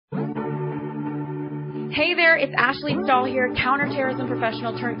Hey there, it's Ashley Stahl here, counterterrorism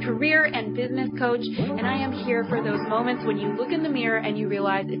professional turned career and business coach, and I am here for those moments when you look in the mirror and you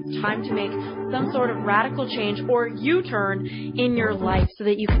realize it's time to make some sort of radical change or U-turn in your life so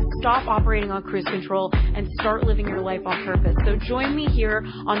that you can stop operating on cruise control and start living your life on purpose. So join me here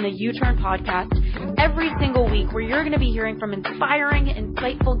on the U-Turn podcast every single week where you're going to be hearing from inspiring,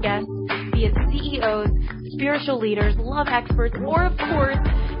 insightful guests, be it CEOs, spiritual leaders, love experts, or of course,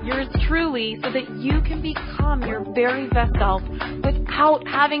 yours truly, so that you can become your very best self without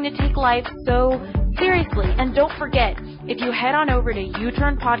having to take life so seriously. And don't forget, if you head on over to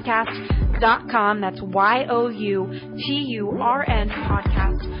youturnpodcast.com, that's YOUTURN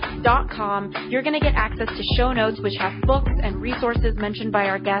podcast.com, you're going to get access to show notes, which have books and resources mentioned by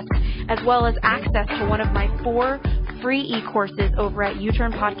our guests, as well as access to one of my 4 free e-courses over at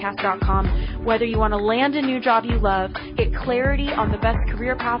youturnpodcast.com. Whether you want to land a new job you love, get clarity on the best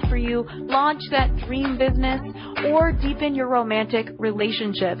career path for you, launch that dream business, or deepen your romantic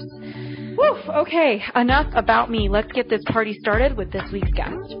relationships. Woo! Okay, enough about me. Let's get this party started with this week's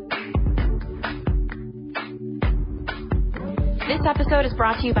guest. This episode is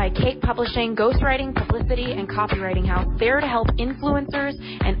brought to you by Cake Publishing, ghostwriting, publicity, and copywriting house, there to help influencers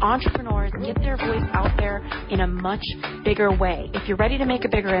and entrepreneurs get their voice out there in a much bigger way. If you're ready to make a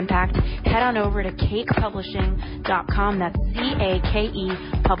bigger impact, head on over to cakepublishing.com. That's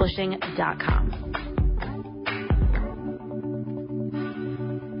CAKE publishing.com.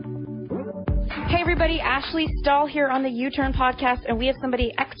 Hey everybody, Ashley Stahl here on the U-Turn podcast, and we have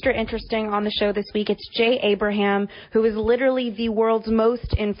somebody extra interesting on the show this week. It's Jay Abraham, who is literally the world's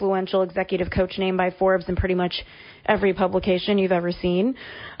most influential executive coach, named by Forbes in pretty much every publication you've ever seen.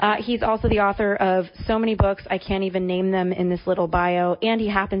 He's also the author of so many books, I can't even name them in this little bio, and he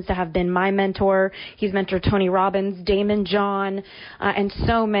happens to have been my mentor. He's mentored Tony Robbins, Damon John, and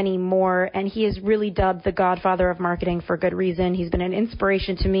so many more, and he is really dubbed the godfather of marketing for good reason. He's been an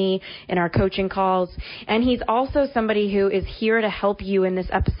inspiration to me in our coaching calls, and he's also somebody who is here to help you in this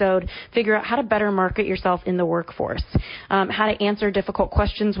episode figure out how to better market yourself in the workforce, how to answer difficult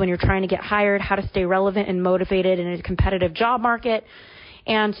questions when you're trying to get hired, how to stay relevant and motivated in a competitive job market,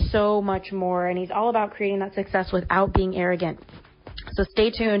 and so much more. And he's all about creating that success without being arrogant. So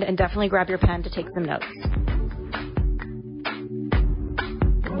stay tuned and definitely grab your pen to take some notes.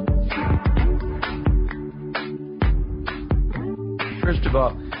 First of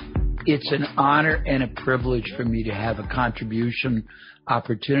all, it's an honor and a privilege for me to have a contribution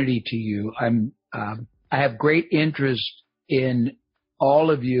opportunity to you. I have great interest in all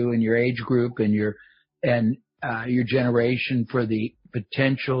of you and your age group and your generation for the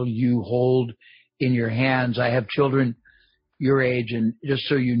potential you hold in your hands. I have children your age, and just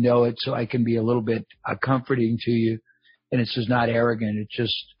so you know it, so I can be a little bit comforting to you. And this is not arrogant. It's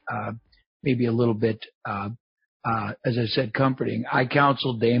just maybe a little bit, as I said, comforting. I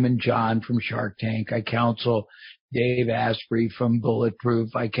counsel Damon John from Shark Tank. I counsel Dave Asprey from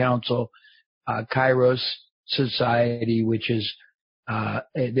Bulletproof. I counsel Kairos Society, which is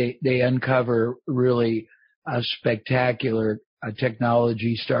they uncover really spectacular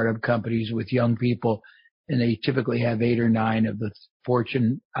technology startup companies with young people, and they typically have 8 or 9 of the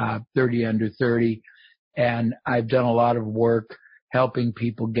Fortune 30 under 30. And I've done a lot of work helping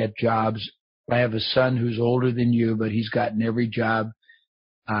people get jobs. I have a son who's older than you, but he's gotten every job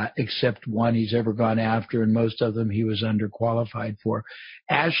except one he's ever gone after, and most of them he was underqualified for.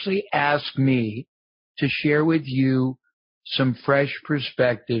 Ashley asked me to share with you some fresh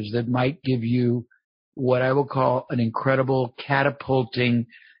perspectives that might give you what I will call an incredible catapulting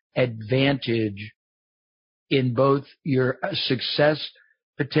advantage in both your success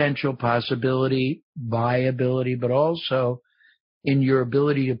potential, possibility, viability, but also in your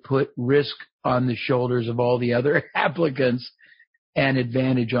ability to put risk on the shoulders of all the other applicants and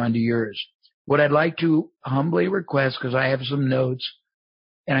advantage onto yours. What I'd like to humbly request, because I have some notes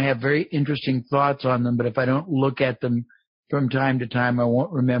and I have very interesting thoughts on them, but if I don't look at them from time to time, I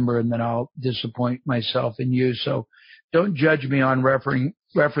won't remember, and then I'll disappoint myself in you. So don't judge me on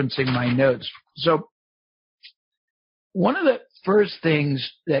referencing my notes. So one of the first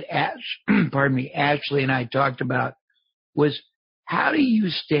things that Ashley and I talked about was, how do you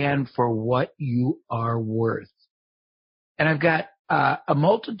stand for what you are worth? And I've got a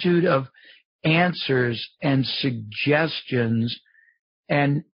multitude of answers and suggestions.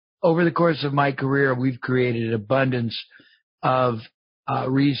 And over the course of my career, we've created an abundance of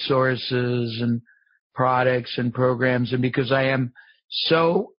resources and products and programs. And because I am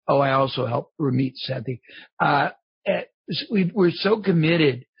so, I also help Ramit Sethi. We're so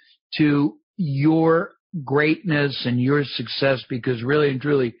committed to your greatness and your success, because really and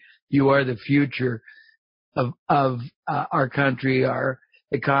truly you are the future, our country, our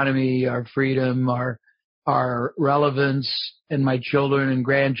economy, our freedom, our relevance, and my children and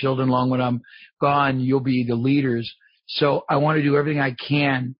grandchildren. Long when I'm gone, you'll be the leaders. So I want to do everything I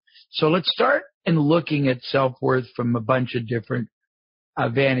can. So let's start in looking at self-worth from a bunch of different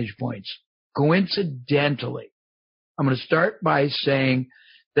vantage points. Coincidentally, I'm going to start by saying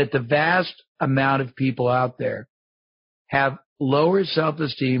that the vast amount of people out there have lower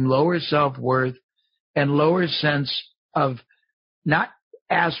self-esteem, lower self-worth, and lower sense of not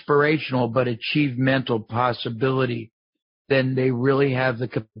aspirational but achievemental possibility than they really have the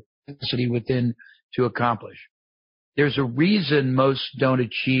capacity within to accomplish. There's a reason most don't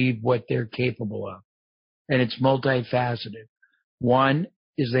achieve what they're capable of, and it's multifaceted. One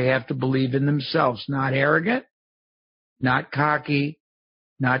is they have to believe in themselves, not arrogant, not cocky,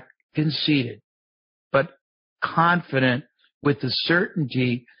 not conceited, but confident with the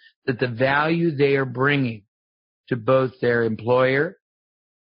certainty that the value they are bringing to both their employer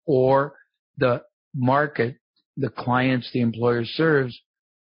or the market, the clients the employer serves,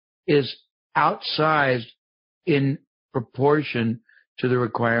 is outsized in proportion to the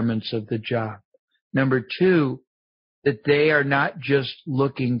requirements of the job. Number two, that they are not just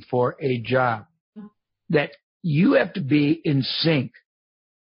looking for a job, that you have to be in sync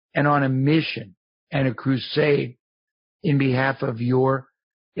and on a mission and a crusade in behalf of your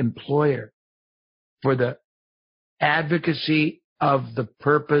employer for the advocacy of the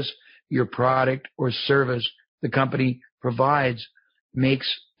purpose your product or service the company provides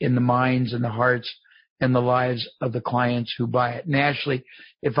makes in the minds and the hearts and the lives of the clients who buy it. And Ashley,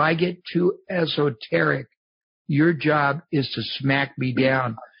 if I get too esoteric, your job is to smack me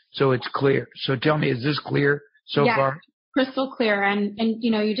down so it's clear. So tell me, is this clear so far? Crystal clear. And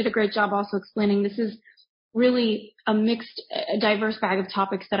you did a great job also explaining this is really a mixed, diverse bag of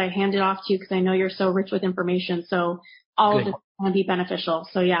topics that I handed off to you because I know you're so rich with information. So all of it's going to be beneficial.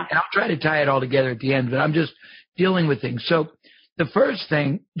 So yeah. And I'll try to tie it all together at the end, but I'm just dealing with things. So the first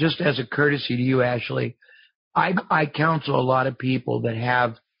thing, just as a courtesy to you, Ashley, I counsel a lot of people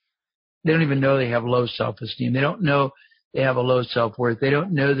that they don't even know they have low self-esteem. They don't know they have a low self-worth. They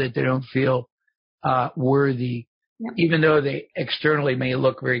don't know that they don't feel worthy, even though they externally may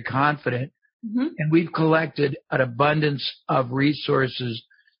look very confident. Mm-hmm. And we've collected an abundance of resources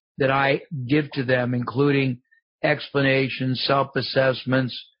that I give to them, including explanations,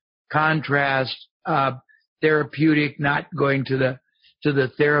 self-assessments, contrast, therapeutic, not going to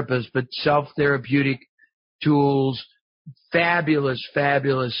the therapist, but self-therapeutic tools, fabulous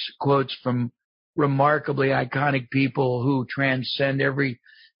quotes from remarkably iconic people who transcend every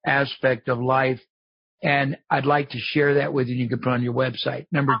aspect of life. And I'd like to share that with you. You can put on your website.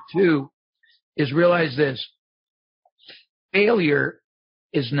 Number two is realize this. Failure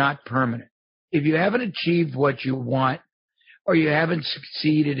is not permanent. If you haven't achieved what you want or you haven't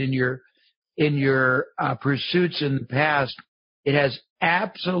succeeded in your pursuits in the past, it has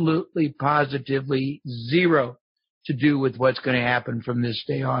absolutely, positively zero to do with what's going to happen from this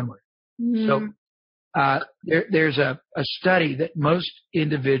day onward. Mm. So there's a study that most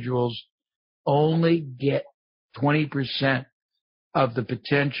individuals only get 20% of the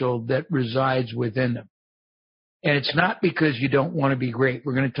potential that resides within them. And it's not because you don't want to be great.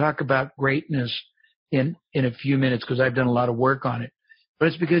 We're going to talk about greatness in a few minutes because I've done a lot of work on it. But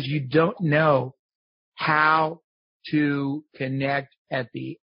it's because you don't know how to connect at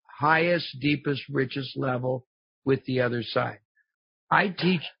the highest, deepest, richest level with the other side. I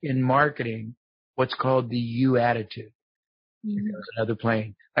teach in marketing what's called the U attitude. Here goes another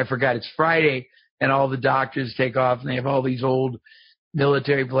plane. I forgot it's Friday and all the doctors take off and they have all these old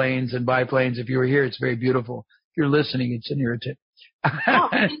military planes and biplanes. If you were here, it's very beautiful. If you're listening, it's an irritant. Oh,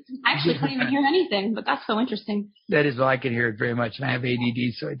 I actually can't even hear anything, but that's so interesting. That is, well, I can hear it very much, and I have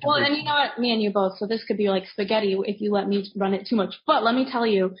ADD, so well, and you know what, me and you both, so this could be like spaghetti if you let me run it too much. But let me tell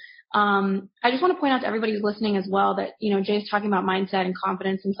you, I just want to point out to everybody who's listening as well that, Jay's talking about mindset and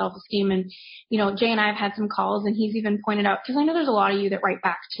confidence and self-esteem, and, Jay and I have had some calls, and he's even pointed out, because I know there's a lot of you that write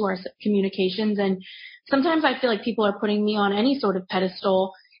back to our communications, and sometimes I feel like people are putting me on any sort of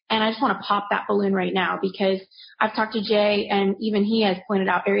pedestal. And I just want to pop that balloon right now because I've talked to Jay and even he has pointed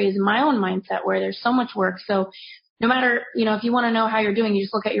out areas in my own mindset where there's so much work. So no matter, if you want to know how you're doing, you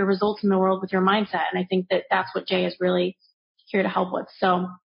just look at your results in the world with your mindset. And I think that that's what Jay is really here to help with. So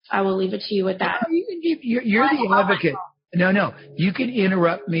I will leave it to you with that. You're the advocate. No. You can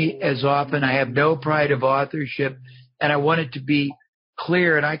interrupt me as often. I have no pride of authorship and I want it to be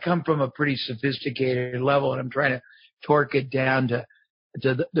clear. And I come from a pretty sophisticated level and I'm trying to torque it down to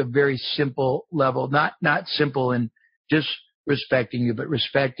the very simple level, not simple and just respecting you, but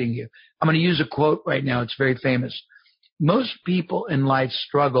respecting you. I'm going to use a quote right now. It's very famous. Most people in life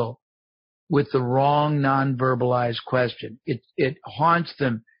struggle with the wrong non-verbalized question. It haunts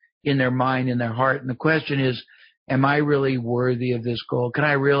them in their mind, in their heart. And the question is, am I really worthy of this goal? Can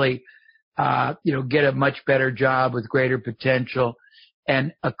I really, get a much better job with greater potential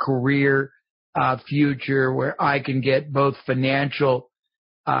and a career future where I can get both financial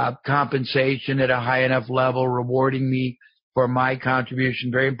compensation at a high enough level, rewarding me for my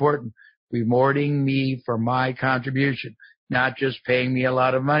contribution. Very important. Rewarding me for my contribution, not just paying me a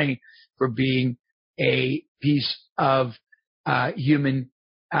lot of money for being a piece of human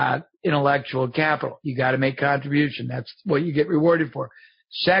intellectual capital. You got to make contribution. That's what you get rewarded for.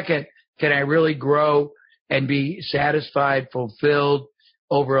 Second, can I really grow and be satisfied, fulfilled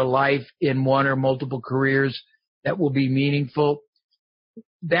over a life in one or multiple careers that will be meaningful?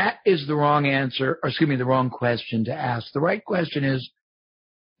 That is the wrong answer, or the wrong question to ask. The right question is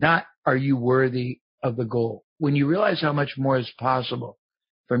not, are you worthy of the goal? When you realize how much more is possible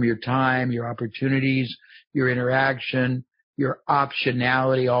from your time, your opportunities, your interaction, your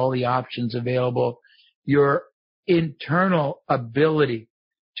optionality, all the options available, your internal ability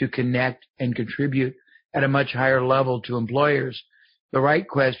to connect and contribute at a much higher level to employers, the right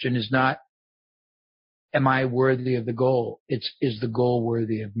question is not, am I worthy of the goal? Is the goal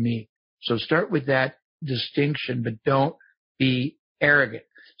worthy of me? So start with that distinction, but don't be arrogant.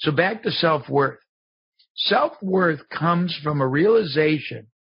 So back to self-worth. Self-worth comes from a realization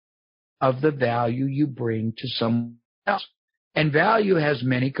of the value you bring to someone else. And value has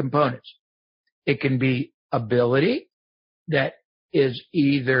many components. It can be ability that is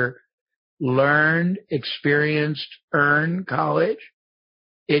either learned, experienced, earned, college.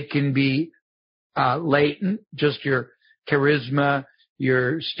 It can be latent, just your charisma,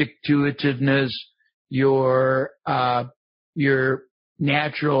 your stick-to-itiveness, your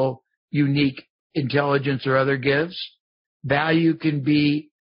natural, unique intelligence or other gifts. Value can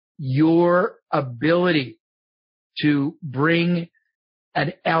be your ability to bring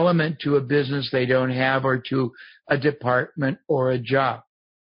an element to a business they don't have, or to a department or a job.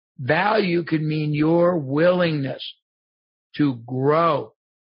 Value can mean your willingness to grow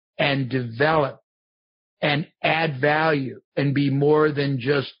and develop and add value and be more than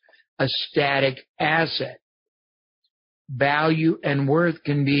just a static asset. Value and worth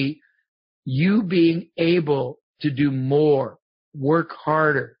can be you being able to do more, work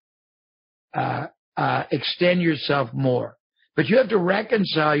harder, extend yourself more. But you have to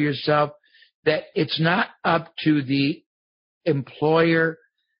reconcile yourself that it's not up to the employer,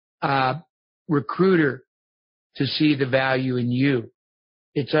 recruiter to see the value in you.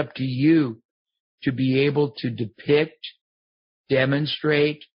 It's up to you to be able to depict,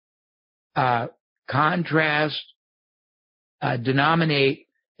 demonstrate, contrast, denominate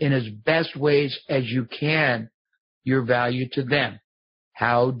in as best ways as you can your value to them.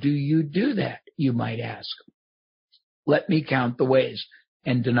 How do you do that, you might ask? Let me count the ways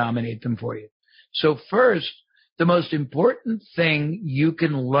and denominate them for you. So first, the most important thing you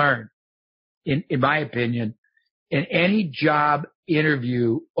can learn, in my opinion, in any job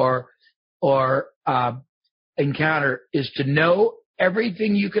interview or encounter, is to know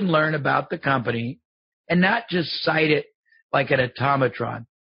everything you can learn about the company and not just cite it like an automatron,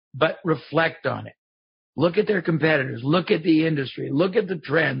 but reflect on it. Look at their competitors. Look at the industry. Look at the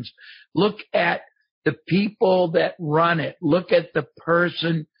trends. Look at the people that run it. Look at the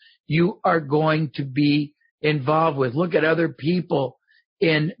person you are going to be involved with. Look at other people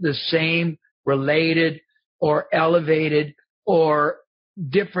in the same related or elevated or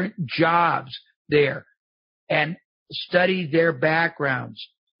different jobs there and study their backgrounds.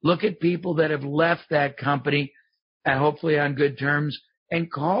 Look at people that have left that company, and hopefully on good terms, and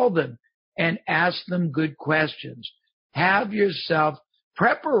call them and ask them good questions. Have yourself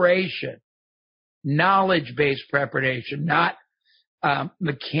preparation, knowledge-based preparation, not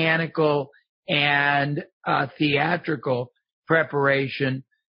mechanical and theatrical preparation,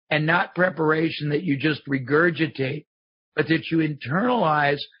 and not preparation that you just regurgitate, but that you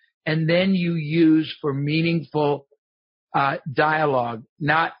internalize and then you use for meaningful dialogue,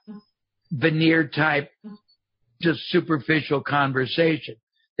 not veneer type, just superficial conversation.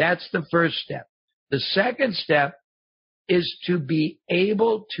 That's the first step. The second step is to be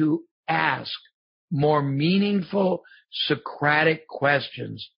able to ask more meaningful Socratic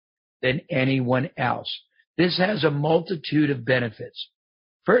questions than anyone else. This has a multitude of benefits.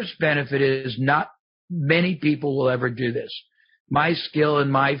 First benefit is not many people will ever do this. My skill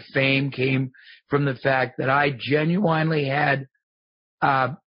and my fame came from the fact that I genuinely had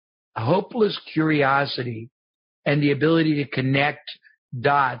hopeless curiosity and the ability to connect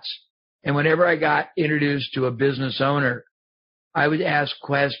dots. And whenever I got introduced to a business owner, I would ask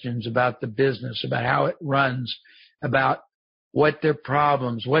questions about the business, about how it runs, about what their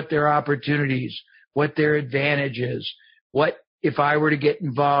problems, what their opportunities, what their advantages, what if I were to get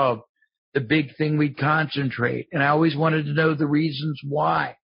involved, the big thing we'd concentrate. And I always wanted to know the reasons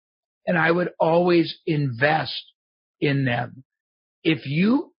why. And I would always invest in them. If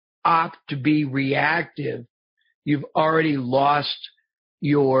you opt to be reactive, you've already lost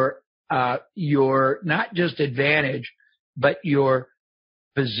your not just advantage, but your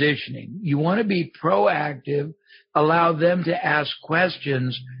positioning. You want to be proactive, allow them to ask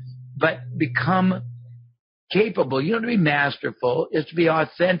questions, but become capable. You don't have to be masterful. It's to be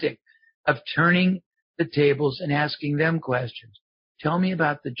authentic of turning the tables and asking them questions. Tell me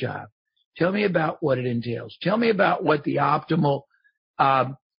about the job. Tell me about what it entails. Tell me about what the optimal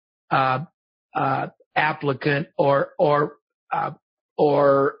applicant or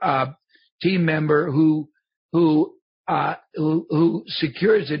team member who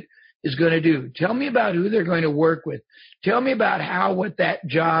secures it is going to do. Tell me about who they're going to work with. Tell me about how what that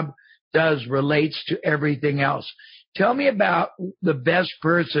job does relates to everything else. Tell me about the best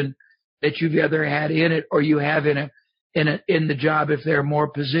person that you've ever had in it or you have in the job if there are more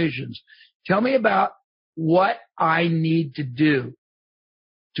positions. Tell me about what I need to do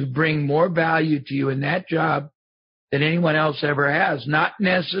to bring more value to you in that job than anyone else ever has. Not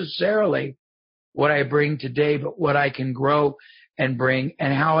necessarily what I bring today, but what I can grow and bring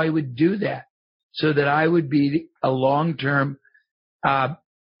and how I would do that so that I would be a long-term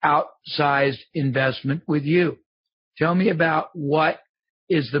outsized investment with you. Tell me about what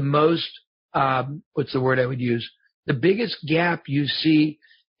is the most, what's the word I would use? The biggest gap you see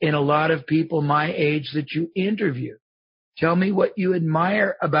in a lot of people my age that you interview. Tell me what you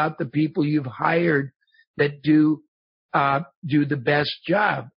admire about the people you've hired that do the best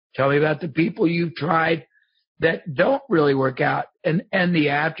job. Tell me about the people you've tried that don't really work out and the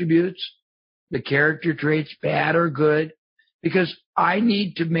attributes, the character traits, bad or good, because I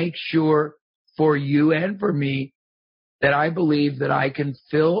need to make sure for you and for me that I believe that I can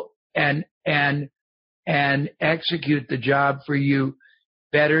fill and execute the job for you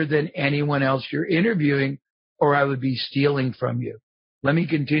better than anyone else you're interviewing, or I would be stealing from you. Let me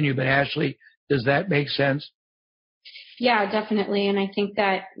continue, but Ashley, does that make sense? Yeah, definitely. And I think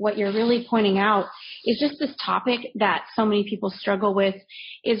that what you're really pointing out is just this topic that so many people struggle with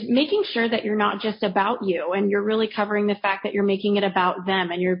is making sure that you're not just about you and you're really covering the fact that you're making it about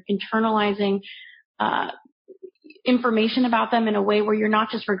them and you're internalizing information about them in a way where you're not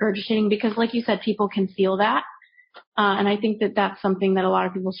just regurgitating, because like you said, people can feel that. And I think that that's something that a lot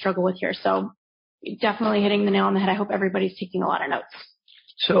of people struggle with here. So definitely hitting the nail on the head. I hope everybody's taking a lot of notes.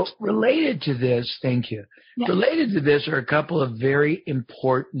 So related to this, thank you. Yeah. Related to this are a couple of very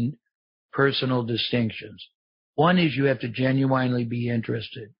important personal distinctions. One is you have to genuinely be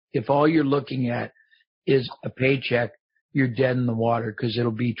interested. If all you're looking at is a paycheck, you're dead in the water because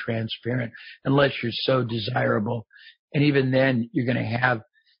it'll be transparent unless you're so desirable. And even then, you're going to have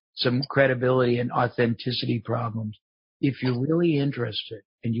some credibility and authenticity problems. If you're really interested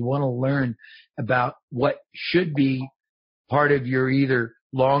and you want to learn about what should be part of your either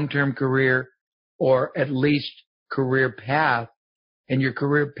long-term career or at least career path, and your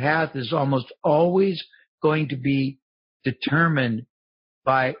career path is almost always going to be determined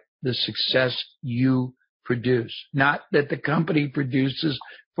by the success you produce. Not that the company produces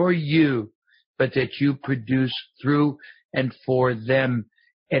for you, but that you produce through and for them.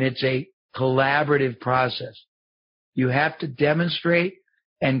 And it's a collaborative process. You have to demonstrate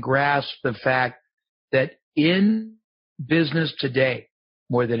and grasp the fact that in business today,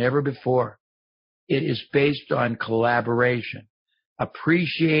 more than ever before, it is based on collaboration,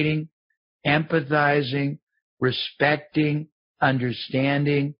 appreciating, empathizing, respecting,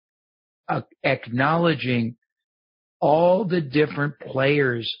 understanding, acknowledging all the different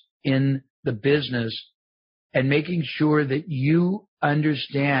players in the business and making sure that you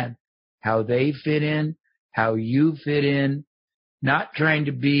understand how they fit in, how you fit in, not trying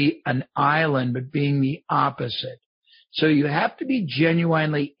to be an island, but being the opposite. So you have to be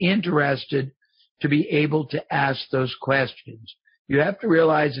genuinely interested to be able to ask those questions. You have to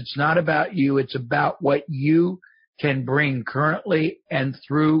realize it's not about you. It's about what you can bring currently and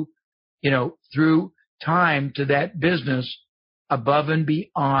through time to that business above and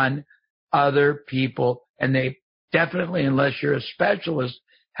beyond other people. And they definitely, unless you're a specialist,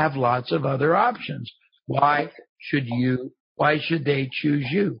 have lots of other options. Why should they choose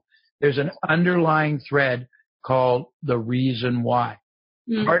you? There's an underlying thread called the reason why.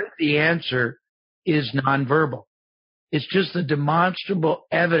 Part of the answer is nonverbal. It's just the demonstrable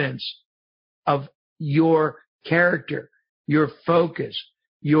evidence of your character, your focus,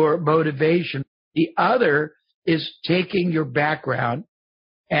 your motivation. The other is taking your background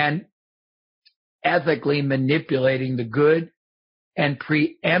and ethically manipulating the good and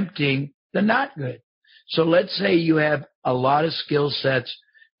preempting the not good. So let's say you have a lot of skill sets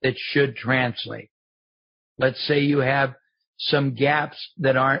that should translate. Let's say you have some gaps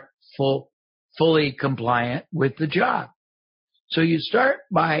that aren't fully compliant with the job. So you start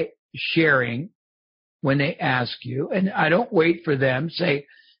by sharing when they ask you, and I don't wait for them. Say,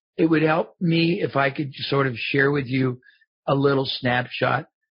 it would help me if I could sort of share with you a little snapshot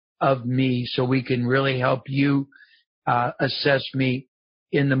of me so we can really help you assess me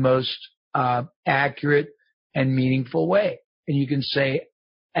in the most accurate and meaningful way. And you can say,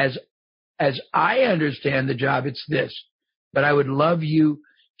 as I understand the job, it's this, but I would love you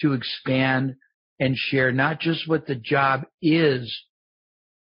to expand and share not just what the job is,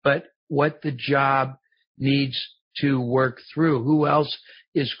 but what the job needs to work through. Who else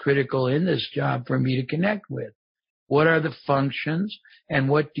is critical in this job for me to connect with? What are the functions, and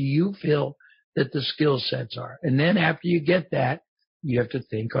what do you feel that the skill sets are? And then after you get that, you have to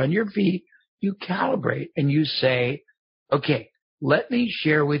think on your feet, you calibrate, and you say, okay, let me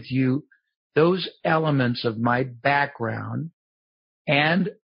share with you those elements of my background and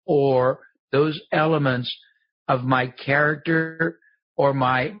or those elements of my character or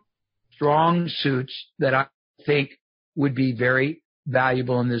my strong suits that I think would be very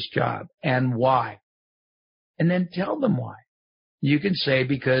valuable in this job, and why. And then tell them why. You can say,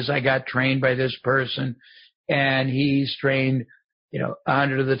 because I got trained by this person and he's trained,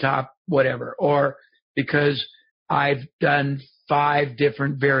 100 of the top, whatever. Or because I've done 5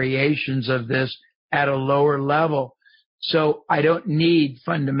 different variations of this at a lower level. So I don't need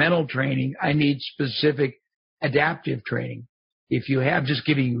fundamental training. I need specific adaptive training. If you have, just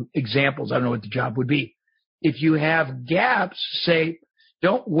giving you examples, I don't know what the job would be. If you have gaps, say,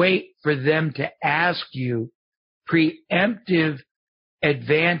 don't wait for them to ask you. Preemptive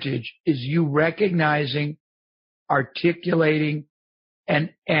advantage is you recognizing, articulating,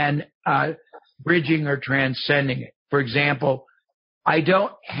 and bridging or transcending it. For example, I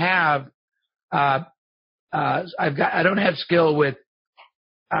don't have skill with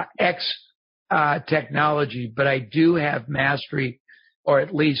X technology, but I do have mastery, or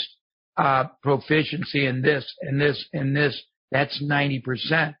at least proficiency in this and this and this. That's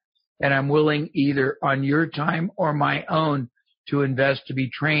 90%. And I'm willing, either on your time or my own, to invest to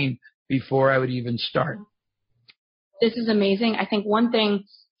be trained before I would even start. This is amazing. I think one thing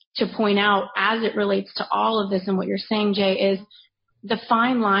to point out as it relates to all of this and what you're saying, Jay, is the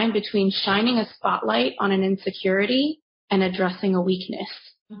fine line between shining a spotlight on an insecurity and addressing a weakness.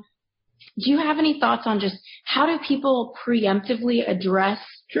 Do you have any thoughts on just how do people preemptively address?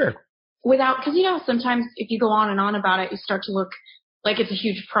 Sure. Because sometimes if you go on and on about it, you start to look like it's a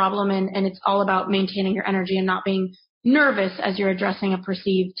huge problem, and it's all about maintaining your energy and not being nervous as you're addressing a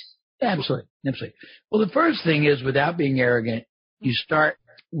perceived. Absolutely. Well, the first thing is, without being arrogant, you start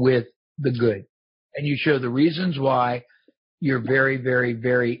with the good, and you show the reasons why you're very, very,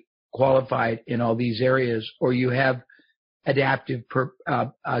 very qualified in all these areas, or you have adaptive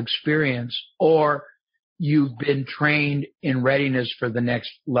experience, or you've been trained in readiness for the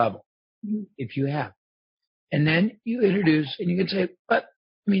next level, if you have. And then you introduce, and you can say, but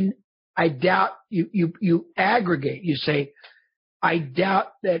I doubt you aggregate. You say, I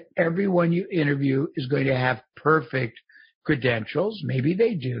doubt that everyone you interview is going to have perfect credentials. Maybe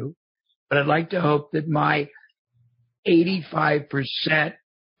they do, but I'd like to hope that my 85%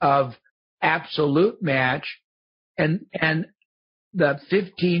 of absolute match and the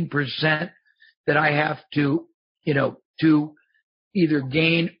 15% that I have to, to either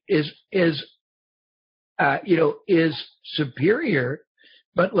gain is superior.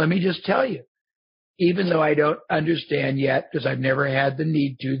 But let me just tell you, even though I don't understand yet, because I've never had the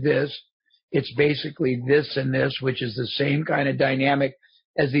need to this, it's basically this and this, which is the same kind of dynamic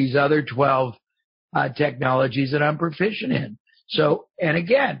as these other 12 technologies that I'm proficient in. So, and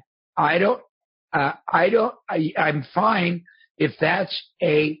again, I'm fine if that's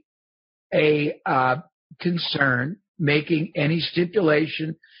a concern, making any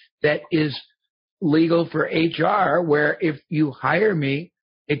stipulation that is legal for HR, where if you hire me,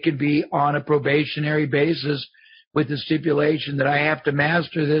 it could be on a probationary basis with the stipulation that I have to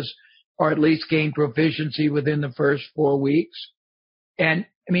master this or at least gain proficiency within the first 4 weeks. And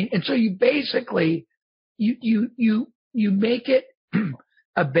so you basically, you make it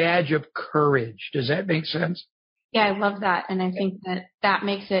a badge of courage. Does that make sense? Yeah, I love that. And I think that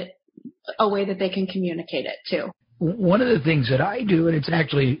makes it a way that they can communicate it too. one of the things that I do, and it's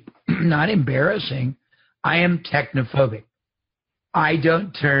actually not embarrassing, I am technophobic. I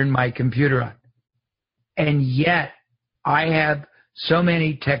don't turn my computer on. And yet I have so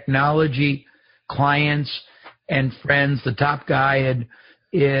many technology clients and friends, the top guy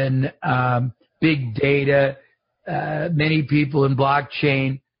in big data, many people in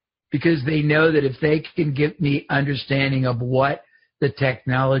blockchain, because they know that if they can get me understanding of what the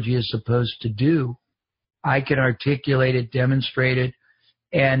technology is supposed to do, I can articulate it, demonstrate it,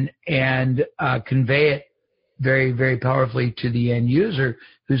 and convey it very, very powerfully to the end user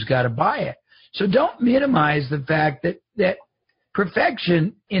who's got to buy it. So don't minimize the fact that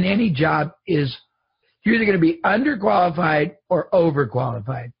perfection in any job is you're either going to be underqualified or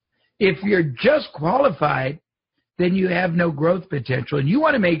overqualified. If you're just qualified, then you have no growth potential. And you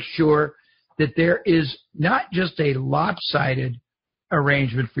want to make sure that there is not just a lopsided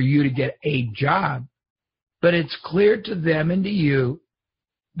arrangement for you to get a job, but it's clear to them and to you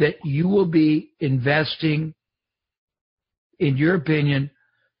that you will be investing, in your opinion,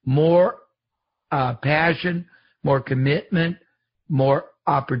 more passion, more commitment, more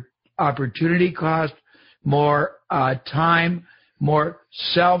opportunity cost, more time, more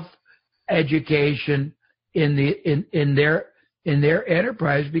self-education in their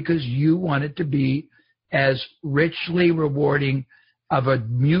enterprise, because you want it to be as richly rewarding of a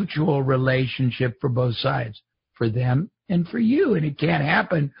mutual relationship for both sides, for them and for you. And it can't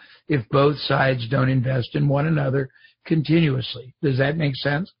happen if both sides don't invest in one another continuously. Does that make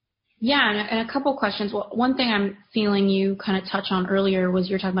sense? Yeah, and a couple questions. Well, one thing I'm feeling you kind of touch on earlier was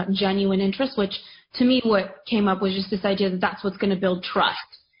you're talking about genuine interest, which to me what came up was just this idea that that's what's going to build trust.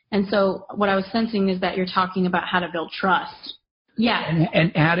 And so what I was sensing is that you're talking about how to build trust. Yeah.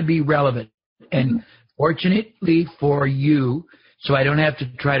 And how to be relevant. And fortunately for you, so I don't have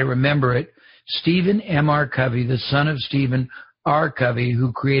to try to remember it, Stephen M.R. Covey, the son of Stephen R. Covey,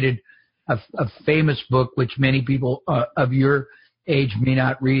 who created a famous book, which many people of your age may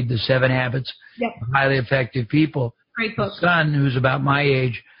not read, The 7 Habits of Highly Effective People. Great book. His son, who's about my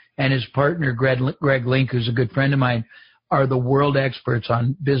age, and his partner, Greg Link, who's a good friend of mine, are the world experts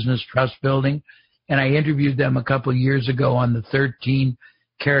on business trust building. And I interviewed them a couple of years ago on the 13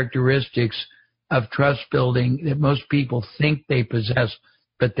 characteristics of trust building that most people think they possess,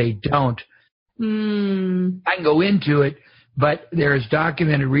 but they don't. I can go into it, but there is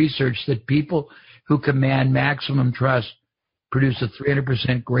documented research that people who command maximum trust produce a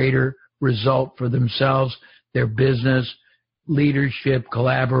 300% greater result for themselves, their business, leadership,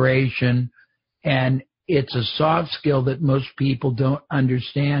 collaboration, and it's a soft skill that most people don't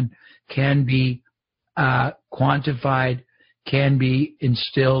understand, can be quantified, can be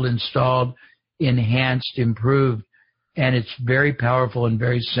instilled, installed, enhanced, improved, and it's very powerful and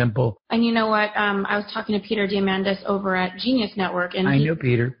very simple. And you know what? I was talking to Peter Diamandis over at Genius Network. And I know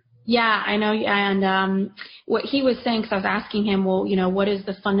Peter. Yeah, I know. And what he was saying, because I was asking him, well, you know, what is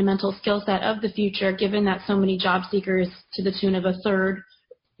the fundamental skill set of the future, given that so many job seekers, to the tune of a third,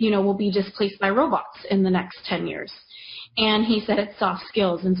 you know, will be displaced by robots in the next 10 years. And he said it's soft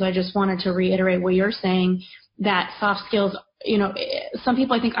skills. And so I just wanted to reiterate what you're saying, that soft skills, you know, some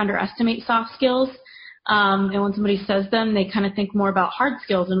people I think underestimate soft skills. And when somebody says them, they kind of think more about hard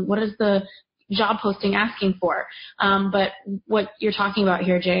skills and what is the job posting asking for. But what you're talking about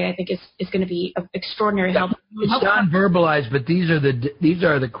here, Jay, I think is going to be of extraordinary help. It's non-verbalized, but these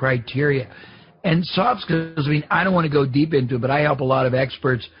are the criteria. And soft skills, I mean, I don't want to go deep into it, but I help a lot of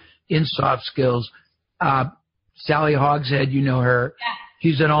experts in soft skills. Sally Hogshead, you know her. Yeah.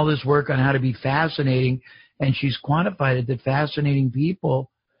 She's done all this work on how to be fascinating, and she's quantified it that fascinating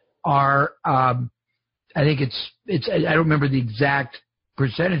people are, I think it's I don't remember the exact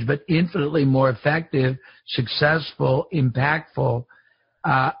percentage, but infinitely more effective, successful, impactful.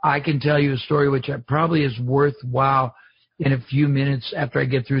 I can tell you a story which probably is worthwhile in a few minutes after I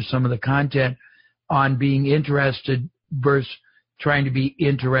get through some of the content on being interested versus trying to be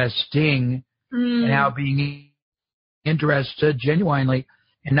interesting, and how being interested genuinely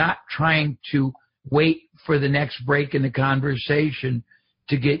and not trying to wait for the next break in the conversation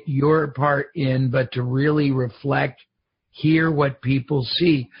to get your part in, but to really reflect, hear what people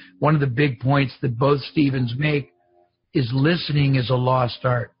see. One of the big points that both Stevens make is listening is a lost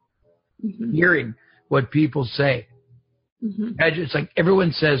art. Hearing what people say. It's like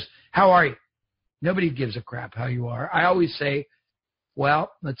everyone says, how are you? Nobody gives a crap how you are. I always say,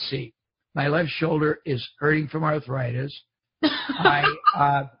 well, let's see. My left shoulder is hurting from arthritis.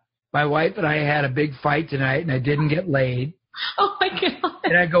 My wife and I had a big fight tonight and I didn't get laid. Oh my God.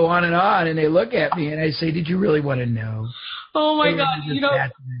 And I go on, and they look at me and I say, did you really want to know? Oh my God.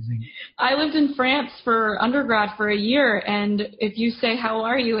 I lived in France for undergrad for a year, and if you say, how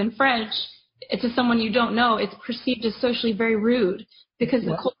are you in French, to someone you don't know, it's perceived as socially very rude because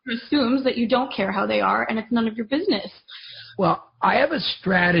the culture assumes that you don't care how they are and it's none of your business. Well, I have a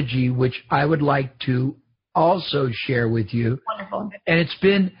strategy which I would like to also share with you. Wonderful. And it's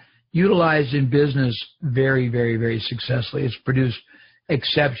been utilized in business very, very, very successfully. It's produced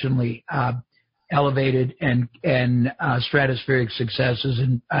exceptionally elevated and stratospheric successes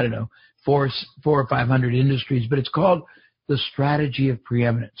in, I don't know, 400 or 500 industries, but it's called the strategy of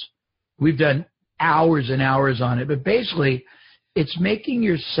preeminence. We've done hours and hours on it, but basically it's making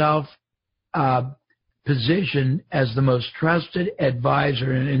yourself positioned as the most trusted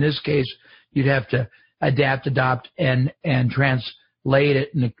advisor. And in this case, you'd have to adapt, adopt, and translate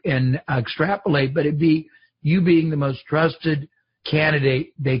it and extrapolate, but it'd be you being the most trusted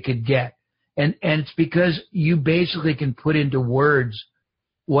candidate they could get. And it's because you basically can put into words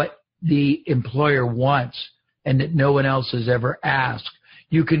what the employer wants and that no one else has ever asked.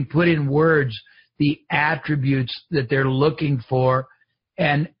 You can put in words the attributes that they're looking for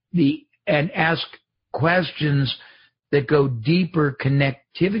and ask questions that go deeper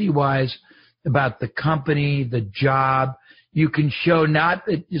connectivity-wise about the company, the job. You can show not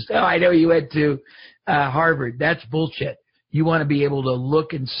that just, I know you went to Harvard. That's bullshit. You want to be able to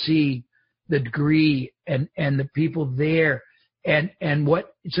look and see the degree and the people there and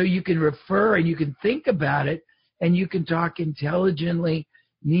what, so you can refer and you can think about it and you can talk intelligently,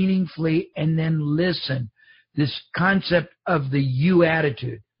 meaningfully, and then listen. This concept of the you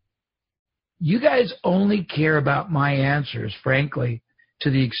attitude. You guys only care about my answers, frankly, to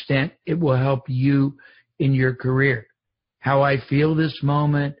the extent it will help you in your career. How I feel this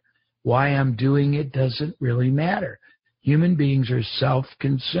moment, why I'm doing it doesn't really matter. Human beings are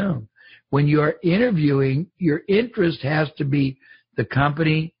self-consumed. When you're interviewing, your interest has to be the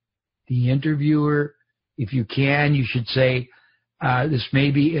company, the interviewer. If you can, you should say, this may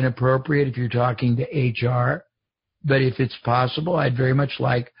be inappropriate if you're talking to HR, but if it's possible, I'd very much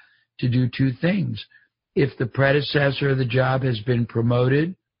like to do two things. If the predecessor of the job has been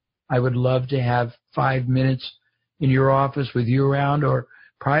promoted, I would love to have 5 minutes in your office with you around or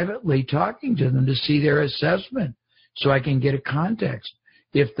privately talking to them to see their assessment so I can get a context.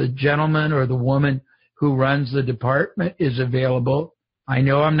 If the gentleman or the woman who runs the department is available, I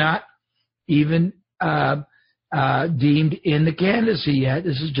know I'm not even deemed in the candidacy yet.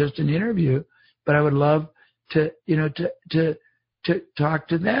 This is just an interview, but I would love to talk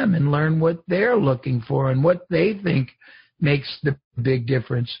to them and learn what they're looking for and what they think makes the big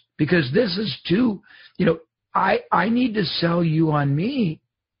difference. Because this is too, I need to sell you on me.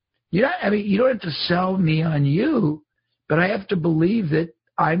 You don't have to sell me on you, but I have to believe that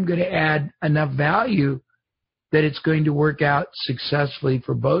I'm going to add enough value that it's going to work out successfully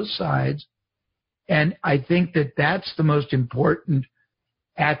for both sides. And I think that that's the most important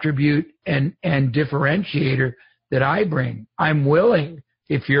attribute and differentiator that I bring. I'm willing,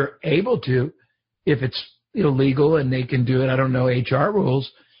 if you're able to, if it's illegal and they can do it, I don't know HR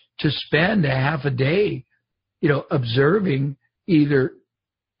rules, to spend a half a day, observing either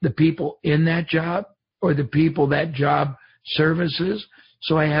the people in that job or the people that job services,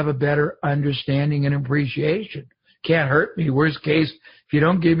 so I have a better understanding and appreciation. Can't hurt me. Worst case, if you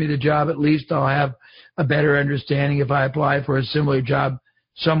don't give me the job, at least I'll have a better understanding if I apply for a similar job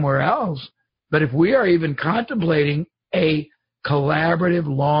somewhere else. But if we are even contemplating a collaborative,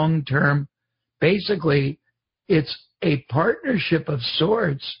 long-term, basically it's a partnership of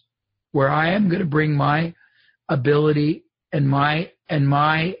sorts where I am going to bring my ability and my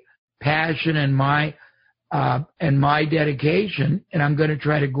passion and my dedication, and I'm going to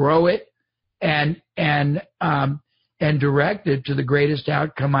try to grow it and direct it to the greatest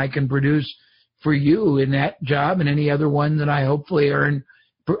outcome I can produce for you in that job and any other one that I hopefully earn.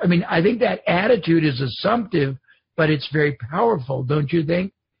 I think that attitude is assumptive, but it's very powerful, don't you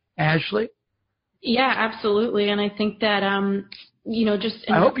think, Ashley? Yeah, absolutely. And I think that,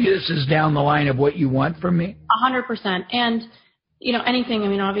 I hope this is down the line of what you want from me. 100%. And, anything,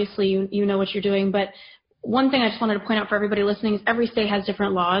 obviously you know what you're doing, but one thing I just wanted to point out for everybody listening is every state has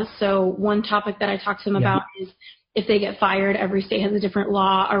different laws. So one topic that I talked to them about is if they get fired, every state has a different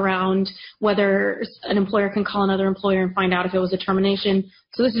law around whether an employer can call another employer and find out if it was a termination.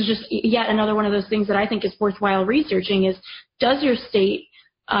 So this is just yet another one of those things that I think is worthwhile researching is, does your state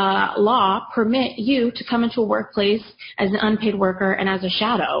law permit you to come into a workplace as an unpaid worker and as a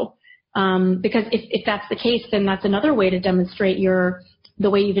shadow? Because if that's the case, then that's another way to demonstrate the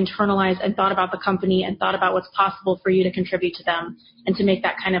way you've internalized and thought about the company and thought about what's possible for you to contribute to them and to make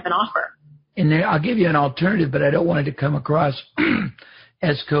that kind of an offer. And then I'll give you an alternative, but I don't want it to come across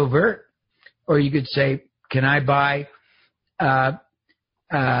as covert. Or you could say, can I buy a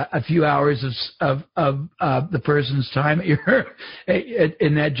few hours of the person's time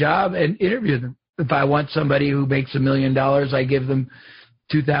in that job and interview them? If I want somebody who makes $1 million, I give them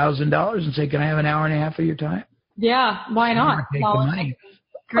 $2,000 and say, can I have an hour and a half of your time? Yeah, why not? Take the money.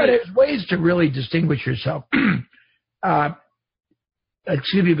 But there's ways to really distinguish yourself.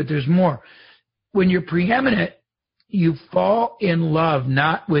 Excuse me, but there's more. When you're preeminent, you fall in love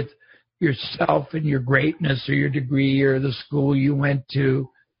not with yourself and your greatness or your degree or the school you went to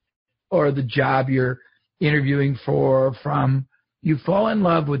or the job you're interviewing for or from. You fall in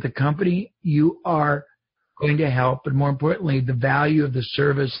love with the company you are going to help, but more importantly, the value of the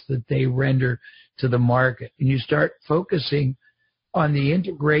service that they render to the market. And you start focusing on the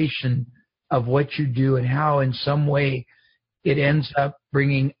integration of what you do and how in some way it ends up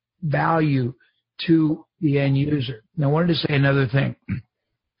bringing value to the end user. And I wanted to say another thing.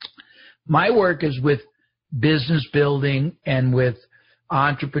 My work is with business building and with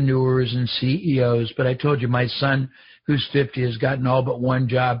entrepreneurs and CEOs, but I told you my son, who's 50, has gotten all but one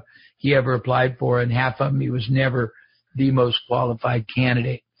job he ever applied for, and half of them he was never the most qualified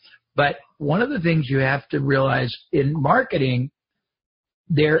candidate. But one of the things you have to realize in marketing,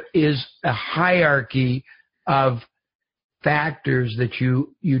 there is a hierarchy of factors that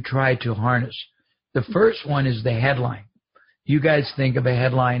you try to harness. The first one is the headline. You guys think of a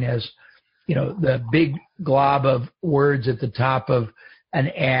headline as, the big glob of words at the top of an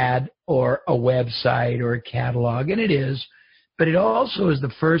ad or a website or a catalog, and it is, but it also is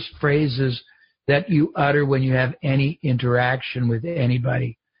the first phrases that you utter when you have any interaction with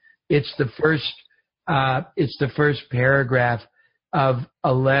anybody. It's the first paragraph of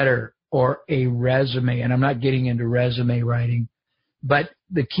a letter or a resume, and I'm not getting into resume writing, but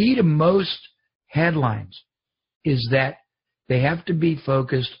the key to most headlines is that they have to be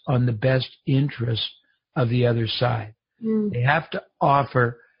focused on the best interest of the other side. They have to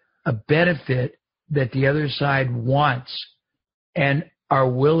offer a benefit that the other side wants and are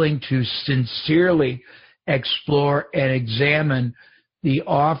willing to sincerely explore and examine the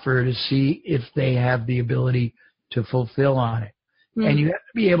offer to see if they have the ability to fulfill on it. And you have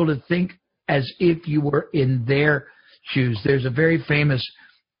to be able to think as if you were in their shoes. There's a very famous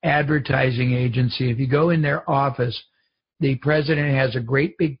advertising agency. If you go in their office, the president has a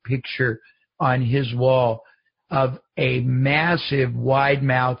great big picture on his wall of a massive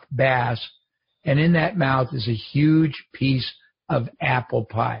wide-mouthed bass, and in that mouth is a huge piece of apple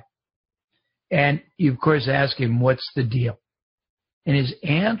pie. And you, of course, ask him, what's the deal? And his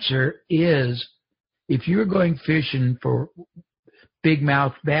answer is, if you were going fishing for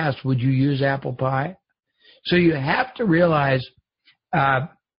big-mouthed bass, would you use apple pie? So you have to realize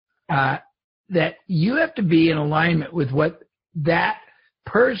that you have to be in alignment with what that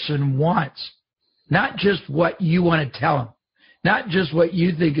person wants, not just what you want to tell them, not just what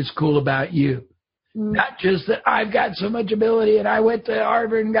you think is cool about you, not just that I've got so much ability and I went to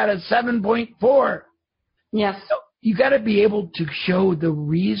Harvard and got a 7.4. Yes. So you got to be able to show the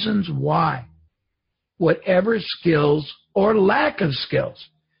reasons why whatever skills or lack of skills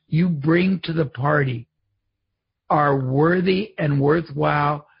you bring to the party are worthy and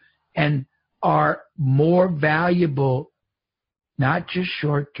worthwhile and are more valuable, not just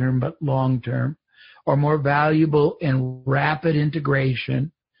short term, but long term, or more valuable in rapid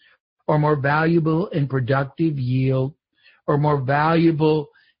integration, or more valuable in productive yield, or more valuable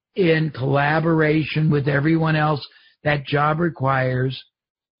in collaboration with everyone else that job requires,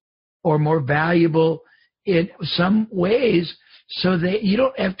 or more valuable in some ways so that you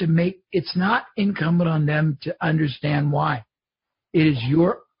don't have to it's not incumbent on them to understand why. It is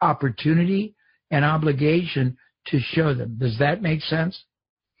your opportunity and obligation to show them. Does that make sense?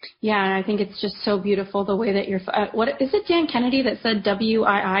 Yeah, and I think it's just so beautiful the way that you're. What is it? Dan Kennedy that said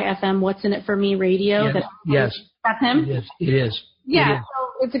WIIFM? What's in it for me? Radio. Yes. That's him. It is. Yeah,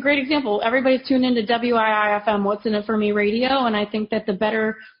 so it's a great example. Everybody's tuned into WIIFM. What's in it for me? Radio, and I think that the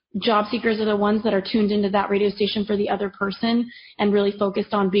better job seekers are the ones that are tuned into that radio station for the other person and really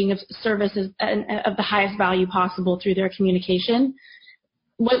focused on being of service of the highest value possible through their communication.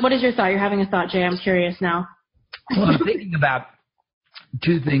 What is your thought? You're having a thought, Jay. I'm curious now. Well, I'm thinking about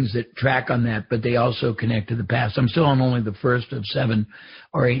two things that track on that, but they also connect to the past. I'm still on only the first of 7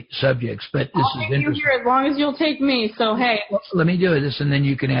 or 8 subjects, but this is interesting. I'll take you here as long as you'll take me, so hey. Well, let me do this, and then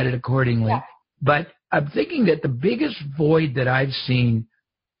you can edit accordingly. Yeah. But I'm thinking that the biggest void that I've seen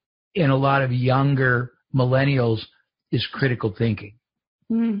in a lot of younger millennials is critical thinking.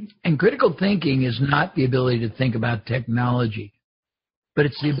 And critical thinking is not the ability to think about technology. but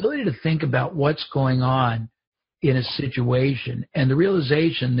it's the ability to think about what's going on in a situation and the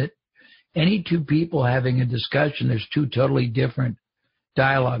realization that any two people having a discussion, there's two totally different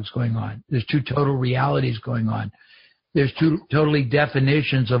dialogues going on. There's two total realities going on. There's two totally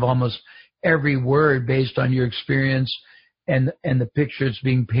definitions of almost every word based on your experience and the picture that's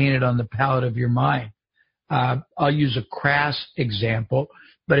being painted on the palette of your mind. I'll use a crass example,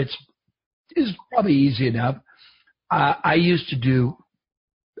 but it's probably easy enough. I used to do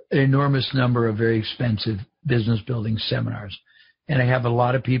an enormous number of very expensive business building seminars, and I have a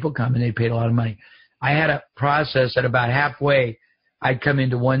lot of people come and they paid a lot of money. I had a process that about halfway I'd come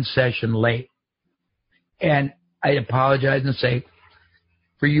into one session late, and I'd apologize and say,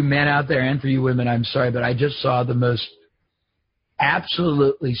 for you men out there and for you women, I'm sorry, but I just saw the most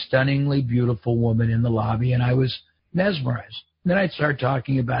absolutely stunningly beautiful woman in the lobby, and I was mesmerized. And then I'd start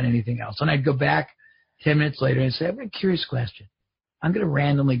talking about anything else, and I'd go back 10 minutes later and say, I have a curious question. I'm going to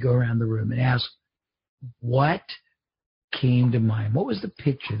randomly go around the room and ask, what came to mind? What was the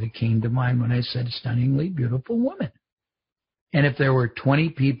picture that came to mind when I said stunningly beautiful woman? And if there were 20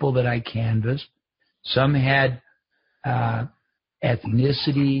 people that I canvassed, some had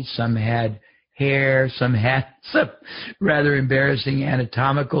ethnicity, some had hair, some had some rather embarrassing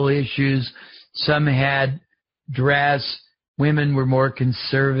anatomical issues, some had dress. Women were more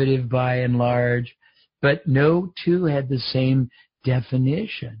conservative by and large, but no two had the same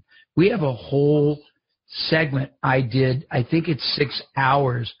definition. We have a whole segment I did, I think it's 6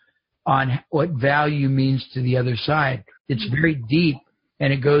 hours, on what value means to the other side. It's very deep,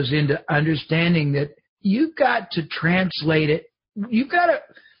 and it goes into understanding that you've got to translate it. You've got to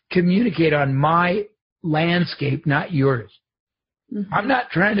communicate on my landscape, not yours. Mm-hmm. I'm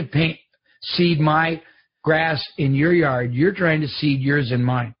not trying to seed my grass in your yard. You're trying to seed yours in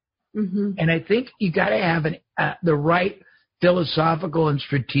mine. Mm-hmm. And I think you got to have the right philosophical and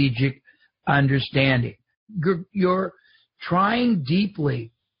strategic understanding. You're trying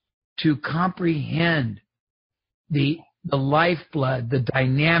deeply to comprehend the lifeblood, the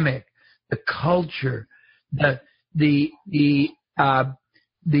dynamic, the culture, the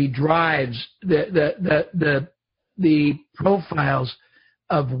drives, the profiles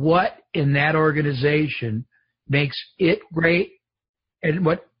of what in that organization makes it great and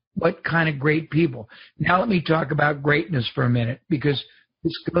what kind of great people. Now let me talk about greatness for a minute, because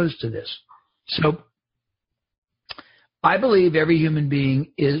this goes to this. So I believe every human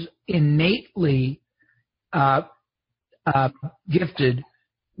being is innately gifted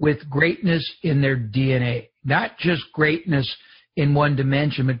with greatness in their DNA, not just greatness in one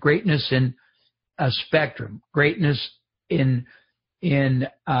dimension, but greatness in a spectrum, greatness in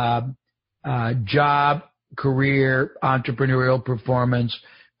job, career, entrepreneurial performance,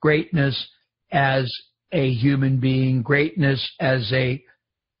 greatness as a human being, greatness as a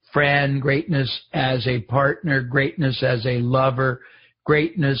friend, greatness as a partner, greatness as a lover,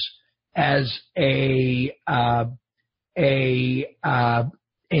 greatness as a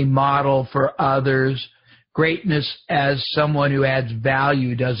model for others, greatness as someone who adds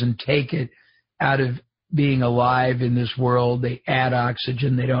value, doesn't take it out of being alive in this world. They add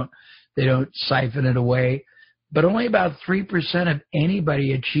oxygen. They don't siphon it away. But only about 3% of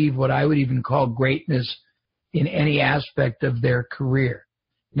anybody achieve what I would even call greatness in any aspect of their career.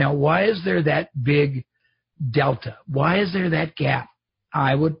 Now, why is there that big delta? Why is there that gap?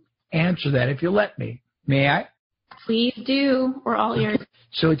 I would answer that if you'll let me. May I? Please do. We're all ears.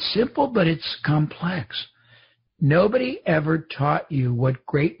 So it's simple, but it's complex. Nobody ever taught you what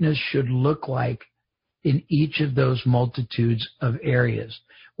greatness should look like in each of those multitudes of areas.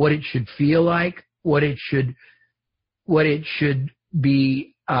 What it should feel like, what it should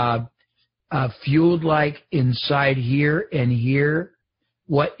be fueled like inside here and here,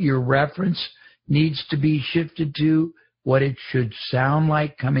 what your reference needs to be shifted to, what it should sound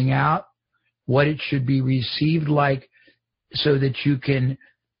like coming out, what it should be received like, so that you can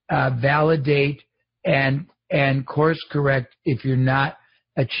validate and course correct if you're not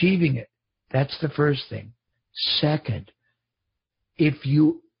achieving it. That's the first thing. Second, if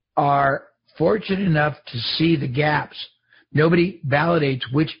you are fortunate enough to see the gaps, nobody validates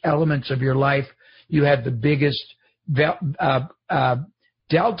which elements of your life you have the biggest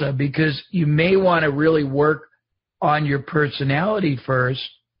delta, because you may want to really work on your personality first,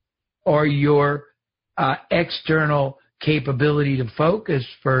 or your external capability to focus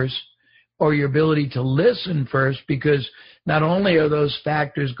first, or your ability to listen first, because not only are those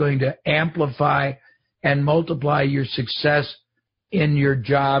factors going to amplify and multiply your success in your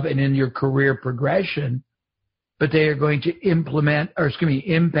job and in your career progression, but they are going to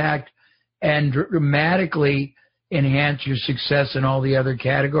impact and dramatically enhance your success in all the other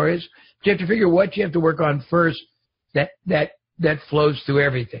categories. But you have to figure what you have to work on first that flows through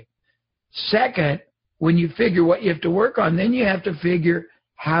everything. Second, when you figure what you have to work on, then you have to figure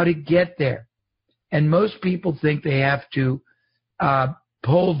how to get there. And most people think they have to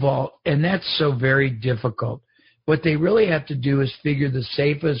pole vault, and that's so very difficult. What they really have to do is figure the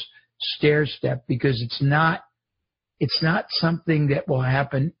safest stair step, because it's not something that will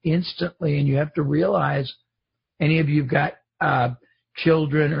happen instantly. And you have to realize, any of you've got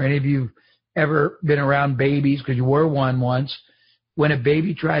children, or any of you ever been around babies, because you were one once, when a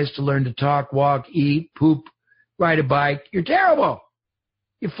baby tries to learn to talk, walk, eat, poop, ride a bike, you're terrible.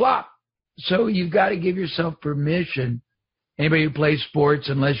 You flop. So you've got to give yourself permission. Anybody who plays sports,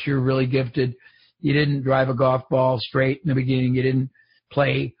 unless you're really gifted, you didn't drive a golf ball straight in the beginning. You didn't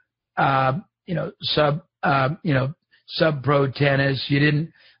play, sub-pro tennis. You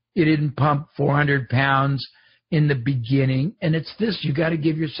didn't pump 400 pounds in the beginning. And it's this, you got to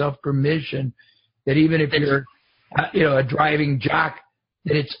give yourself permission that even if you're, a driving jock,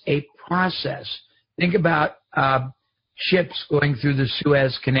 that it's a process. Think about ships going through the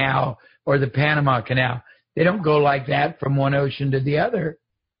Suez Canal or the Panama Canal. They don't go like that from one ocean to the other.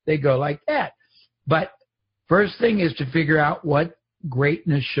 They go like that. But first thing is to figure out what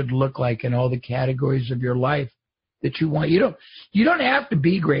greatness should look like in all the categories of your life that you want. You don't have to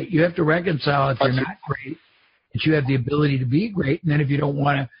be great. You have to reconcile if you're not great, that you have the ability to be great. And then if you don't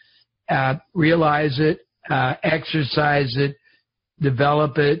want to realize it, exercise it,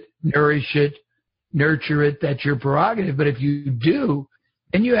 develop it, nourish it, nurture it, that's your prerogative. But if you do,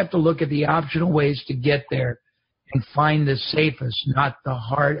 then you have to look at the optional ways to get there and find the safest, not the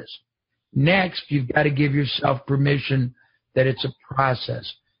hardest. Next, you've got to give yourself permission that it's a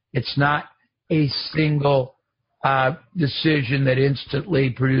process. It's not a single decision that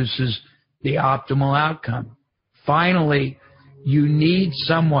instantly produces the optimal outcome. Finally, you need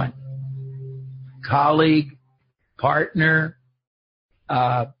someone, colleague, partner,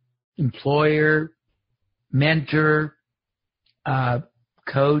 employer, mentor,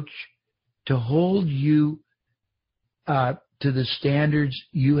 coach, to hold you to the standards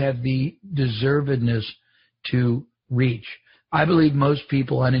you have the deservedness to reach. I believe most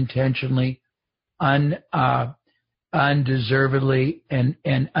people unintentionally, undeservedly, and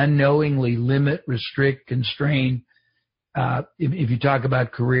unknowingly limit, restrict, constrain. If you talk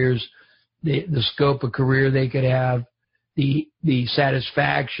about careers, the scope of career they could have, the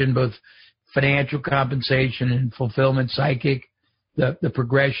satisfaction, both financial compensation and fulfillment, psychic, the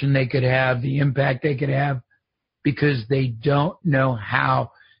progression they could have, the impact they could have, because they don't know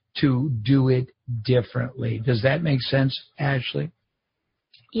how to do it differently. Does that make sense, Ashley?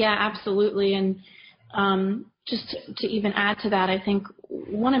 Yeah, absolutely. And just to even add to that, I think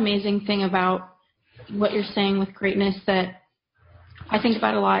one amazing thing about what you're saying with greatness that I think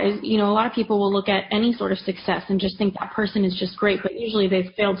about a lot is, a lot of people will look at any sort of success and just think that person is just great, but usually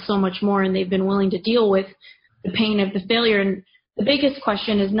they've failed so much more and they've been willing to deal with the pain of the failure. And the biggest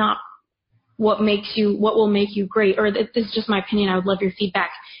question is not what will make you great, or this is just my opinion, I would love your feedback,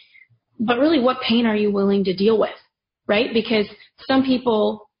 but really what pain are you willing to deal with, right? Because some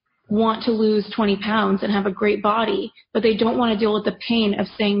people want to lose 20 pounds and have a great body, but they don't want to deal with the pain of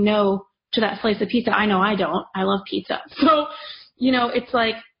saying no to that slice of pizza. I know I don't. I love pizza. So, it's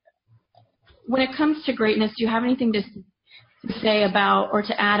like, when it comes to greatness, do you have anything to say about or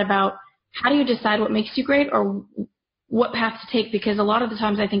to add about how do you decide what makes you great or what path to take? Because a lot of the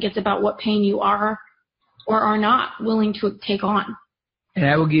times I think it's about what pain you are or are not willing to take on. And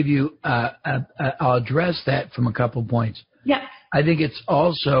I will give you, I'll address that from a couple points. Yeah. I think it's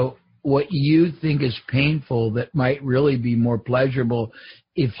also what you think is painful that might really be more pleasurable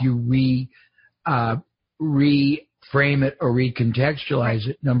if you reframe it or recontextualize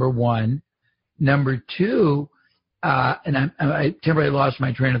it, number one. Number two, and I temporarily lost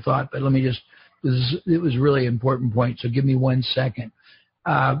my train of thought, but let me just, it was a really important point, so give me 1 second.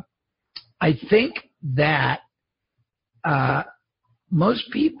 I think that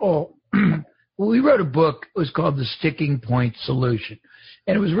most people, we wrote a book, it was called The Sticking Point Solution,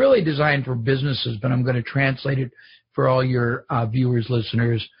 and it was really designed for businesses, but I'm going to translate it for all your viewers,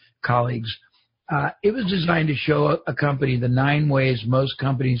 listeners, colleagues. It was designed to show a company the 9 ways most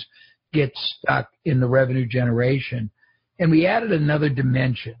companies get stuck in the revenue generation. And we added another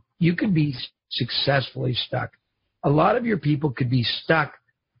dimension. You could be successfully stuck. A lot of your people could be stuck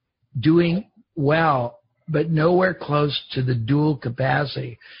doing well, but nowhere close to the dual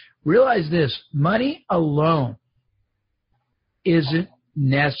capacity. Realize this, money alone isn't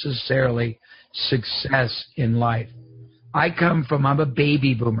necessarily success in life. I'm a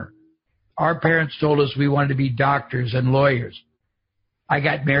baby boomer. Our parents told us we wanted to be doctors and lawyers. I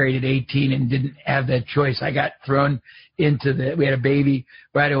got married at 18 and didn't have that choice. I got thrown into we had a baby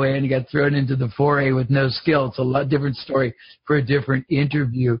right away and got thrown into the 4A with no skill. It's a lot different story for a different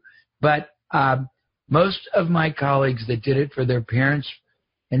interview. But most of my colleagues that did it for their parents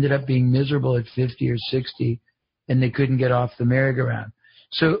ended up being miserable at 50 or 60, and they couldn't get off the merry-go-round.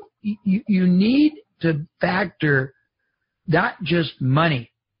 So you need to factor not just money,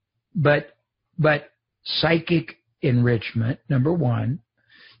 but psychic enrichment, number one.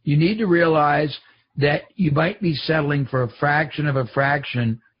 You need to realize that you might be settling for a fraction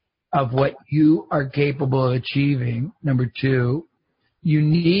of what you are capable of achieving, number two. You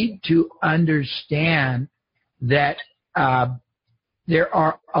need to understand that there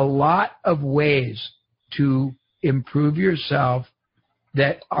are a lot of ways to improve yourself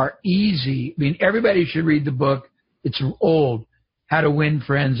that are easy. I mean, everybody should read the book. It's old, How to Win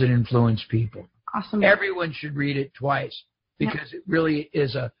Friends and Influence People. Awesome. Everyone should read it twice because it really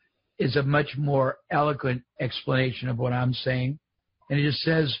is a much more eloquent explanation of what I'm saying. And it just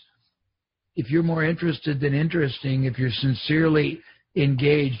says, if you're more interested than interesting, if you're sincerely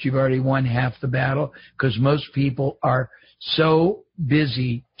engaged, you've already won half the battle, because most people are so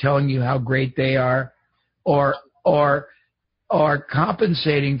busy telling you how great they are or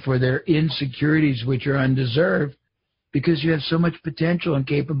compensating for their insecurities, which are undeserved, because you have so much potential and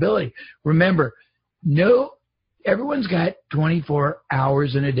capability. Remember, everyone's got 24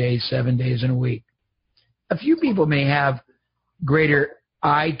 hours in a day, 7 days in a week. A few people may have greater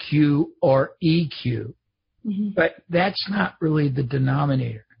IQ or EQ, but that's not really the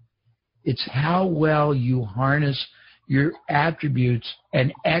denominator. It's how well you harness your attributes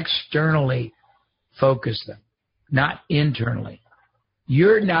and externally focus them, not internally.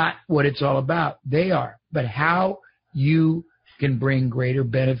 You're not what it's all about. They are. But how you can bring greater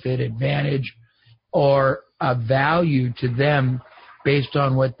benefit, advantage, or a value to them based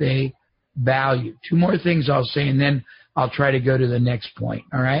on what they value. Two more things I'll say, and then I'll try to go to the next point,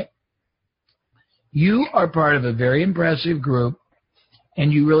 all right? You are part of a very impressive group,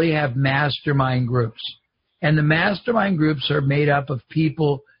 and you really have mastermind groups. And the mastermind groups are made up of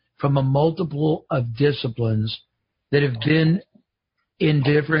people from a multiple of disciplines that have been in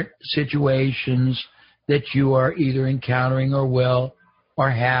different situations that you are either encountering or will or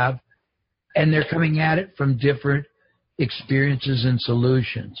have, and they're coming at it from different experiences and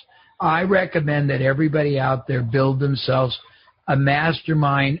solutions. I recommend that everybody out there build themselves a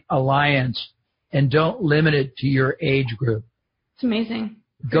mastermind alliance and don't limit it to your age group. It's amazing.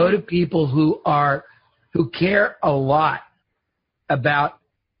 Go to people who care a lot about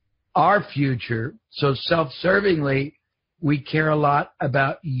our future. So self-servingly, we care a lot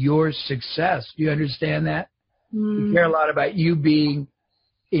about your success. Do you understand that? We care a lot about you being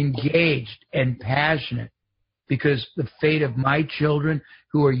engaged and passionate, because the fate of my children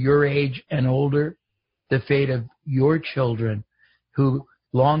who are your age and older, the fate of your children who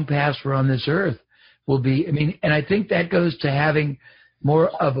long past were on this earth will be, and I think that goes to having more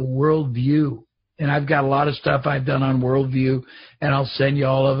of a worldview. And I've got a lot of stuff I've done on worldview, and I'll send you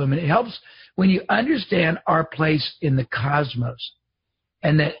all of them. And it helps when you understand our place in the cosmos,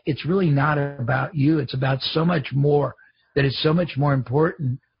 and that it's really not about you. It's about so much more, that is so much more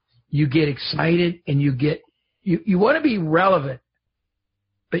important. You get excited, and you want to be relevant,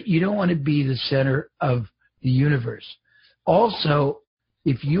 but you don't want to be the center of the universe. Also,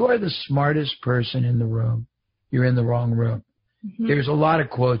 if you are the smartest person in the room, you're in the wrong room. There's a lot of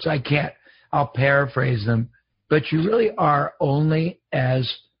quotes. I'll paraphrase them, but you really are only as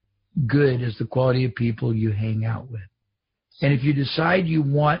good as the quality of people you hang out with. And if you decide you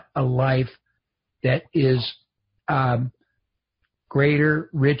want a life that is greater,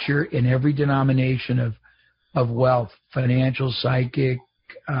 richer in every denomination of wealth, financial, psychic,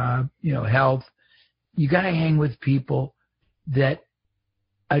 health, you got to hang with people that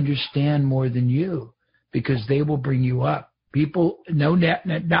understand more than you, because they will bring you up. People,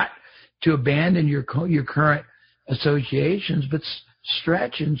 not to abandon your current associations, but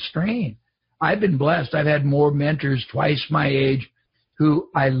stretch and strain. I've been blessed. I've had more mentors twice my age who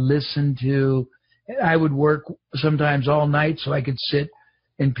I listened to. I would work sometimes all night so I could sit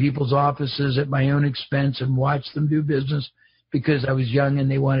in people's offices at my own expense and watch them do business, because I was young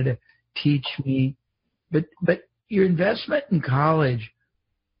and they wanted to teach me. But your investment in college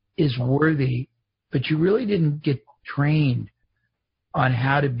is worthy, but you really didn't get trained on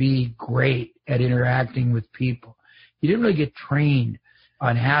how to be great at interacting with people. You didn't really get trained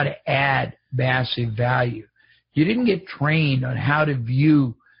on how to add massive value. You didn't get trained on how to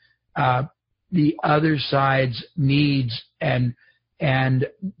view the other side's needs and and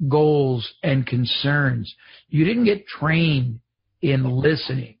goals and concerns. You didn't get trained in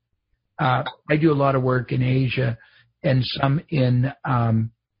listening. I do a lot of work in Asia and some in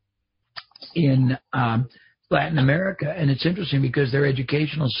Latin America, and it's interesting because their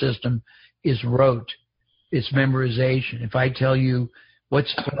educational system is rote. It's memorization. If I tell you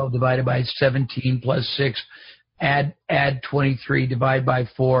what's 12 divided by 17 plus 6, add 23, divide by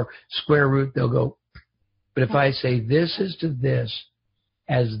 4, square root, they'll go. But if I say this is to this,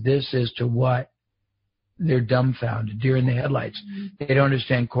 as this is to what, they're dumbfounded, deer in the headlights. They don't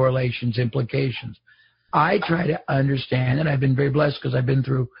understand correlations, implications. I try to understand, and I've been very blessed because I've been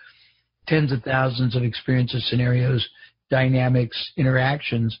through tens of thousands of experiences, scenarios, dynamics,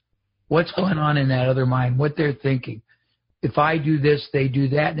 interactions. What's going on in that other mind, what they're thinking. If I do this, they do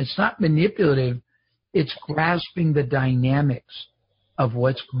that. And it's not manipulative. It's grasping the dynamics of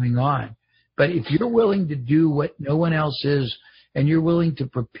what's going on. But if you're willing to do what no one else is, and you're willing to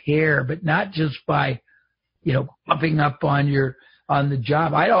prepare, but not just by, popping up on the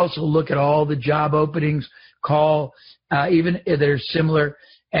job. I'd also look at all the job openings, call, even if they're similar,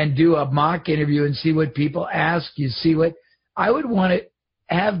 and do a mock interview and see what people ask you, see what I would want to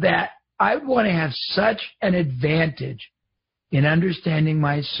have that. I would want to have such an advantage in understanding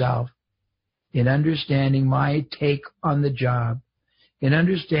myself, in understanding my take on the job, in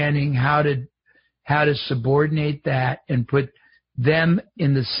understanding how to subordinate that and put them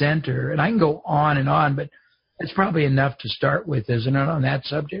in the center. And I can go on, but that's probably enough to start with, isn't it, on that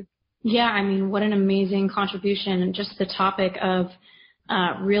subject? Yeah, I mean, what an amazing contribution. And just the topic of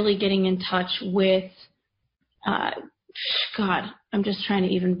really getting in touch with, God, I'm just trying to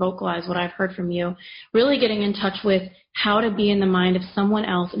even vocalize what I've heard from you. Really getting in touch with how to be in the mind of someone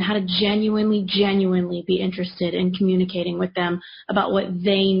else and how to genuinely be interested in communicating with them about what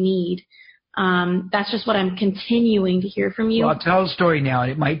they need. That's just what I'm continuing to hear from you. Well, I'll tell a story now,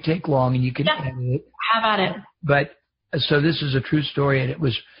 and it might take long, and you can edit it. Have at it. But so this is a true story, and it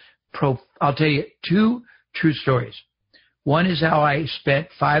was I'll tell you 2 true stories. One is how I spent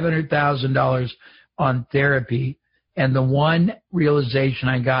 $500,000 on therapy, and the one realization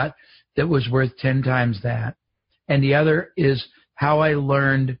I got that was worth 10 times that. And the other is how I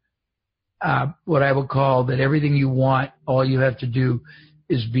learned what I would call that everything you want, all you have to do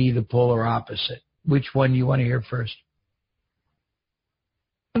is be the polar opposite. Which one do you want to hear first?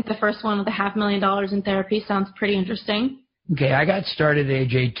 I think the first one with the $500,000 in therapy sounds pretty interesting. Okay, I got started at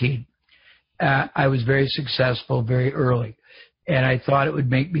age 18. I was very successful very early, and I thought it would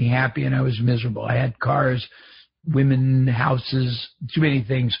make me happy, and I was miserable. I had cars, women, houses, too many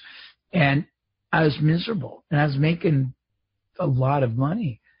things, and I was miserable, and I was making a lot of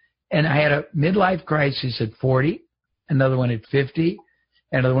money. And I had a midlife crisis at 40, another one at 50,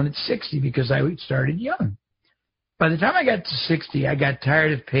 another one at 60 because I started young. By the time I got to 60, I got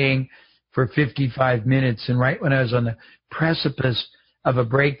tired of paying for 55 minutes, and right when I was on the precipice of a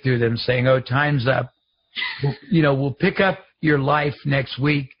breakthrough, them saying, "Oh, time's up. We'll pick up your life next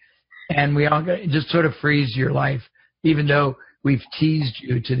week," and we all just sort of freeze your life, even though we've teased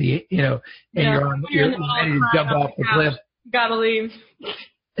you to the, and you're ready to jump off the cliff. Gotta leave.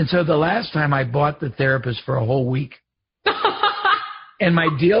 And so the last time I bought the therapist for a whole week. And my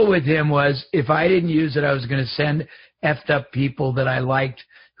deal with him was if I didn't use it, I was going to send effed up people that I liked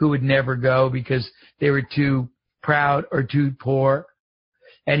who would never go because they were too proud or too poor.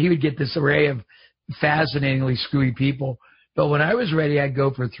 And he would get this array of fascinatingly screwy people. But when I was ready, I'd go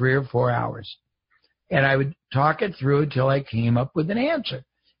for 3 or 4 hours. And I would talk it through until I came up with an answer.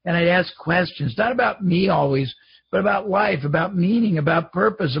 And I'd ask questions, not about me always, but about life, about meaning, about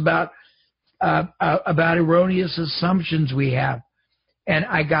purpose, about erroneous assumptions we have. And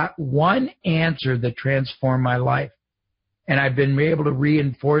I got one answer that transformed my life. And I've been able to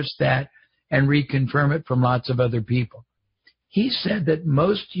reinforce that and reconfirm it from lots of other people. He said that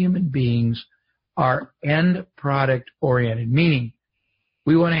most human beings are end product oriented, meaning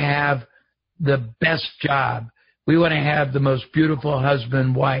we want to have the best job. We want to have the most beautiful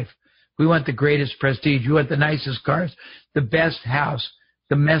husband, wife. We want the greatest prestige. We want the nicest cars, the best house,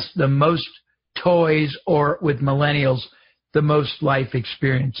 the most toys, or with millennials, the most life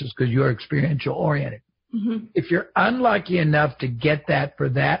experiences because you're experiential oriented. Mm-hmm. If you're unlucky enough to get that for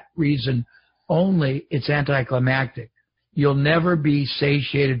that reason only, it's anticlimactic. You'll never be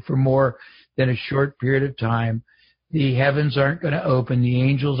satiated for more than a short period of time. The heavens aren't going to open. The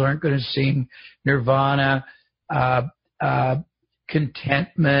angels aren't going to sing. Nirvana,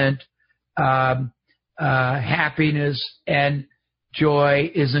 contentment, happiness, and joy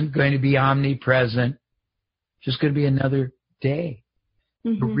isn't going to be omnipresent. Just going to be another day.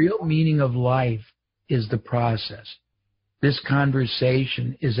 Mm-hmm. The real meaning of life is the process. this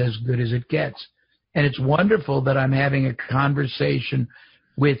conversation is as good as it gets. And it's wonderful that I'm having a conversation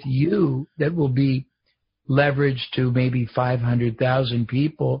with you that will be leveraged to maybe 500,000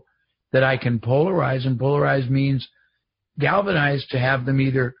 people that I can polarize. And polarize means galvanize to have them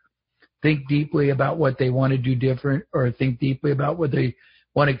either think deeply about what they want to do different or think deeply about what they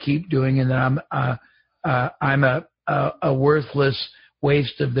want to keep doing, and that I'm a worthless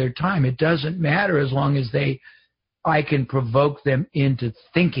waste of their time. It doesn't matter as long as I can provoke them into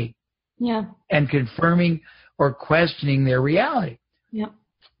thinking and confirming or questioning their reality. Yeah.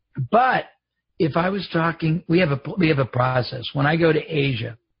 But if I was talking, we have a process. When I go to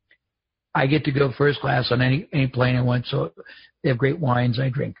Asia, I get to go first class on any plane I want. So they have great wines I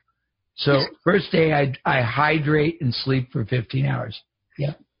drink. So first day I hydrate and sleep for 15 hours.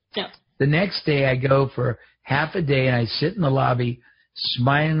 Yeah. The next day I go for half a day and I sit in the lobby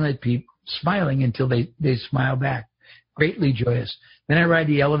smiling at people, smiling until they smile back, greatly joyous. Then I ride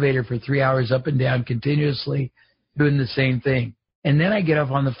the elevator for 3 hours up and down continuously doing the same thing. And then I get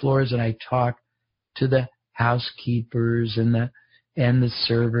up on the floors and I talk to the housekeepers and the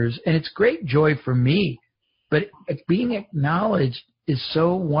servers. And it's great joy for me. But being acknowledged is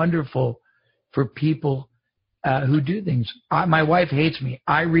so wonderful for people who do things. My wife hates me.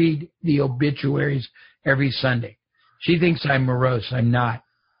 I read the obituaries every Sunday. She thinks I'm morose. I'm not.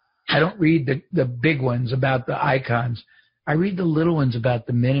 I don't read the big ones about the icons. I read the little ones about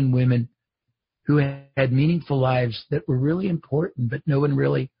the men and women who had meaningful lives that were really important, but no one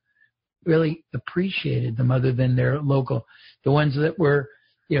really appreciated them other than their local. The ones that were,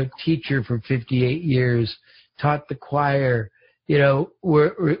 teacher for 58 years, taught the choir, ran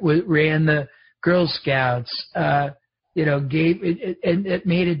the Girl Scouts, gave it, and it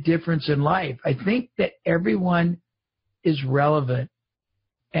made a difference in life. I think that everyone is relevant.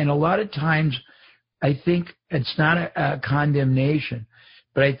 And a lot of times, I think it's not a condemnation,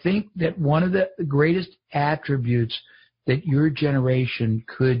 but I think that one of the greatest attributes that your generation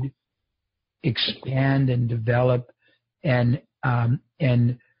could expand and develop and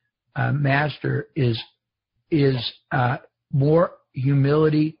master is more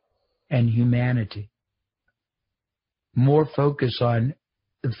humility and humanity. More focus on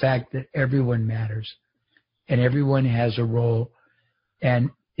the fact that everyone matters and everyone has a role, and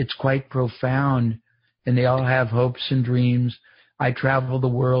it's quite profound, and they all have hopes and dreams. I travel the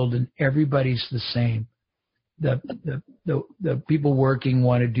world and everybody's the same. The people working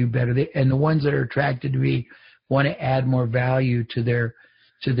want to do better, and the ones that are attracted to me want to add more value to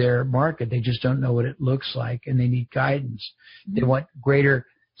their market. They just don't know what it looks like, and they need guidance. They want greater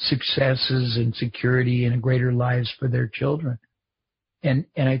successes and security and greater lives for their children. And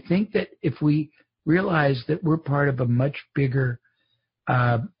I think that if we realize that we're part of a much bigger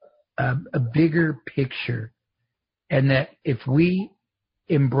a bigger picture, and that if we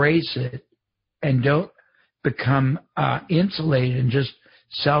embrace it and don't become insulated and just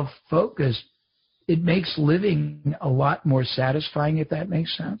self-focused, it makes living a lot more satisfying, if that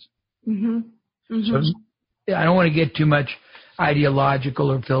makes sense. Mm-hmm. Mm-hmm. So I don't want to get too much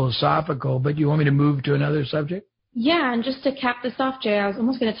ideological or philosophical, but you want me to move to another subject? Yeah, and just to cap this off, Jay, I was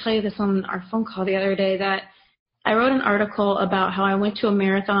almost going to tell you this on our phone call the other day, that I wrote an article about how I went to a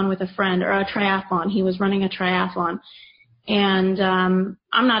marathon with a friend, or a triathlon. He was running a triathlon. And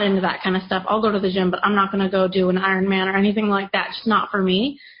I'm not into that kind of stuff. I'll go to the gym, but I'm not going to go do an Ironman or anything like that. It's not for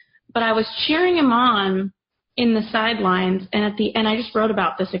me. But I was cheering him on in the sidelines, and at the end, I just wrote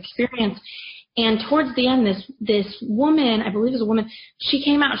about this experience. And towards the end, this woman, I believe it was a woman, she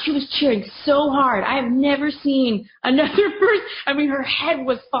came out. She was cheering so hard. I have never seen another person. I mean, her head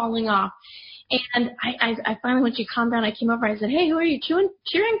was falling off. And I finally, when she calmed down, I came over. I said, "Hey, who are you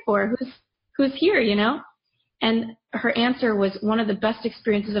cheering for? Who's here? And her answer was one of the best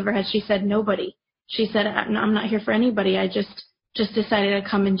experiences I've ever had. She said, "Nobody." She said, "I'm not here for anybody. I just decided to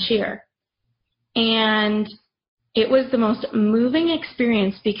come and cheer." And it was the most moving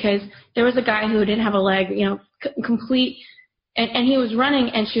experience, because there was a guy who didn't have a leg, complete, and he was running,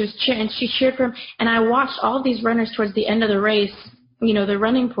 and she was cheering, and she cheered for him. And I watched all of these runners towards the end of the race, the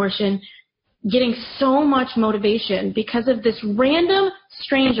running portion, getting so much motivation because of this random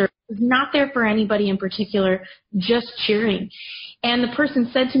stranger who's not there for anybody in particular, just cheering. And the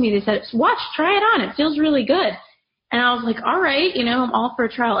person said to me, they said, "Watch, try it on. It feels really good." And I was like, all right, I'm all for a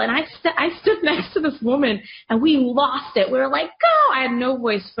trial. And I stood next to this woman, and we lost it. We were like, go! I had no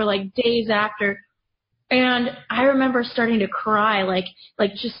voice for like days after. And I remember starting to cry, like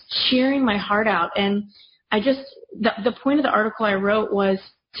just cheering my heart out. And the point of the article I wrote was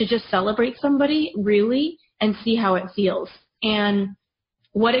to just celebrate somebody really and see how it feels. And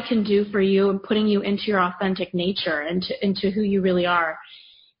what it can do for you and putting you into your authentic nature and into who you really are.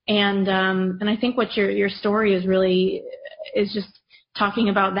 And I think what your story is just talking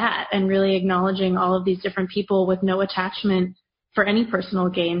about that and really acknowledging all of these different people with no attachment for any personal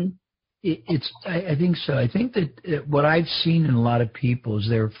gain. I think so. I think that what I've seen in a lot of people is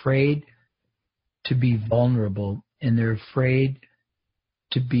they're afraid to be vulnerable, and they're afraid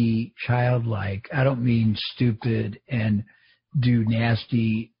to be childlike. I don't mean stupid and do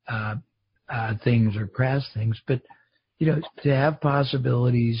nasty things or crass things, but to have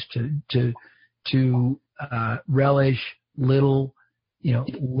possibilities, to relish little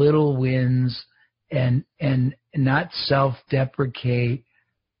wins, and not self-deprecate,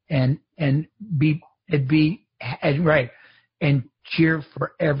 and cheer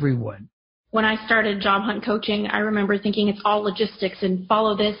for everyone. When I started Job Hunt Coaching, I remember thinking it's all logistics and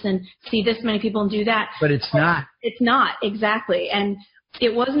follow this and see this many people and do that. But it's not. It's not, exactly. And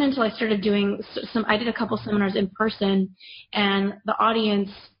it wasn't until I started doing I did a couple seminars in person, and the audience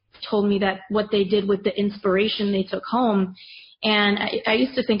told me that what they did with the inspiration they took home. And I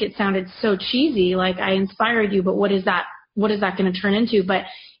used to think it sounded so cheesy, like I inspired you, but what is that going to turn into? But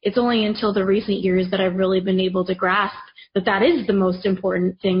it's only until the recent years that I've really been able to grasp that is the most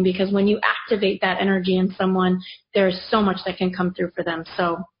important thing, because when you activate that energy in someone, there's so much that can come through for them.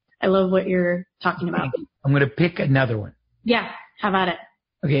 So I love what you're talking about. I'm going to pick another one. Yeah, how about it?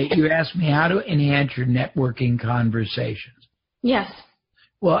 Okay, you asked me how to enhance your networking conversations. Yes.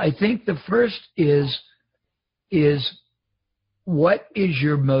 Well, I think the first is what is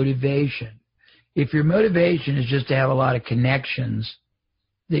your motivation? If your motivation is just to have a lot of connections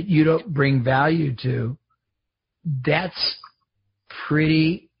that you don't bring value to, that's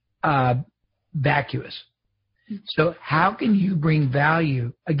pretty vacuous. So how can you bring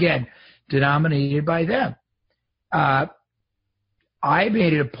value, again, denominated by them? I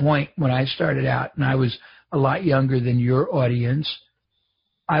made it a point when I started out, and I was a lot younger than your audience,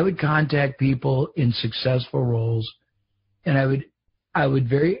 I would contact people in successful roles, and I would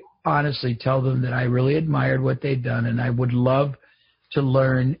very honestly tell them that I really admired what they'd done, and I would love to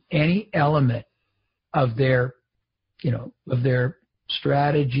learn any element of their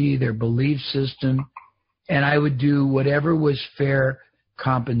strategy, their belief system, and I would do whatever was fair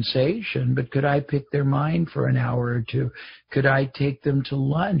compensation. But could I pick their mind for an hour or two? Could I take them to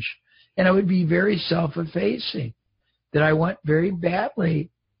lunch? And I would be very self-effacing, that I want very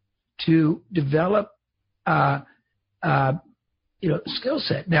badly to develop skill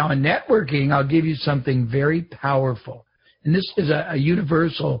set. Now, in networking, I'll give you something very powerful. And this is a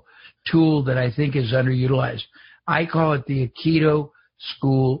universal tool that I think is underutilized. I call it the Aikido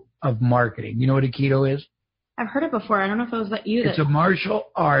School of Marketing. You know what Aikido is? I've heard it before. I don't know if it was you. It's a martial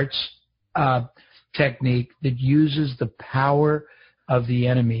arts technique that uses the power of the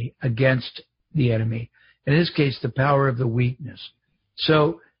enemy against the enemy. In this case, the power of the weakness.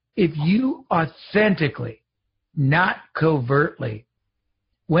 So if you authentically, not covertly,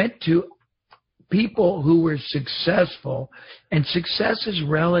 went to people who were successful, and success is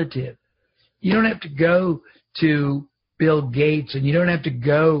relative. You don't have to go to Bill Gates, and you don't have to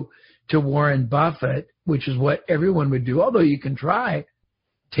go to Warren Buffett, which is what everyone would do, although you can try.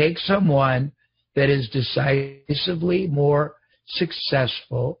 Take someone that is decisively more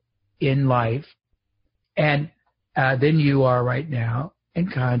successful in life and than you are right now,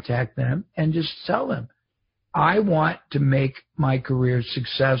 and contact them and just tell them, I want to make my career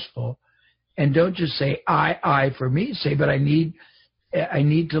successful. And don't just say I for me. Say, but I need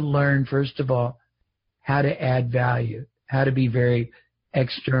to learn, first of all, how to add value, how to be very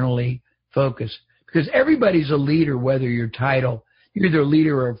externally focused. Because everybody's a leader, whether you're either a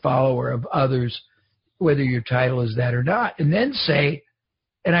leader or a follower of others, whether your title is that or not. And then say,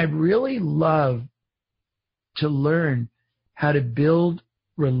 and I'd really love to learn how to build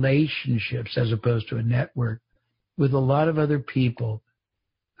relationships as opposed to a network with a lot of other people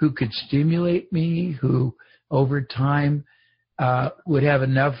who could stimulate me, who over time would have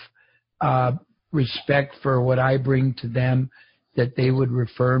enough respect for what I bring to them that they would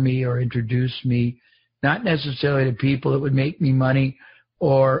refer me or introduce me, not necessarily to people that would make me money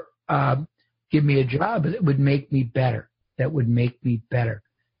or give me a job, but that would make me better.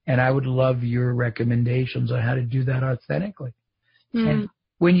 And I would love your recommendations on how to do that authentically. And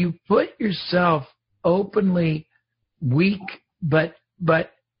when you put yourself openly weak, but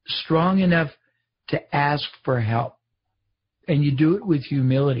strong enough to ask for help, and you do it with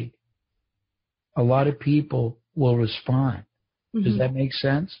humility, a lot of people will respond. Does that make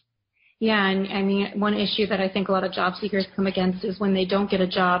sense? Yeah, and I mean, one issue that I think a lot of job seekers come against is when they don't get a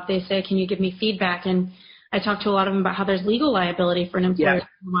job, they say, can you give me feedback? And I talk to a lot of them about how there's legal liability for an employer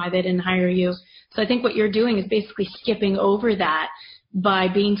and why they didn't hire you. So I think what you're doing is basically skipping over that by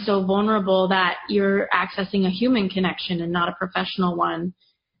being so vulnerable that you're accessing a human connection and not a professional one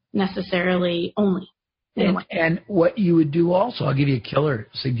necessarily only. And what you would do also, I'll give you a killer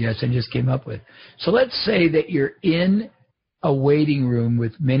suggestion I just came up with. So let's say that you're in a waiting room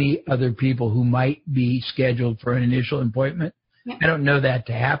with many other people who might be scheduled for an initial appointment. Yeah. I don't know that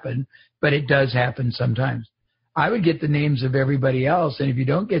to happen, but it does happen sometimes. I would get the names of everybody else, and if you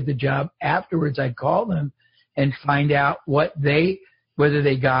don't get the job afterwards, I'd call them and find out whether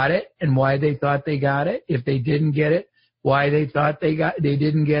they got it and why they thought they got it. If they didn't get it, why they thought they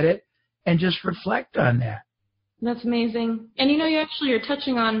didn't get it, and just reflect on that. That's amazing. And you're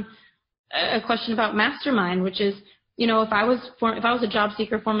touching on a question about mastermind, which is, if I was a job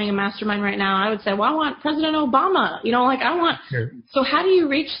seeker forming a mastermind right now, I would say, well, I want President Obama. Sure. So how do you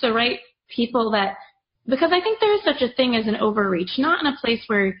reach the right people because I think there is such a thing as an overreach, not in a place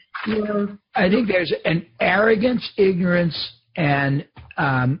where I think there's an arrogance, ignorance, and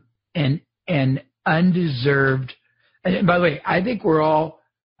undeserved. And by the way, I think we're all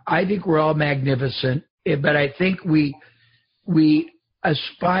magnificent, but I think we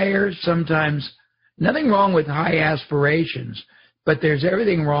aspire sometimes. Nothing wrong with high aspirations, but there's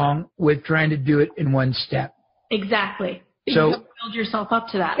everything wrong with trying to do it in one step. Exactly. So you build yourself up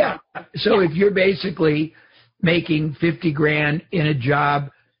to that. Yeah. So if you're basically making $50,000 in a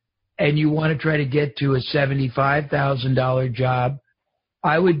job and you want to try to get to a $75,000 job,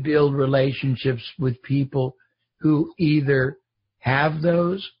 I would build relationships with people who either have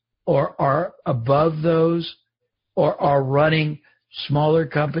those or are above those or are running smaller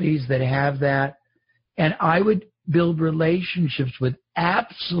companies that have that. And I would build relationships with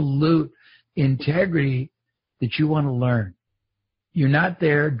absolute integrity that you want to learn. You're not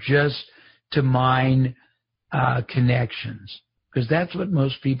there just to mine connections, because that's what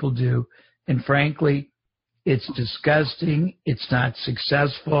most people do. And frankly, it's disgusting. It's not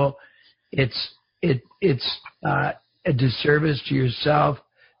successful. It's a disservice to yourself.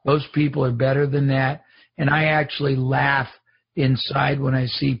 Most people are better than that. And I actually laugh inside when I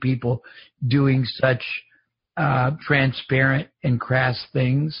see people doing such transparent and crass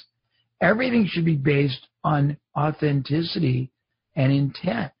things. Everything should be based on authenticity and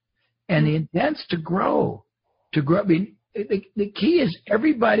intent. And the intent's to grow. I mean, the key is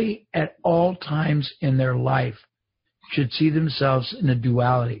everybody at all times in their life should see themselves in a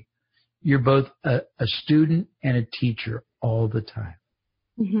duality. You're both a student and a teacher all the time.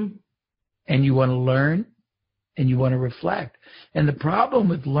 Mm-hmm. And you want to learn and you want to reflect. And the problem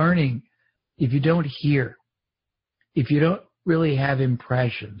with learning, if you don't hear, if you don't really have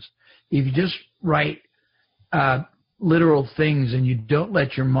impressions, if you just write literal things and you don't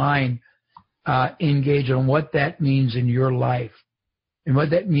let your mind engage on what that means in your life and what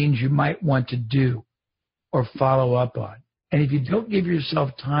that means you might want to do or follow up on. And if you don't give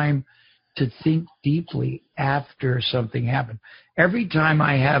yourself time to think deeply after something happened, every time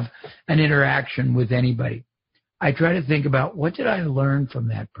I have an interaction with anybody, I try to think about, what did I learn from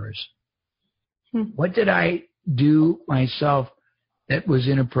that person? What did I do myself that was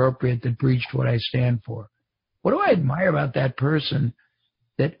inappropriate, that breached what I stand for? What do I admire about that person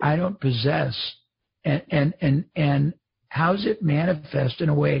that I don't possess? And how's it manifest in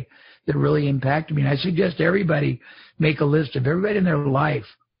a way that really impacted me? And I suggest everybody make a list of everybody in their life,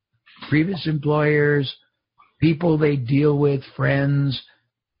 previous employers, people they deal with, friends,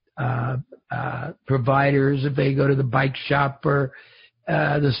 providers, if they go to the bike shop or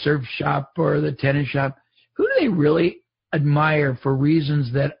the surf shop or the tennis shop. Who do they really admire for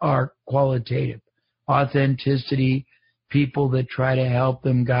reasons that are qualitative? Authenticity, people that try to help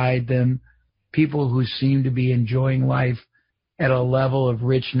them, guide them, people who seem to be enjoying life at a level of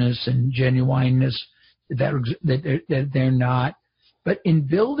richness and genuineness that they're not. But in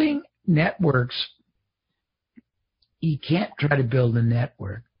building networks, you can't try to build a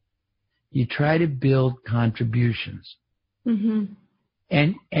network. You try to build contributions. Mm-hmm.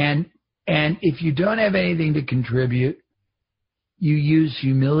 And if you don't have anything to contribute, you use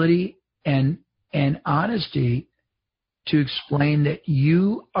humility and honesty to explain that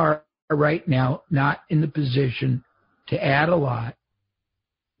you are right now not in the position to add a lot,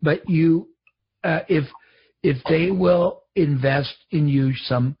 but you, if they will invest in you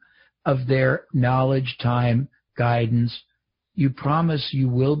some of their knowledge, time, guidance, you promise you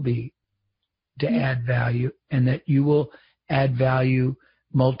will be to add value, and that you will add value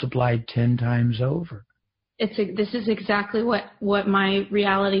multiplied 10 times over. This is exactly what my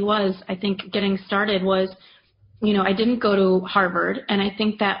reality was. I think getting started was, I didn't go to Harvard, and I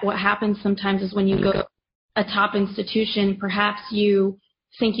think that what happens sometimes is when you go a top institution, perhaps you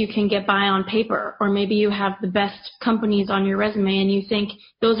think you can get by on paper, or maybe you have the best companies on your resume and you think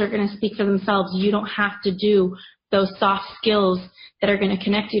those are going to speak for themselves. You don't have to do those soft skills that are going to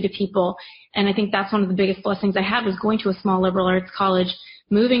connect you to people. And I think that's one of the biggest blessings I had, was going to a small liberal arts college,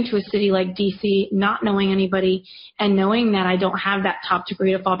 moving to a city like DC, not knowing anybody, and knowing that I don't have that top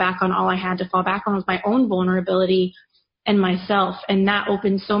degree to fall back on. All I had to fall back on was my own vulnerability and myself. And that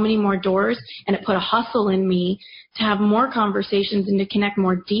opened so many more doors, and it put a hustle in me to have more conversations and to connect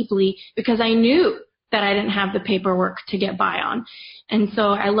more deeply, because I knew that I didn't have the paperwork to get by on. And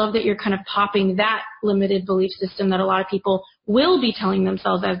so I love that you're kind of popping that limited belief system that a lot of people will be telling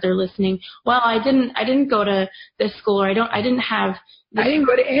themselves as they're listening. Well, I didn't go to this school, or I didn't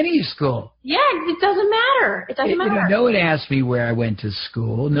go to any school. Yeah, it doesn't matter. It doesn't matter. No one asked me where I went to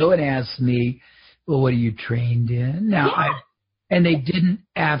school. No one asked me, well, what are you trained in? And they didn't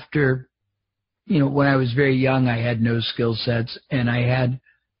after, when I was very young, I had no skill sets, and I had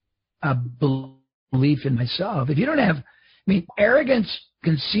a belief in myself. If you don't have, arrogance,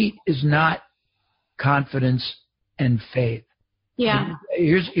 conceit is not confidence and faith. Yeah.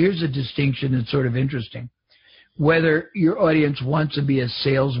 Here's a distinction that's sort of interesting. Whether your audience wants to be a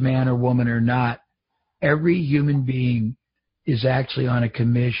salesman or woman or not, every human being is actually on a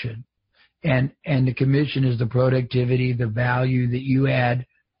commission. And the commission is the productivity, the value that you add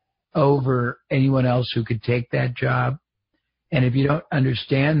over anyone else who could take that job. And if you don't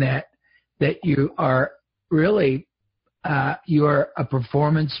understand that you are really, you are a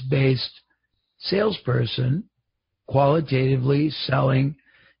performance-based salesperson, qualitatively selling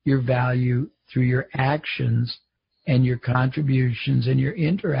your value through your actions and your contributions and your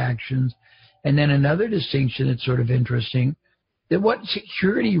interactions. And then another distinction that's sort of interesting, that what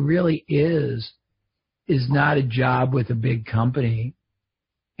security really is not a job with a big company,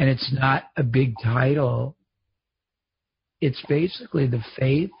 and it's not a big title. It's basically the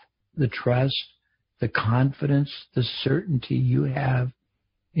faith, the trust, the confidence, the certainty you have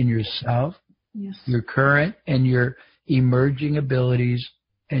in yourself, yes, your current and your emerging abilities,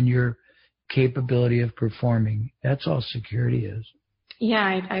 and your capability of performing. That's all security is.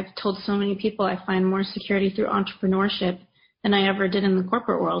 Yeah, I've told so many people I find more security through entrepreneurship than I ever did in the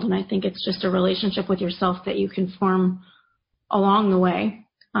corporate world. And I think it's just a relationship with yourself that you can form along the way.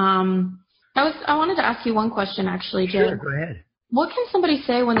 I wanted to ask you one question, actually, Jay. Sure, go ahead. What can somebody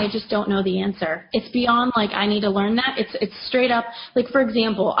say when they just don't know the answer? It's beyond like, I need to learn that. It's straight up, like, for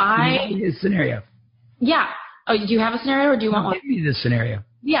example, A scenario. Yeah. Oh, do you have a scenario, or do you want one? Give me the scenario.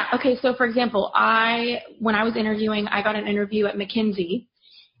 Yeah. Okay. So, for example, when I was interviewing, I got an interview at McKinsey,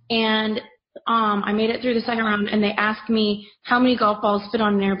 and I made it through the second round, and they asked me how many golf balls fit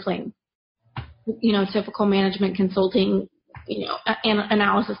on an airplane. Typical management consulting,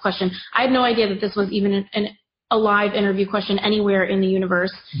 analysis question. I had no idea that this was even a live interview question anywhere in the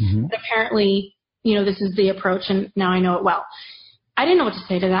universe. Mm-hmm. But apparently, this is the approach, and now I know it well. I didn't know what to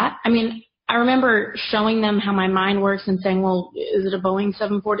say to that. I remember showing them how my mind works and saying, well, is it a Boeing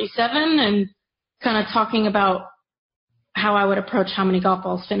 747? And kind of talking about how I would approach how many golf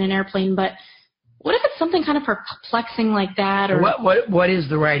balls fit in an airplane. But what if it's something kind of perplexing like that? Or what is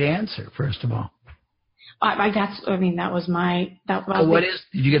the right answer, first of all? That was my.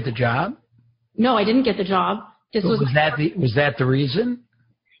 Did you get the job? No, I didn't get the job. Was that the reason?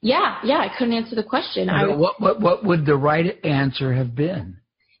 Yeah, I couldn't answer the question. What would the right answer have been?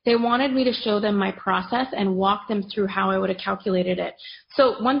 They wanted me to show them my process and walk them through how I would have calculated it.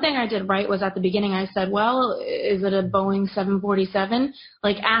 So one thing I did right was at the beginning I said, well, is it a Boeing 747?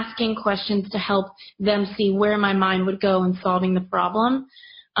 Like asking questions to help them see where my mind would go in solving the problem.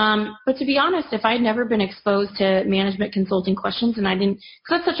 But to be honest, if I'd never been exposed to management consulting questions, and I didn't,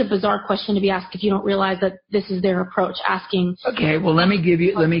 because that's such a bizarre question to be asked if you don't realize that this is their approach, asking. Okay, well, let me give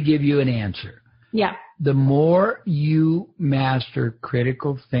you an answer. Yeah. The more you master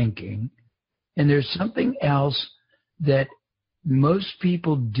critical thinking, and there's something else that most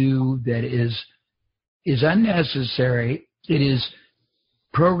people do that is unnecessary. It is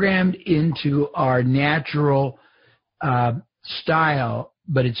programmed into our natural style,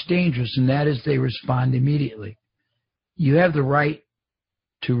 but it's dangerous, and that is they respond immediately. You have the right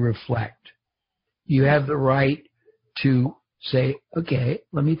to reflect. You have the right to say, okay,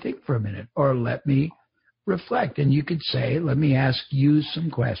 let me think for a minute, or let me reflect. And you could say, let me ask you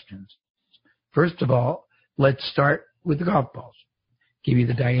some questions. First of all, let's start with the golf balls. Give me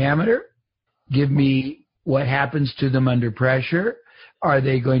the diameter. Give me what happens to them under pressure. Are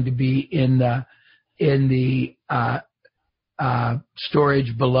they going to be in the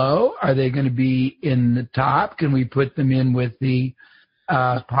storage below? Are they going to be in the top? Can we put them in with the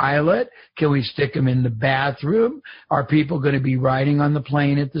pilot? Can we stick them in the bathroom? Are people going to be riding on the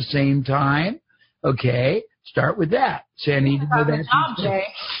plane at the same time? Okay, start with that. Say, I need to know that. Job, Jay.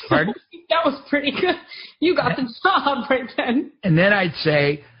 Pardon? That was pretty good. You got the job right then. And then I'd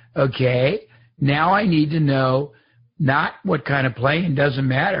say, okay, now I need to know not what kind of plane, doesn't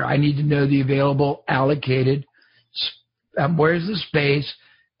matter. I need to know the available allocated, where's the space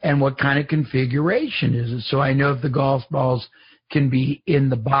and what kind of configuration is it. So I know if the golf balls can be in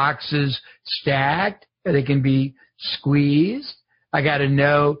the boxes stacked, or they can be squeezed. I got to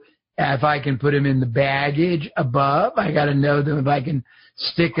know if I can put them in the baggage above. I got to know them if I can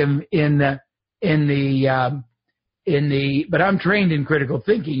stick them but I'm trained in critical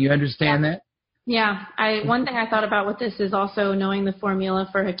thinking. You understand that? Yeah. One thing I thought about with this is also knowing the formula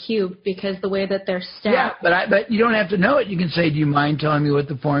for a cube, because the way that they're stacked. Yeah, but you don't have to know it. You can say, do you mind telling me what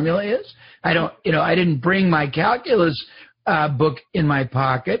the formula is? I didn't bring my calculus book in my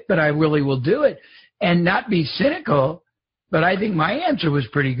pocket, but I really will do it. And not be cynical, but I think my answer was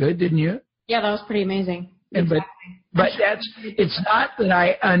pretty good, didn't you? Yeah, that was pretty amazing. Exactly. But it's not that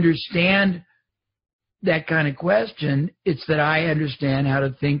I understand that kind of question. It's that I understand how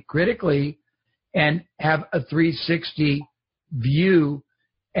to think critically and have a 360 view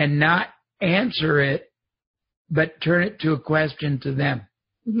and not answer it, but turn it to a question to them.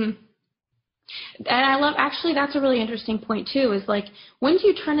 Mm-hmm. And actually, that's a really interesting point too, is like, when do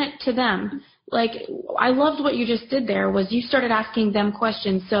you turn it to them? Like, I loved what you just did there, was you started asking them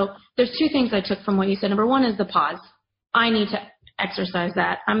questions. So there's two things I took from what you said. Number one is the pause. I need to exercise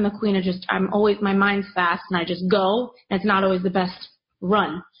that. I'm the queen of my mind's fast and I just go, and it's not always the best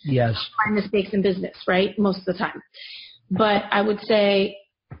run. Yes. I find mistakes in business, right? Most of the time. But I would say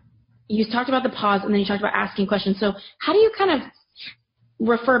you talked about the pause and then you talked about asking questions. So how do you kind of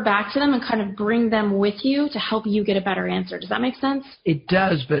refer back to them and kind of bring them with you to help you get a better answer? Does that make sense? It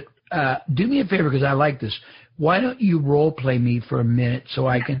does, but do me a favor, because I like this. Why don't you role play me for a minute so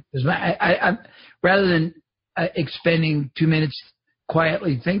I can, I rather than expending 2 minutes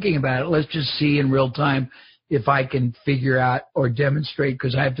quietly thinking about it, let's just see in real time if I can figure out or demonstrate,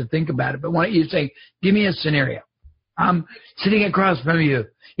 because I have to think about it. But why don't you say, give me a scenario. I'm sitting across from you,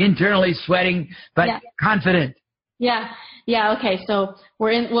 internally sweating, but confident. Yeah. Yeah. Okay. So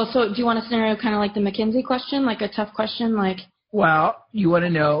so do you want a scenario kind of like the McKinsey question, like a tough question, like? Well, you want to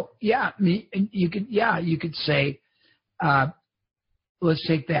know, you could say, let's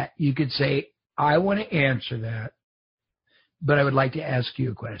take that. You could say, I want to answer that, but I would like to ask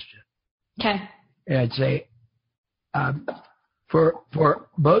you a question. Okay. And I'd say, for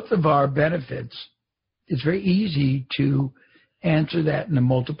both of our benefits, it's very easy to answer that in a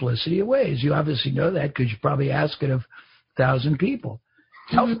multiplicity of ways. You obviously know that because you probably ask it of 1,000 people.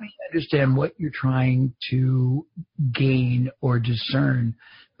 Help me understand what you're trying to gain or discern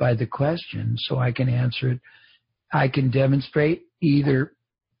by the question so I can answer it. I can demonstrate either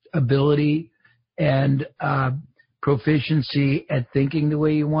ability and proficiency at thinking the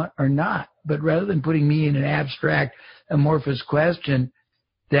way you want or not. But rather than putting me in an abstract, amorphous question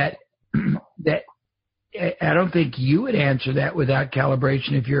that I don't think you would answer that without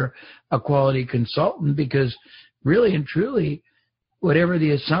calibration if you're a quality consultant, because really and truly, whatever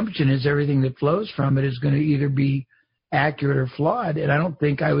the assumption is, everything that flows from it is going to either be accurate or flawed. And I don't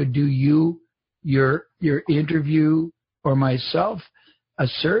think I would do your interview or myself a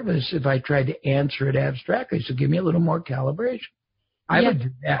service if I tried to answer it abstractly. So give me a little more calibration. I would do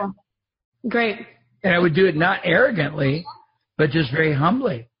that. Great. And I would do it not arrogantly, but just very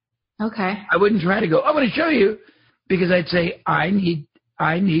humbly. Okay. I wouldn't try to go, I want to show you, because I'd say, I need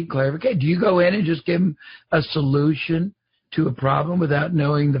clarification. Do you go in and just give them a solution to a problem without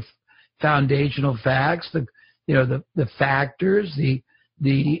knowing the foundational facts, the factors, the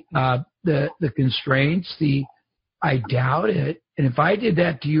constraints, I doubt it. And if I did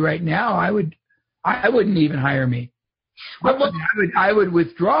that to you right now, I wouldn't even hire me. I would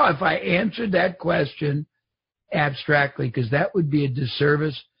withdraw if I answered that question abstractly, because that would be a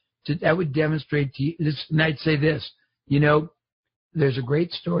disservice. That would demonstrate to you this. And I'd say this, there's a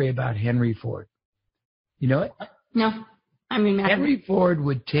great story about Henry Ford. You know it? No. Henry Ford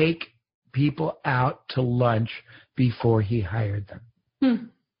would take people out to lunch before he hired them.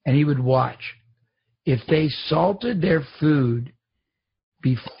 And he would watch. If they salted their food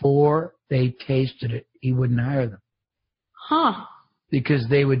before they tasted it, he wouldn't hire them. Huh. Because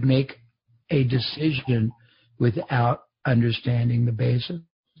they would make a decision without understanding the basics.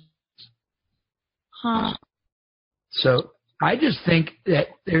 Huh. So I just think that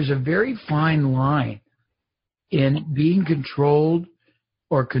there's a very fine line in being controlled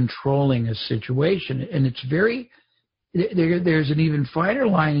or controlling a situation. And it's very there's an even finer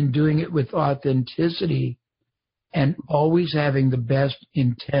line in doing it with authenticity and always having the best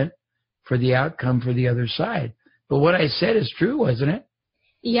intent for the outcome for the other side. But what I said is true, wasn't it?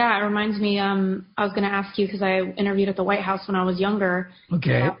 Yeah, it reminds me, I was going to ask you because I interviewed at the White House when I was younger.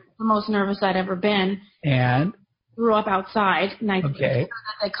 Okay. I was the most nervous I'd ever been. And? Grew up outside, and I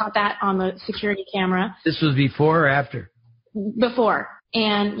caught that on the security camera. This was before or after? Before,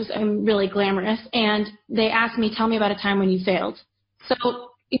 and it was really glamorous. And they asked me, tell me about a time when you failed. So,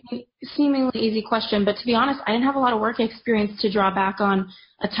 seemingly easy question, but to be honest, I didn't have a lot of work experience to draw back on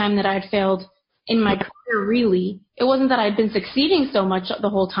a time that I had failed in my career, really. It wasn't that I'd been succeeding so much the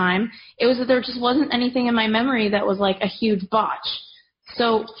whole time. It was that there just wasn't anything in my memory that was like a huge botch.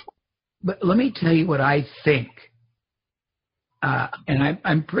 So, but let me tell you what I think. And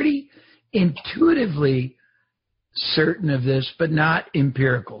I'm pretty intuitively certain of this, but not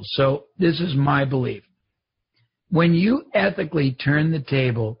empirical. So this is my belief. When you ethically turn the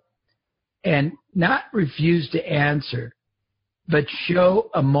table and not refuse to answer, but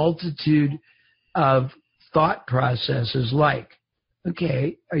show a multitude of thought processes like,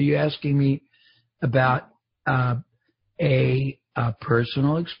 okay, are you asking me about a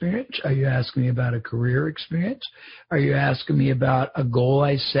personal experience? Are you asking me about a career experience? Are you asking me about a goal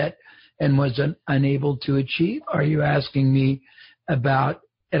I set and was unable to achieve? Are you asking me about,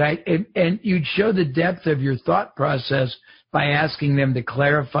 and you'd show the depth of your thought process by asking them to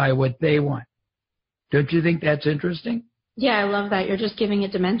clarify what they want. Don't you think that's interesting? Yeah, I love that. You're just giving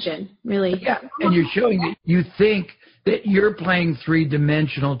it dimension, really. Yeah, and you're showing that you think that you're playing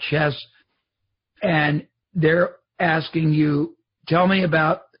three-dimensional chess, and they're asking you, tell me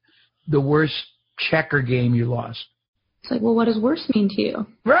about the worst checker game you lost. It's like, well, what does worst mean to you?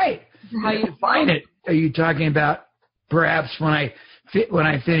 Right. How you define it. Are you talking about perhaps when I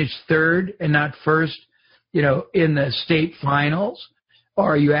finished third and not first, in the state finals?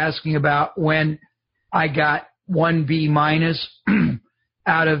 Or are you asking about when I got 1 B-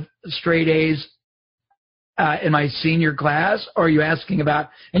 out of straight A's in my senior class? Or are you asking about,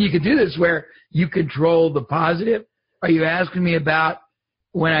 and you could do this where you control the positive, are you asking me about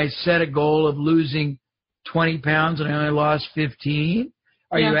when I set a goal of losing 20 pounds and I only lost 15?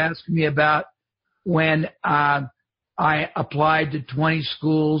 Are you asking me about when I applied to 20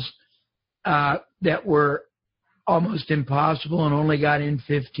 schools that were almost impossible and only got in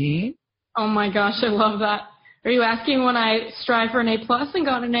 15? Oh, my gosh, I love that. Are you asking when I strive for an A+ and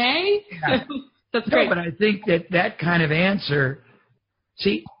got an A? Yeah. That's great. No, but I think that kind of answer,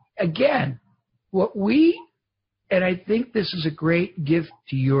 see, again, and I think this is a great gift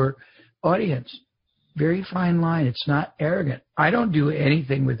to your audience. Very fine line. It's not arrogant. I don't do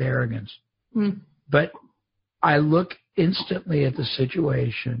anything with arrogance. But I look instantly at the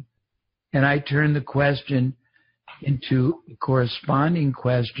situation and I turn the question into a corresponding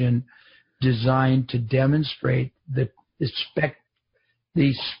question designed to demonstrate the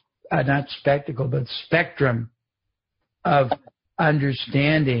spectrum of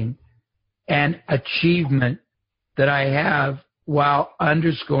understanding and achievement that I have while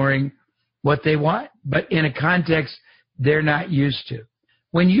underscoring what they want, but in a context they're not used to.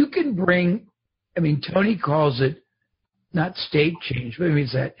 When you can bring, Tony calls it not state change, but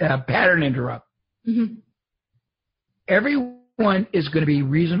it's that pattern interrupt. Mm-hmm. Everyone is going to be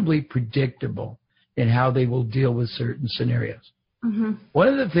reasonably predictable in how they will deal with certain scenarios. Mm-hmm. One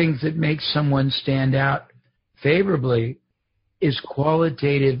of the things that makes someone stand out favorably is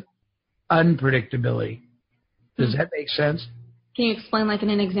qualitative unpredictability. Does that make sense? Can you explain like in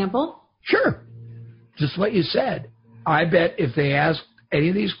an example? Sure. Just what you said. I bet if they asked any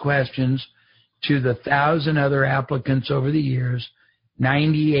of these questions to the 1,000 other applicants over the years,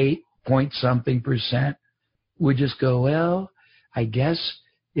 98-point-something% would just go, well, I guess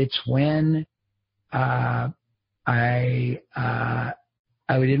it's when I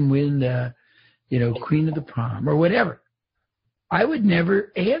didn't win the, Queen of the Prom or whatever. I would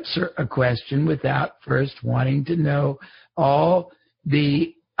never answer a question without first wanting to know all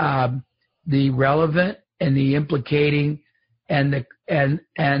the relevant and the implicating and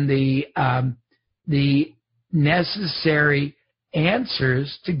the necessary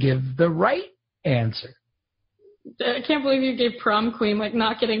answers to give the right answer. I can't believe you gave prom queen, like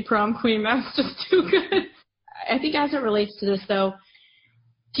not getting prom queen. That's just too good. I think as it relates to this, though,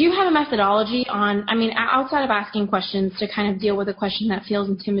 do you have a methodology on, outside of asking questions to kind of deal with a question that feels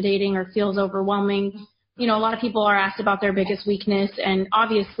intimidating or feels overwhelming? A lot of people are asked about their biggest weakness, and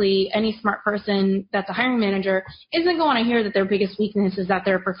obviously any smart person that's a hiring manager isn't going to hear that their biggest weakness is that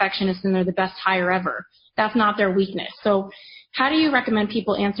they're a perfectionist and they're the best hire ever. that's not their weakness. So how do you recommend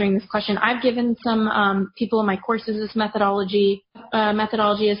people answering this question? I've given some people in my courses this methodology.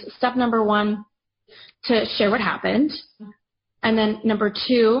 Methodology is step number 1, to share what happened. And then number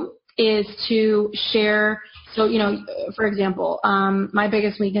 2 is to share. So, for example, my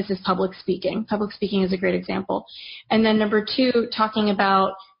biggest weakness is public speaking. Public speaking is a great example. And then number 2, talking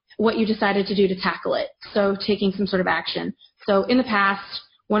about what you decided to do to tackle it. So taking some sort of action. So in the past,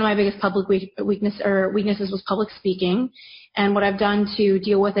 one of my biggest public weaknesses was public speaking. And what I've done to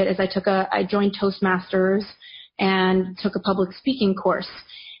deal with it is I joined Toastmasters and took a public speaking course.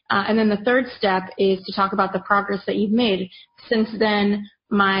 And then the third step is to talk about the progress that you've made. Since then,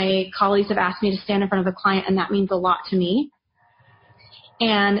 my colleagues have asked me to stand in front of a client, and that means a lot to me.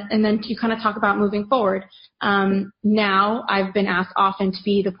 And then to kind of talk about moving forward. Now I've been asked often to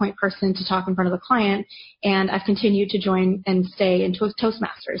be the point person to talk in front of the client, and I've continued to join and stay in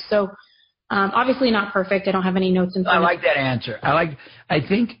Toastmasters. So obviously not perfect. I don't have any notes in front of me. I like that answer. I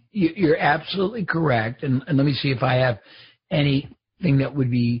think you're absolutely correct. And let me see if I have anything that would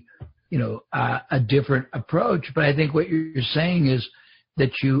be, a different approach. But I think what you're saying is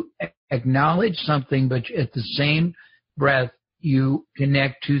that you acknowledge something, but at the same breath, you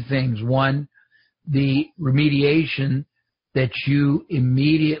connect 2 things. One, the remediation that you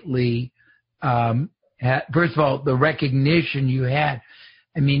immediately had. First of all, the recognition you had.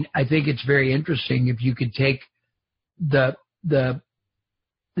 I mean, I think it's very interesting if you could take the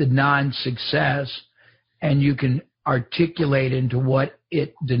non-success and you can articulate into what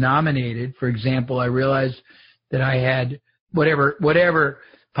it denominated. For example, I realized that I had whatever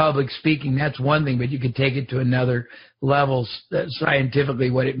public speaking, that's one thing, but you could take it to another level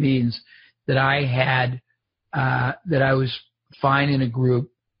scientifically what it means, that I had, that I was fine in a group,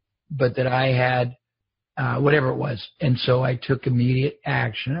 but that I had whatever it was. And so I took immediate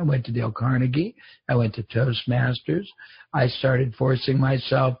action. I went to Dale Carnegie. I went to Toastmasters. I started forcing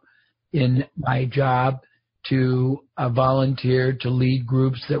myself in my job to volunteer to lead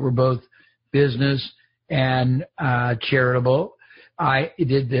groups that were both business and charitable. I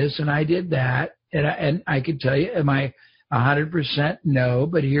did this and I did that. And I could tell you, am I 100%? No,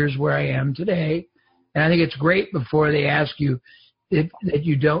 but here's where I am today. And I think it's great before they ask you that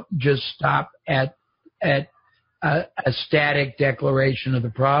you don't just stop at a static declaration of the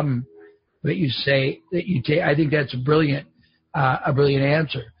problem, but you say that you take. I think that's a brilliant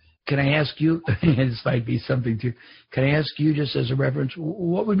answer. Can I ask you? This might be something too. Can I ask you, just as a reference,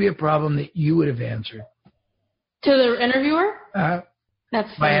 what would be a problem that you would have answered to the interviewer? That's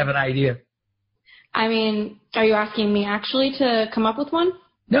if I have an idea. I mean, are you asking me actually to come up with one?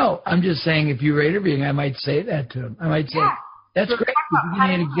 No, I'm just saying if you were interviewing, I might say that to him. I might say, that's great. Can you give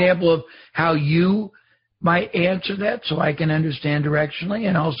me an example of how you might answer that so I can understand directionally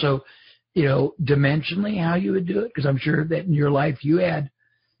and also, dimensionally how you would do it? Because I'm sure that in your life you had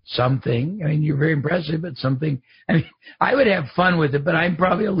something. I mean, you're very impressive, but something. I mean, I would have fun with it, but I'm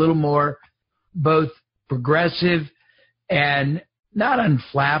probably a little more both progressive and not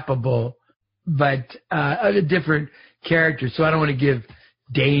unflappable, but a different character. So I don't want to give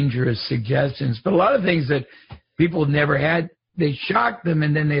dangerous suggestions, but a lot of things that people never had, they shock them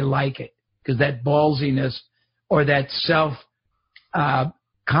and then they like it because that ballsiness or that self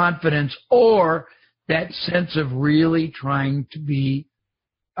confidence or that sense of really trying to be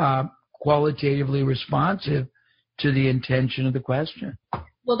qualitatively responsive to the intention of the question.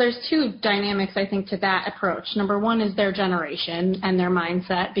 Well, there's 2 dynamics, I think, to that approach. Number 1 is their generation and their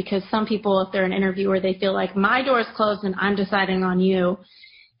mindset, because some people, if they're an interviewer, they feel like my door is closed and I'm deciding on you.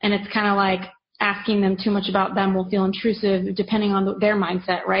 And it's kind of like asking them too much about them will feel intrusive depending on their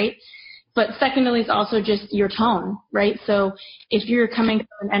mindset, right? But secondly, it's also just your tone, right? So if you're coming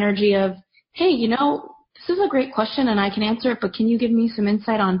from an energy of, hey, this is a great question and I can answer it, but can you give me some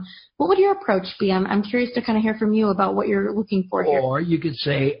insight on what would your approach be? I'm curious to kind of hear from you about what you're looking for here. Or you could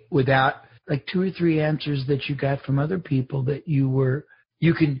say without like 2 or 3 answers that you got from other people that you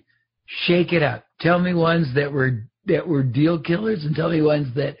can shake it up. Tell me ones that were deal killers and tell me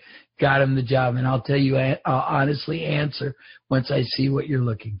ones that got them the job. And I'll tell you, I'll honestly answer once I see what you're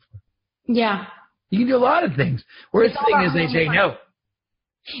looking for. Yeah. You can do a lot of things. Worst thing is they say no.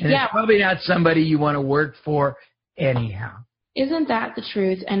 And it's probably not somebody you want to work for anyhow. Isn't that the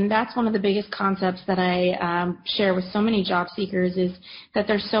truth? And that's one of the biggest concepts that I share with so many job seekers is that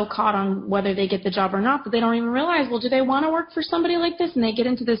they're so caught on whether they get the job or not that they don't even realize, well, do they want to work for somebody like this? And they get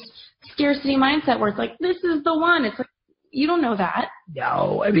into this scarcity mindset where it's like, this is the one. It's like, you don't know that.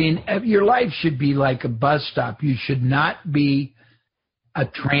 No, I mean, your life should be like a bus stop. You should not be a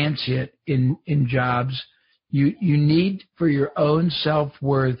transient in jobs. You need for your own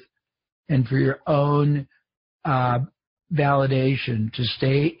self-worth and for your own validation to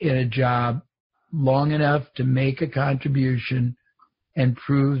stay in a job long enough to make a contribution and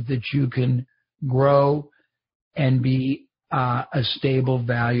prove that you can grow and be a stable,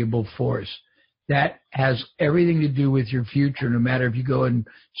 valuable force. That has everything to do with your future, no matter if you go and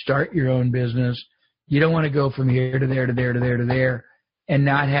start your own business. You don't want to go from here to there to there to there to there and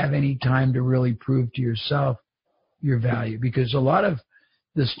not have any time to really prove to yourself your value, because a lot of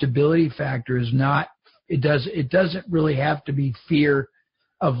the stability factor is not, it doesn't really have to be fear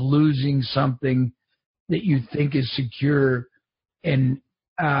of losing something that you think is secure and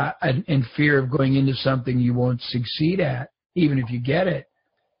fear of going into something you won't succeed at, even if you get it.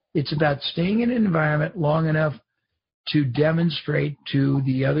 It's about staying in an environment long enough to demonstrate to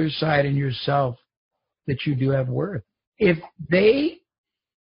the other side and yourself that you do have worth. If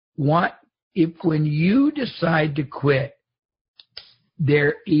when you decide to quit,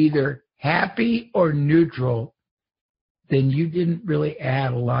 they're either happy or neutral, then you didn't really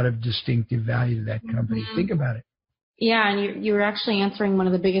add a lot of distinctive value to that company. Mm-hmm. Think about it. Yeah, and you were actually answering one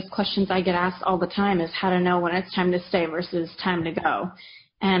of the biggest questions I get asked all the time is how to know when it's time to stay versus time to go.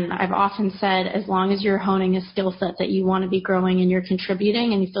 And I've often said, as long as you're honing a skill set that you want to be growing and you're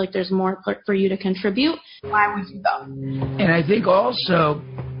contributing and you feel like there's more for you to contribute, why would you go? And I think also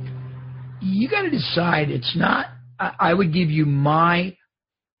you got to decide. It's not, I would give you my,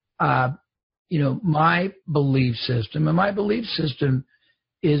 my belief system. And my belief system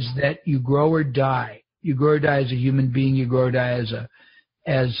is that you grow or die. You grow or die as a human being. You grow or die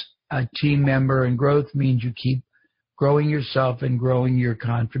as a team member. And growth means you keep growing yourself and growing your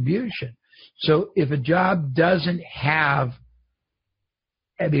contribution. So if a job doesn't have,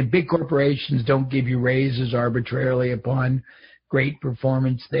 big corporations don't give you raises arbitrarily upon great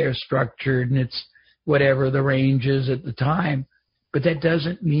performance. They're structured and it's whatever the range is at the time. But that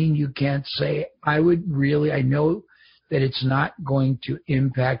doesn't mean you can't say, I know that it's not going to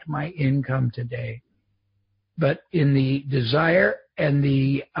impact my income today. But in the desire and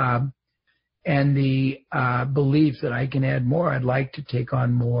the belief that I can add more, I'd like to take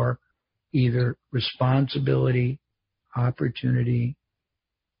on more, either responsibility, opportunity,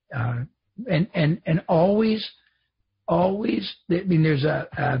 and always, there's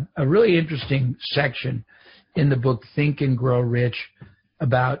a really interesting section in the book Think and Grow Rich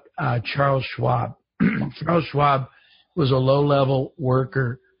about Charles Schwab. Charles Schwab was a low-level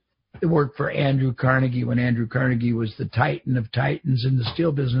worker. He worked for Andrew Carnegie when Andrew Carnegie was the titan of titans in the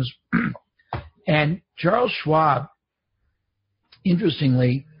steel business. And Charles Schwab,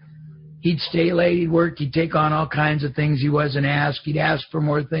 interestingly, he'd stay late, he'd work, he'd take on all kinds of things he wasn't asked. He'd ask for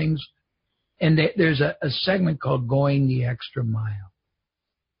more things. And there's a segment called Going the Extra Mile.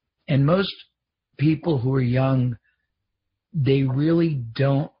 And most people who are young, they really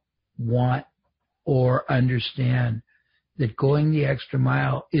don't want or understand that going the extra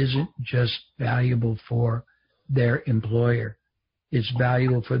mile isn't just valuable for their employer. It's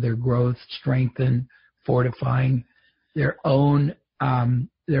valuable for their growth, strengthen, fortifying their own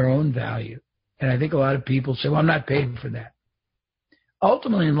value. And I think a lot of people say, well, I'm not paid for that.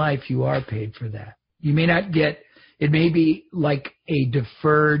 Ultimately in life, you are paid for that. You may not get, it may be like a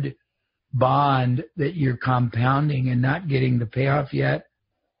deferred bond that you're compounding and not getting the payoff yet,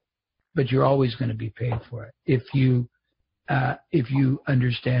 but you're always going to be paid for it if you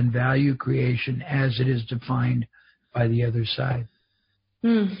understand value creation as it is defined by the other side.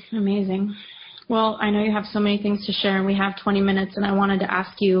 Amazing. Well, I know you have so many things to share, and we have 20 minutes, and I wanted to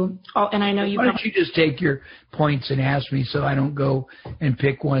ask you, and I know you... Why don't you just take your points and ask me so I don't go and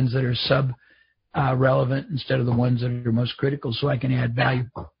pick ones that are relevant instead of the ones that are most critical so I can add value?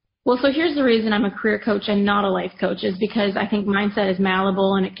 Well, so here's the reason I'm a career coach and not a life coach is because I think mindset is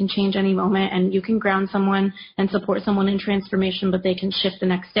malleable and it can change any moment, and you can ground someone and support someone in transformation, but they can shift the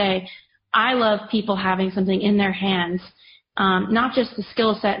next day. I love people having something in their hands, not just the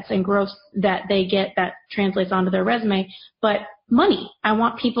skill sets and growth that they get that translates onto their resume, but money. I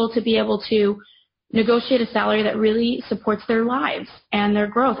want people to be able to negotiate a salary that really supports their lives and their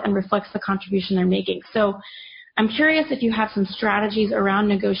growth and reflects the contribution they're making. So I'm curious if you have some strategies around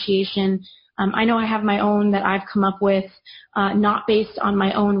negotiation. I know I have my own that I've come up with, not based on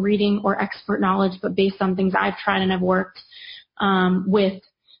my own reading or expert knowledge, but based on things I've tried and I've worked with.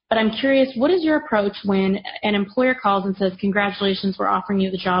 But I'm curious, what is your approach when an employer calls and says, congratulations, we're offering you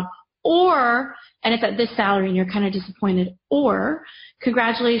the job, or, and it's at this salary and you're kind of disappointed, or,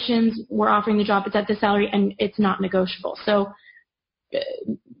 congratulations, we're offering the job, it's at this salary and it's not negotiable. So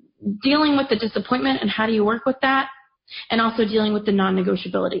dealing with the disappointment and how do you work with that, and also dealing with the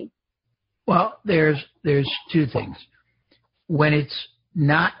non-negotiability? Well, there's two things. When it's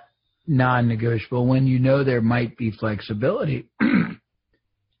not non-negotiable. When you know there might be flexibility,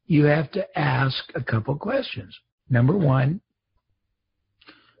 you have to ask a couple questions. Number one,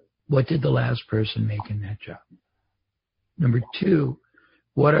 what did the last person make in that job? Number two,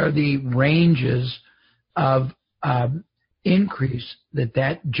 what are the ranges of increase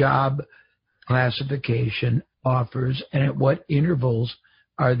that job classification offers, and at what intervals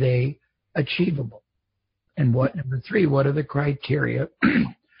are they achievable? And number three, what are the criteria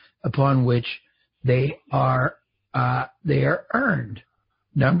upon which they are earned?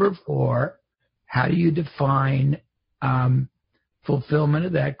 Number four, how do you define fulfillment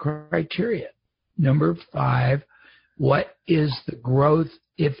of that criteria? Number five, what is the growth,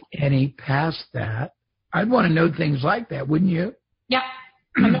 if any, past that? I'd want to know things like that, wouldn't you? Yeah.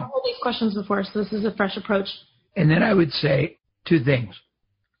 I've never heard these questions before, so this is a fresh approach. And then I would say two things.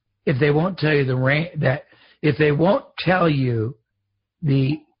 If they won't tell you if they won't tell you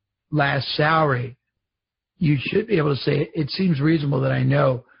the last salary, you should be able to say, it seems reasonable that I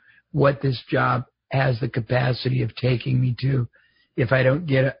know what this job has the capacity of taking me to if I don't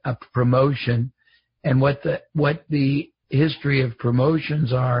get a promotion, and what the history of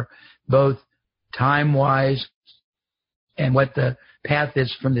promotions are, both time-wise and what the path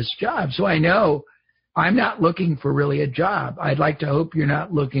is from this job. So I know I'm not looking for really a job. I'd like to hope you're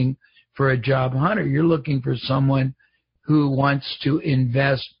not looking for a job hunter. You're looking for someone who wants to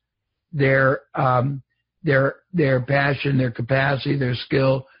invest their passion, their capacity, their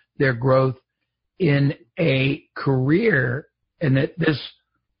skill, their growth in a career, and that this,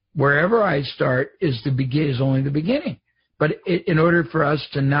 wherever I start, is only the beginning. But in order for us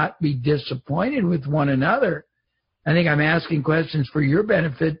to not be disappointed with one another, I think I'm asking questions for your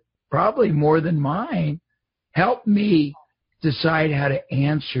benefit, probably more than mine. Help me decide how to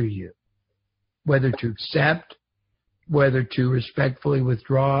answer you, whether to accept, whether to respectfully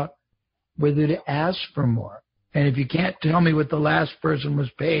withdraw, whether to ask for more. And if you can't tell me what the last person was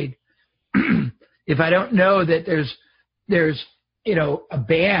paid, if I don't know that there's a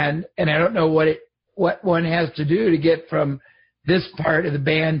band, and I don't know what one has to do to get from this part of the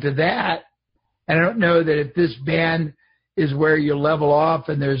band to that, and I don't know that if this band is where you level off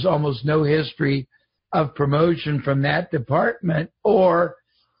and there's almost no history of promotion from that department, or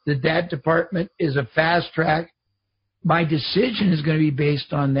that department is a fast track, my decision is going to be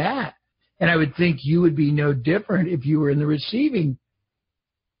based on that. And I would think you would be no different if you were in the receiving.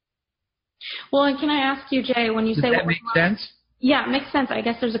 Well, and can I ask you, Jay, when you say... Does that make sense? Yeah, it makes sense. I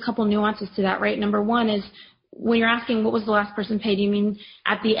guess there's a couple nuances to that, right? Number one is, when you're asking what was the last person paid, you mean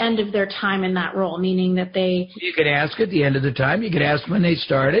at the end of their time in that role, meaning that they... You could ask at the end of the time. You could ask when they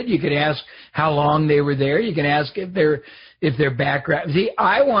started. You could ask how long they were there. You can ask if their background... See,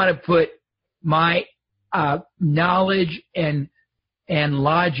 I want to put my knowledge and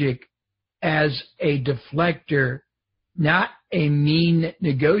logic as a deflector, not a mean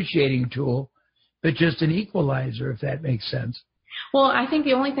negotiating tool, but just an equalizer, if that makes sense. Well, I think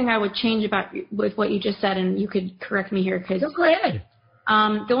the only thing I would change with what you just said, and you could correct me here, because go ahead.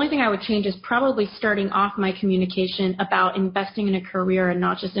 The only thing I would change is probably starting off my communication about investing in a career and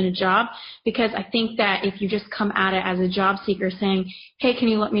not just in a job, because I think that if you just come at it as a job seeker saying, hey, can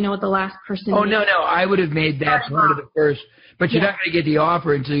you let me know what the last person Oh, no, I would have made that part of the first. But you're not going to get the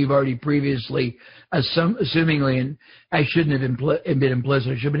offer until you've already previously, assumingly, and I shouldn't have been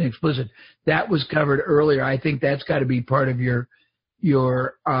implicit, I should have been explicit. That was covered earlier. I think that's got to be part of your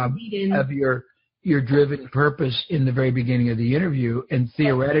driven purpose in the very beginning of the interview, and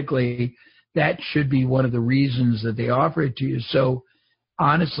theoretically that should be one of the reasons that they offer it to you. So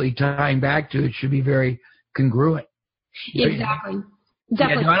honestly, tying back to it should be very congruent. Exactly.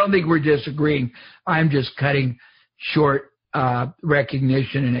 Yeah, no, I don't think we're disagreeing. I'm just cutting short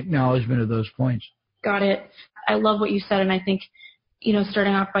recognition and acknowledgement of those points. Got it. I love what you said, and I think,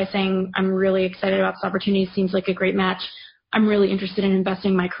 starting off by saying I'm really excited about this opportunity seems like a great match. I'm really interested in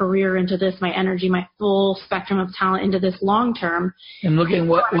investing my career into this, my energy, my full spectrum of talent into this long term. And looking and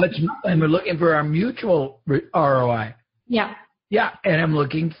we're looking for our mutual ROI. Yeah. Yeah, and I'm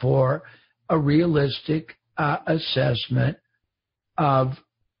looking for a realistic assessment of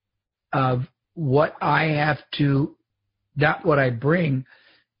what I have to, not what I bring,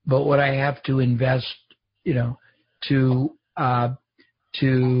 but what I have to invest, to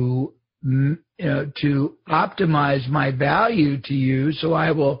optimize my value to you, so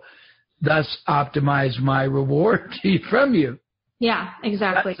I will thus optimize my reward from you. Yeah,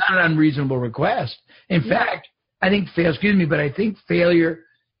 exactly. That's not an unreasonable request. In fact, I think failure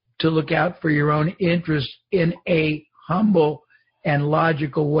to look out for your own interest in a humble and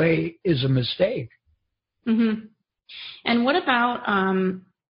logical way is a mistake. Mm-hmm. And what about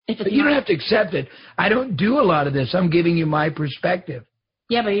But you don't have to accept it. I don't do a lot of this. I'm giving you my perspective.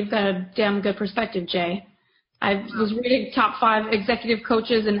 Yeah, but you've got a damn good perspective, Jay. I was reading top 5 executive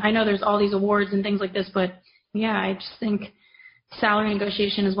coaches, and I know there's all these awards and things like this, but yeah, I just think salary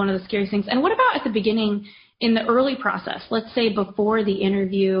negotiation is one of the scariest things. And what about at the beginning, in the early process? Let's say before the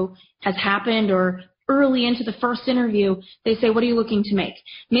interview has happened or early into the first interview, they say, what are you looking to make?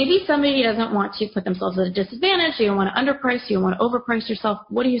 Maybe somebody doesn't want to put themselves at a disadvantage. You don't want to underprice. You don't want to overprice yourself.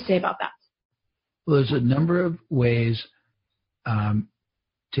 What do you say about that? Well, there's a number of ways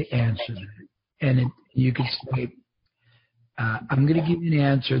to answer that. And you could say, I'm going to give you an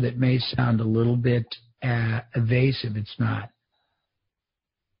answer that may sound a little bit evasive. It's not.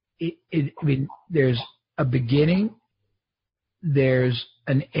 I mean, there's a beginning, there's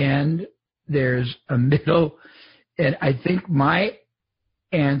an end, there's a middle, and I think my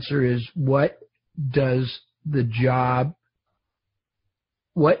answer is what does the job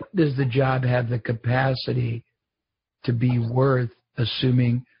have the capacity to be worth,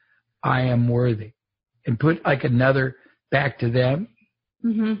 assuming I am worthy? And put like another back to them.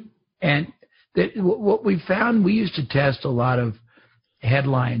 Mm-hmm. And what we found, we used to test a lot of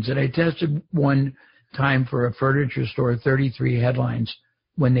headlines, and I tested one time for a furniture store, 33 headlines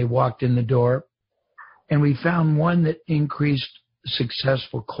when they walked in the door. And we found one that increased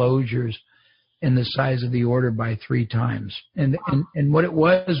successful closures in the size of the order by 3 times. And what it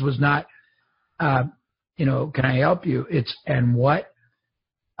was not, can I help you? It's, and what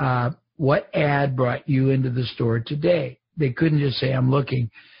ad brought you into the store today? They couldn't just say, I'm looking.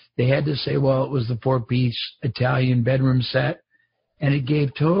 They had to say, well, it was the 4-piece Italian bedroom set. And it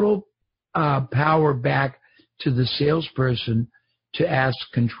gave total power back to the salesperson to ask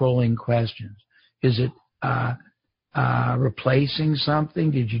controlling questions. Is it replacing something?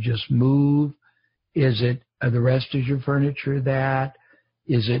 Did you just move? Is it the rest of your furniture that?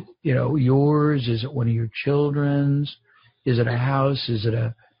 Is it, yours? Is it one of your children's? Is it a house? Is it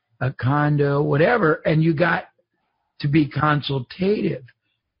a condo? Whatever. And you got to be consultative.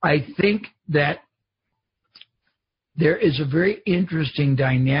 I think that there is a very interesting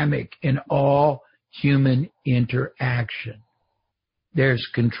dynamic in all human interaction. There's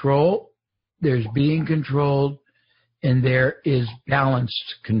control, there's being controlled, and there is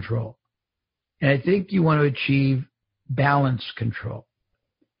balanced control. And I think you want to achieve balanced control.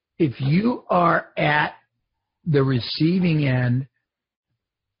 If you are at the receiving end,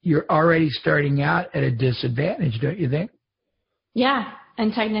 you're already starting out at a disadvantage, don't you think? Yeah,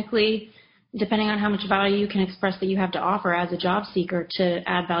 and technically, depending on how much value you can express that you have to offer as a job seeker to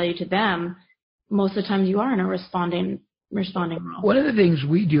add value to them, most of the time you are in a responding role. One of the things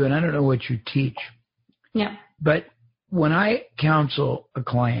we do, and I don't know what you teach, yeah, but when I counsel a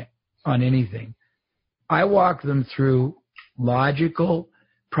client on anything, I walk them through logical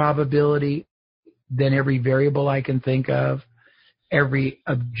probability, then every variable I can think of, every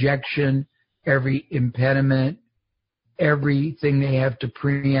objection, every impediment, everything they have to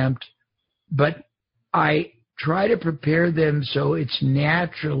preempt. But I try to prepare them so it's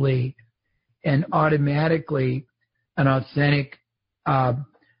naturally and automatically an authentic, I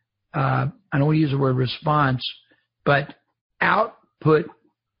don't want to use the word response, but output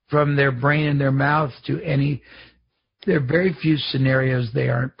from their brain and their mouth to any. There are very few scenarios they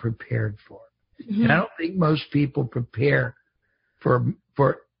aren't prepared for. Mm-hmm. And I don't think most people prepare for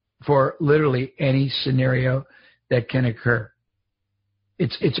literally any scenario that can occur.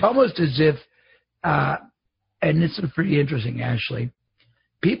 It's almost as if, and this is pretty interesting, Ashley,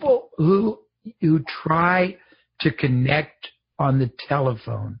 people who try to connect on the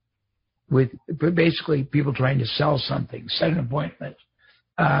telephone with basically people trying to sell something, set an appointment,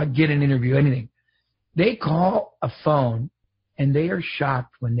 get an interview, anything. They call a phone and they are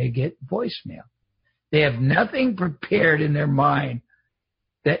shocked when they get voicemail. They have nothing prepared in their mind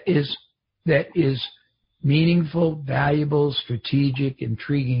that is meaningful, valuable, strategic,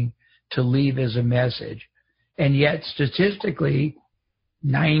 intriguing to leave as a message. And yet, statistically,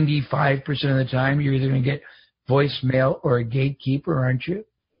 95% of the time, you're either going to get voicemail or a gatekeeper, aren't you?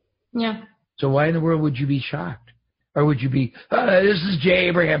 Yeah. So why in the world would you be shocked? Or would you be, this is Jay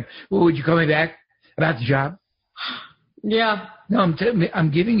Abraham. Well, would you call me back about the job? Yeah. No,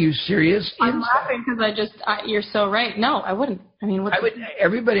 I'm giving you serious insight. I'm laughing because you're so right. No, I wouldn't. I mean,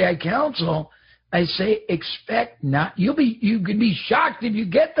 everybody I counsel, I say, expect not, you could be shocked if you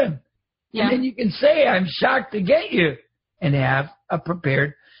get them. Yeah. And then you can say, I'm shocked to get you, and have a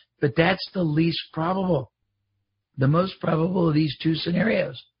prepared, but that's the least probable. The most probable of these two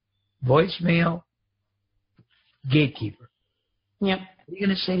scenarios, voicemail, gatekeeper. Yep. What are you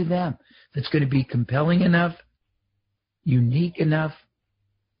going to say to them that's going to be compelling enough, unique enough,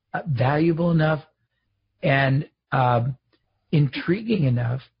 valuable enough and intriguing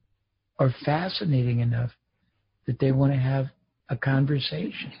enough or fascinating enough that they want to have a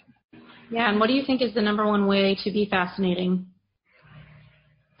conversation. Yeah, and what do you think is the number one way to be fascinating?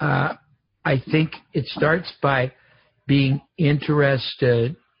 I think it starts by being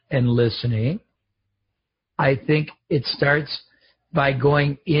interested and listening. I think it starts by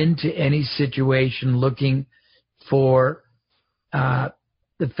going into any situation looking for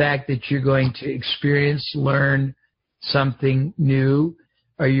the fact that you're going to experience, learn something new,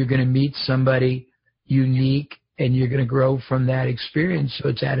 or you're going to meet somebody unique and you're going to grow from that experience. So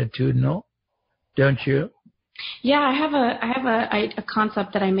it's attitudinal, don't you? Yeah, I have a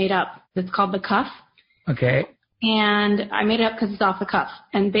concept that I made up. It's called the cuff. Okay. And I made it up because it's off the cuff.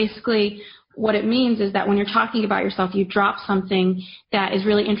 And basically what it means is that when you're talking about yourself, you drop something that is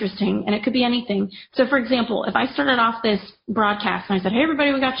really interesting, and it could be anything. So, for example, if I started off this broadcast and I said, hey,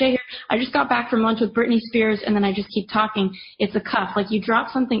 everybody, we got Jay here. I just got back from lunch with Britney Spears, and then I just keep talking. It's a cuff. Like, you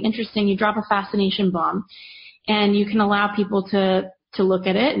drop something interesting. You drop a fascination bomb, and you can allow people to look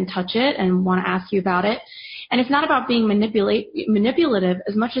at it and touch it and want to ask you about it. And it's not about being manipulative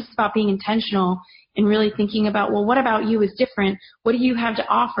as much as it's about being intentional and really thinking about, well, what about you is different? What do you have to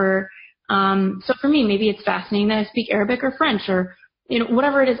offer? So for me, maybe it's fascinating that I speak Arabic or French or,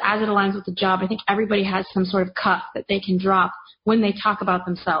 whatever it is as it aligns with the job. I think everybody has some sort of cuff that they can drop when they talk about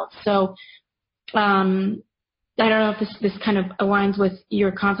themselves. So I don't know if this kind of aligns with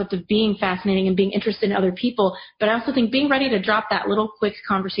your concept of being fascinating and being interested in other people, but I also think being ready to drop that little quick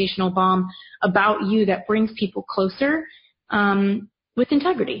conversational bomb about you that brings people closer with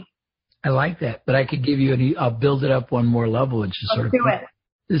integrity. I like that, but I could give you I'll build it up one more level. It's just Let's do it.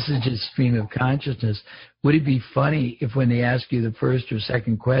 This is just stream of consciousness. Would it be funny if when they ask you the first or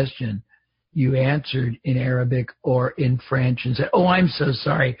second question, you answered in Arabic or in French and said, oh, I'm so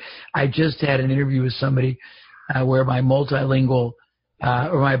sorry. I just had an interview with somebody where my multilingual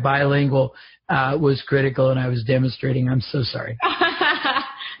or my bilingual was critical and I was demonstrating. I'm so sorry. I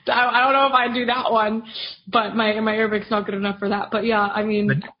don't know if I'd do that one, but my Arabic's not good enough for that. But yeah, I mean.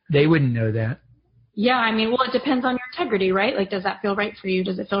 But they wouldn't know that. Yeah, I mean, well, it depends on your integrity, right? Like, does that feel right for you?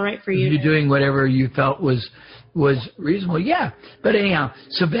 Does it feel right for you? You're doing whatever you felt was reasonable. Yeah. But anyhow,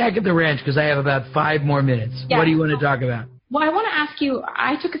 so back at the ranch, because I have about 5 more minutes. Yeah. What do you want to talk about? Well, I want to ask you,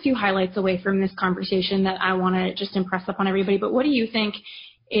 I took a few highlights away from this conversation that I want to just impress upon everybody. But what do you think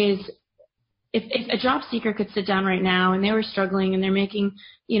is, if a job seeker could sit down right now and they were struggling and they're making,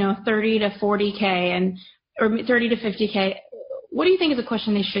 30 to 40K or 30 to 50K, what do you think is a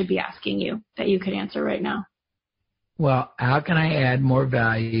question they should be asking you that you could answer right now? Well, how can I add more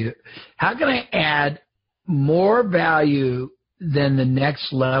value? How can I add more value than the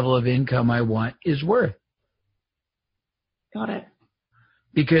next level of income I want is worth? Got it.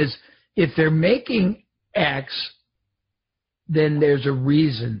 Because if they're making X, then there's a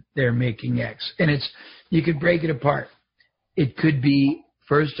reason they're making X. And you could break it apart. It could be,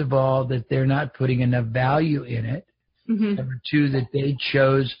 first of all, that they're not putting enough value in it. Mm-hmm. Number 2, that they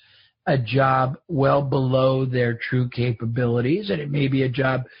chose a job well below their true capabilities, and it may be a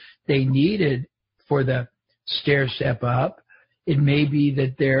job they needed for the stair step up. It may be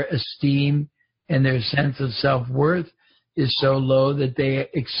that their esteem and their sense of self-worth is so low that they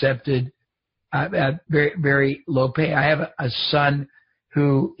accepted very, very low pay. I have a son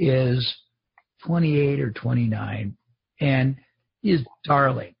who is 28 or 29, and he's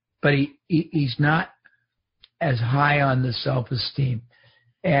darling, but he's not as high on the self-esteem.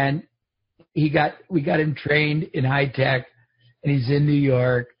 And we got him trained in high tech, and he's in New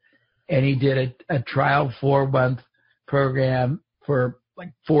York, and he did a trial 4-month program for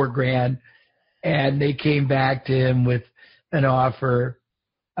like $4,000, and they came back to him with an offer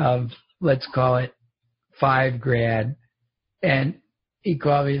of, let's call it $5,000. And he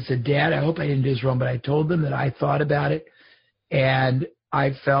called me and said, Dad, I hope I didn't do this wrong, but I told them that I thought about it, and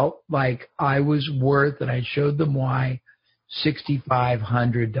I felt like I was worth, and I showed them why,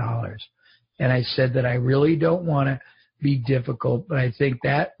 $6,500. And I said that I really don't want to be difficult, but I think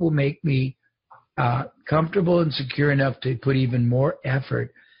that will make me comfortable and secure enough to put even more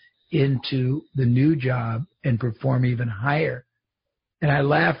effort into the new job and perform even higher. And I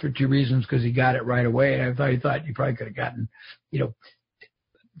laughed for 2 reasons, because he got it right away. And I thought you probably could have gotten, $8,500.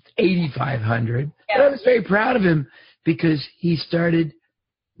 Yeah. But I was very proud of him because he started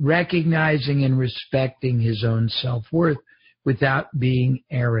recognizing and respecting his own self-worth without being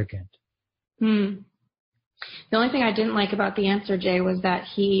arrogant. The only thing I didn't like about the answer, Jay, was that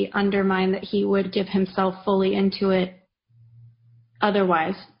he undermined that he would give himself fully into it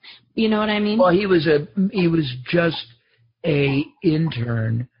otherwise. You know what I mean? Well, he was just a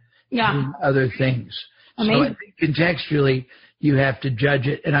intern doing other things. Amazing. So I think contextually, you have to judge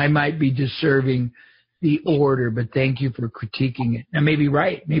it, and I might be disserving the order, but thank you for critiquing it. Now, maybe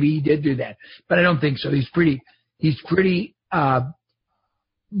right. Maybe he did do that, but I don't think so. He's pretty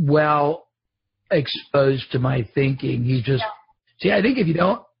well exposed to my thinking. He's just, see, I think if you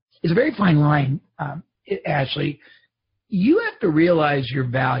don't, it's a very fine line, Ashley. You have to realize your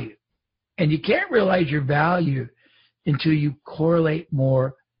value, and you can't realize your value until you correlate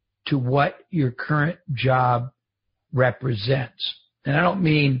more to what your current job represents. And I don't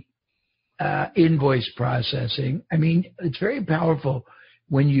mean invoice processing. I mean, it's very powerful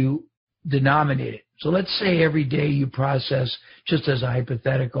when you denominate it. So let's say every day you process, just as a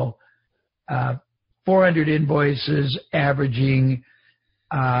hypothetical, 400 invoices averaging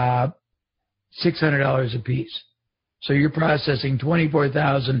 $600 a piece. So you're processing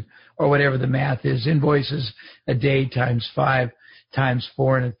 24,000 or whatever the math is, invoices a day times 5 times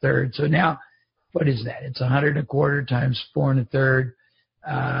 4 1/3. So now, what is that? It's 100 1/4 times 4 1/3,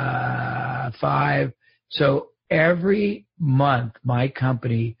 5. So every month, my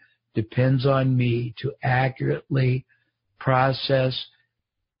company depends on me to accurately process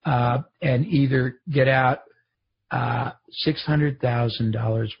and either get out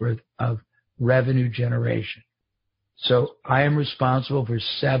 $600,000 worth of revenue generation. So I am responsible for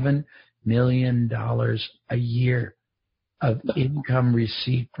 $7 million a year of income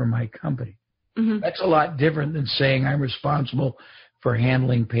receipt for my company. Mm-hmm. That's a lot different than saying I'm responsible for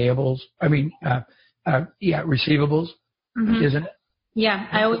handling payables. I mean, receivables, isn't it? Yeah,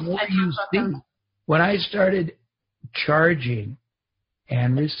 When I started charging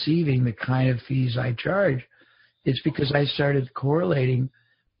and receiving the kind of fees I charge, it's because I started correlating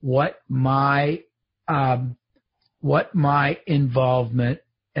what my involvement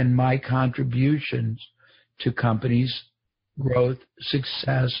and my contributions to companies' growth,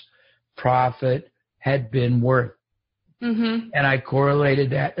 success, profit had been worth. Mm-hmm. And I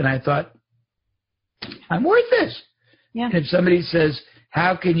correlated that, and I thought, I'm worth this. Yeah. And if somebody says,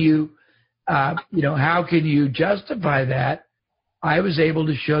 how can you justify that? I was able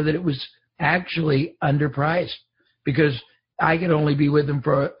to show that it was actually underpriced because I could only be with them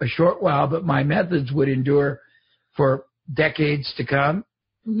for a short while, but my methods would endure for decades to come.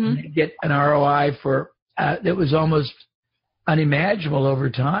 Mm-hmm. And get an ROI that was almost unimaginable over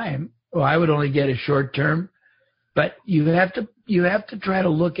time. Well, I would only get a short term, but you have to try to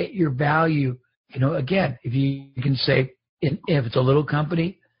look at your value. Again, if you can say, if it's a little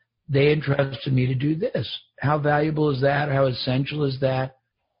company, they entrusted me to do this. How valuable is that? How essential is that?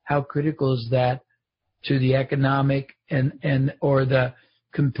 How critical is that to the economic or the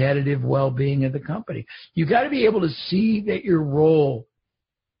competitive well-being of the company? You got to be able to see that your role,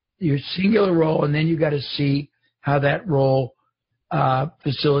 your singular role, and then you got to see how that role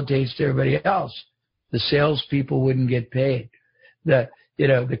facilitates to everybody else. The salespeople wouldn't get paid. The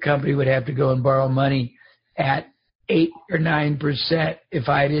company would have to go and borrow money at 8 or 9% if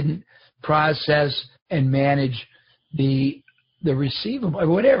I didn't process and manage the receivable or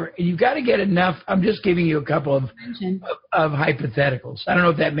whatever. And you've got to get enough. I'm just giving you a couple of hypotheticals. I don't know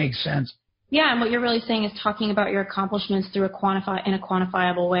if that makes sense. Yeah, and what you're really saying is talking about your accomplishments through in a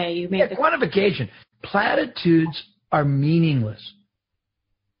quantifiable way. You make quantification. Platitudes are meaningless.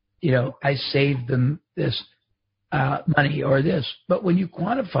 I saved them this money or this, but when you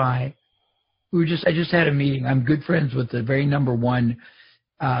quantify, I just had a meeting. I'm good friends with the very number one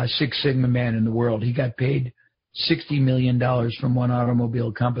Six Sigma man in the world. He got paid $60 million from one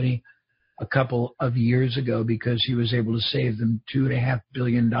automobile company a couple of years ago because he was able to save them $2.5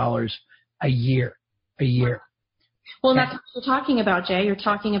 billion a year. Well, that's what you're talking about, Jay. You're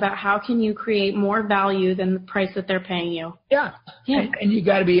talking about how can you create more value than the price that they're paying you. Yeah. And you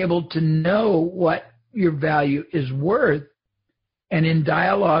got to be able to know what your value is worth, and in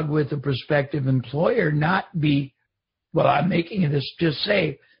dialogue with a prospective employer, not be, well, I'm making this, just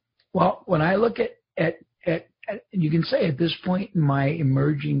say, well, when I look at you can say at this point in my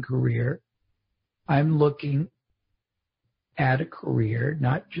emerging career, I'm looking at a career,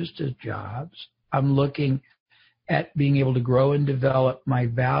 not just as jobs. I'm looking at being able to grow and develop my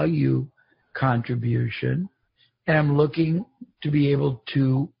value contribution, and I'm looking to be able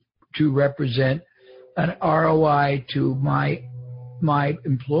to represent an ROI to my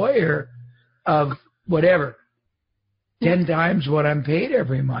employer of whatever, 10 times what I'm paid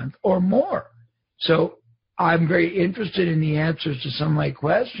every month or more. So I'm very interested in the answers to some of my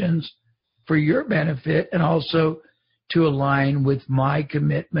questions for your benefit and also to align with my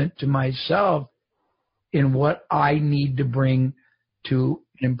commitment to myself in what I need to bring to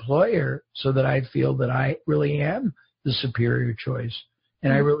an employer so that I feel that I really am the superior choice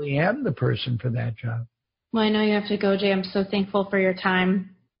And I really am the person for that job. Well, I know you have to go, Jay. I'm so thankful for your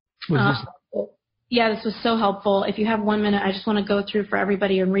time. Yeah, this was so helpful. If you have 1 minute, I just want to go through for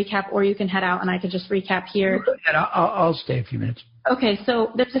everybody and recap, or you can head out and I can just recap here. I'll stay a few minutes. Okay,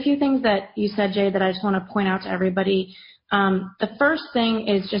 so there's a few things that you said, Jay, that I just want to point out to everybody. The first thing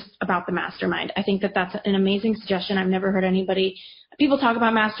is just about the mastermind. I think that that's an amazing suggestion. I've never heard people talk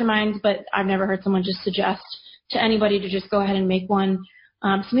about masterminds, but I've never heard someone just suggest to anybody to just go ahead and make one.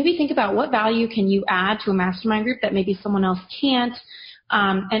 So maybe think about what value can you add to a mastermind group that maybe someone else can't,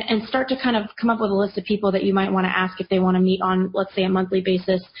 and start to kind of come up with a list of people that you might want to ask if they want to meet on, let's say, a monthly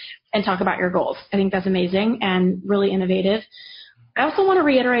basis and talk about your goals. I think that's amazing and really innovative. I also want to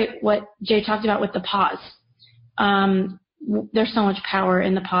reiterate what Jay talked about with the pause. There's so much power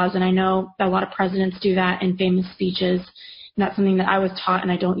in the pause, and I know that a lot of presidents do that in famous speeches, and that's something that I was taught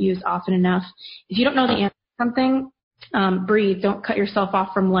and I don't use often enough. If you don't know the answer to something, breathe. Don't cut yourself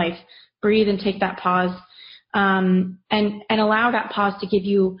off from life. Breathe and take that pause, and allow that pause to give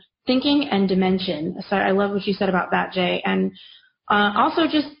you thinking and dimension. So I love what you said about that, Jay. And also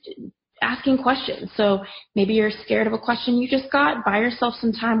just asking questions. So maybe you're scared of a question you just got. Buy yourself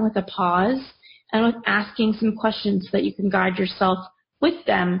some time with a pause and with asking some questions so that you can guide yourself with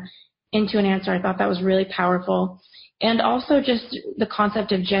them into an answer. I thought that was really powerful. And also just the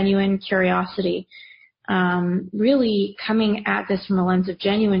concept of genuine curiosity. Really coming at this from a lens of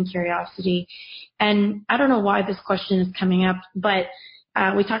genuine curiosity. And I don't know why this question is coming up, but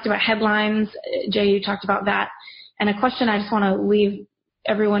we talked about headlines. Jay, you talked about that. And a question I just want to leave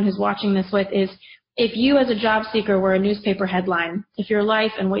everyone who's watching this with is, if you as a job seeker were a newspaper headline, if your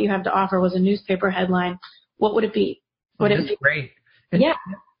life and what you have to offer was a newspaper headline, what would it be? That's great. And yeah.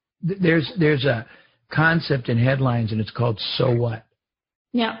 There's a concept in headlines, and it's called "so what."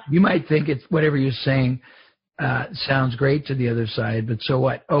 Yeah. You might think it's whatever you're saying sounds great to the other side, but so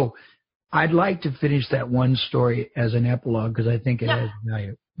what? Oh, I'd like to finish that one story as an epilogue because I think it has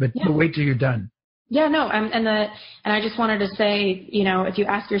value. But wait till you're done. Yeah, no, and I just wanted to say, if you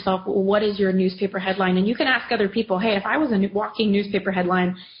ask yourself, well, what is your newspaper headline? And you can ask other people, hey, if I was a walking newspaper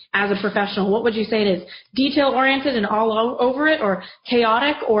headline as a professional, what would you say it is? Detail-oriented and all over it, or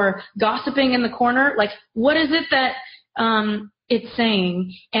chaotic, or gossiping in the corner? Like, what is it that it's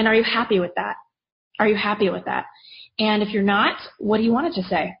saying, and are you happy with that? Are you happy with that? And if you're not, what do you want it to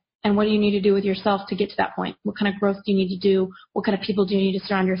say? And what do you need to do with yourself to get to that point? What kind of growth do you need to do? What kind of people do you need to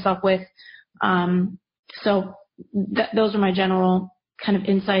surround yourself with? So those are my general kind of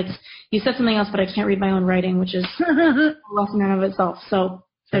insights. You said something else, but I can't read my own writing, which is a lesson in of itself. So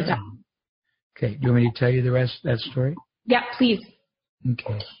there's that. Okay. Do you want me to tell you the rest of that story? Yeah, please.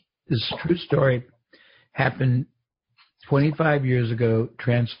 Okay. This true story happened 25 years ago,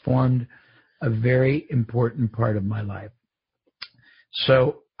 transformed a very important part of my life.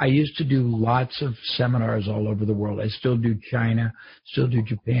 So I used to do lots of seminars all over the world. I still do China, still do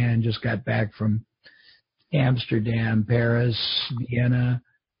Japan, just got back from Amsterdam, Paris, Vienna,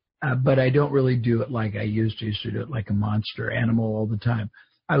 but I don't really do it like I used to. I used to do it like a monster animal all the time.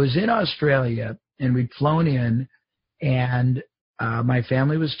 I was in Australia, and we'd flown in, and my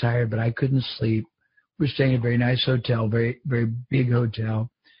family was tired, but I couldn't sleep. We were staying at a very nice hotel, very, very big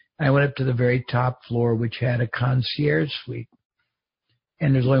hotel. I went up to the very top floor, which had a concierge suite.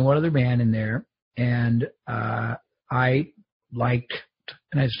 And there's only one other man in there, and I liked,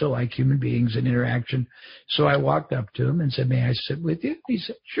 and I still like human beings and interaction. So I walked up to him and said, "May I sit with you?" He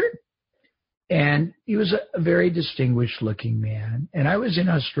said, "Sure." And he was a very distinguished-looking man. And I was in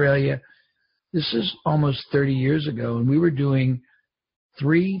Australia. This is almost 30 years ago, and we were doing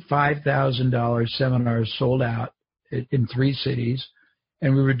 3 $5,000 seminars sold out in 3 cities,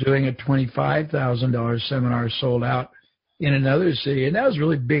 and we were doing a $25,000 seminar sold out in another city, and that was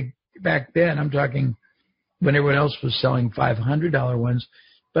really big back then. I'm talking when everyone else was selling $500 ones.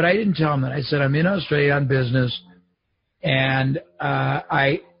 But I didn't tell him that. I said, I'm in Australia on business, and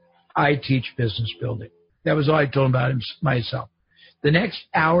I teach business building. That was all I told him about myself. The next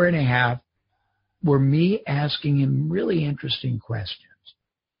hour and a half were me asking him really interesting questions.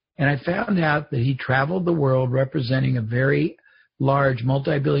 And I found out that he traveled the world representing a very large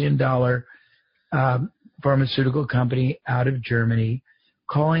multi-billion-dollar pharmaceutical company out of Germany,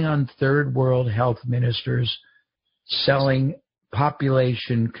 calling on third world health ministers, selling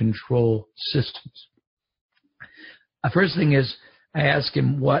population control systems. The first thing is, I asked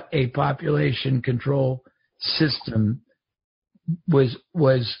him what a population control system was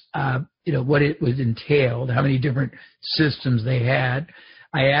what it was entailed, how many different systems they had.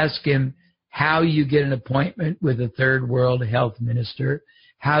 I asked him how you get an appointment with a third world health minister,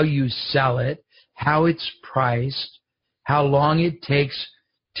 how you sell it, how it's priced, how long it takes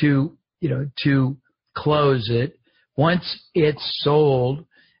to close it. Once it's sold,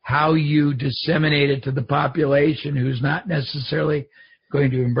 how you disseminate it to the population who's not necessarily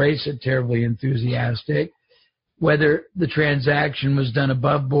going to embrace it terribly enthusiastic, whether the transaction was done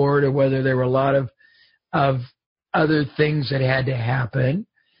above board or whether there were a lot of other things that had to happen.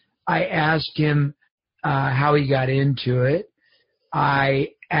 I asked him how he got into it. I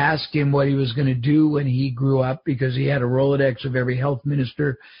asked him what he was going to do when he grew up, because he had a Rolodex of every health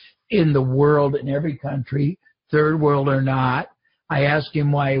minister in the world, in every country, third world or not. I asked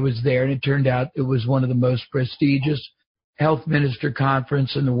him why he was there, and it turned out it was one of the most prestigious health minister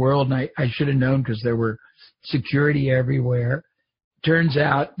conference in the world, and I should have known because there were security everywhere. Turns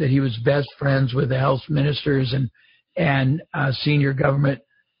out that he was best friends with the health ministers and senior government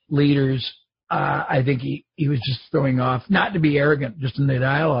leaders. I think he was just throwing off, not to be arrogant, just in the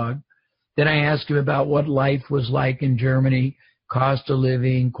dialogue. Then I asked him about what life was like in Germany, cost of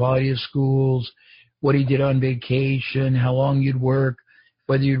living, quality of schools, what he did on vacation, how long you'd work,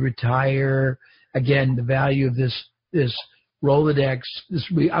 whether you'd retire. Again, the value of this Rolodex.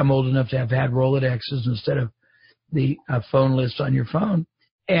 I'm old enough to have had Rolodexes instead of the phone list on your phone.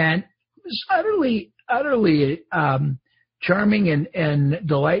 And it was utterly charming and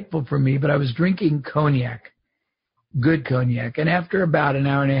delightful for me, but I was drinking cognac, good cognac. And after about an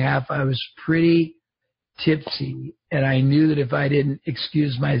hour and a half, I was pretty tipsy, and I knew that if I didn't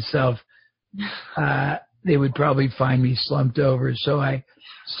excuse myself, they would probably find me slumped over. So I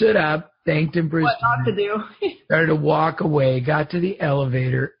stood up, thanked him for his time, not to do. started to walk away, got to the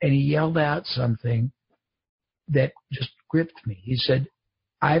elevator, and he yelled out something that just gripped me. He said,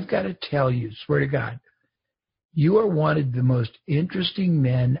 "I've got to tell you, swear to God, you are one of the most interesting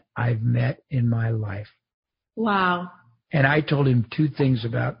men I've met in my life." Wow. And I told him two things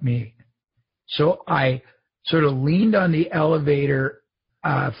about me. So I sort of leaned on the elevator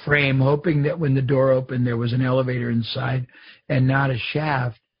frame, hoping that when the door opened, there was an elevator inside and not a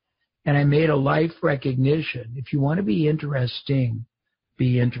shaft. And I made a life recognition. If you want to be interesting,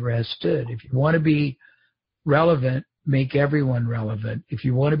 be interested. If you want to be relevant, make everyone relevant. If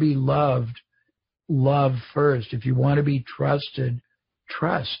you want to be loved, love first. If you want to be trusted,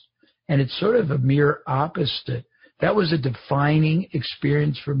 trust. And it's sort of a mere opposite. That was a defining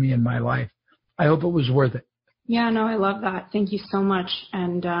experience for me in my life. I hope it was worth it. Yeah, no, I love that. Thank you so much.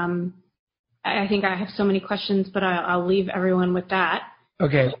 And I think I have so many questions, but I'll leave everyone with that.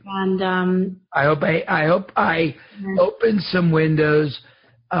 Okay. And I hope I opened some windows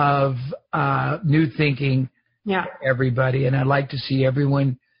of new thinking for everybody, and I'd like to see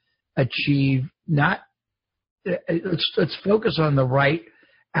everyone achieve let's focus on the right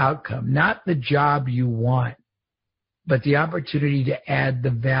outcome, not the job you want, but the opportunity to add the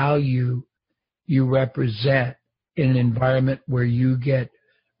value you represent in an environment where you get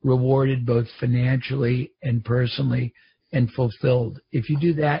rewarded both financially and personally and fulfilled. If you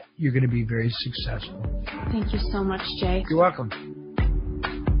do that, you're going to be very successful. Thank you so much, Jay. You're welcome.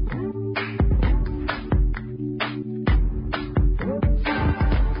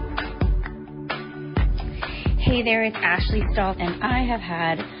 Hey there, it's Ashley Stahl, and I have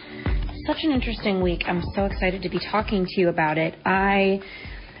had such an interesting week. I'm so excited to be talking to you about it. I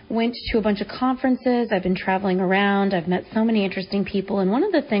went to a bunch of conferences. I've been traveling around. I've met so many interesting people, and one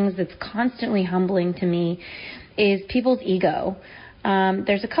of the things that's constantly humbling to me is people's ego.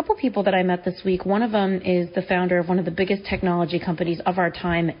 There's a couple people that I met this week. One of them is the founder of one of the biggest technology companies of our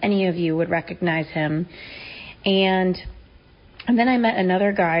time. Any of you would recognize him. And then I met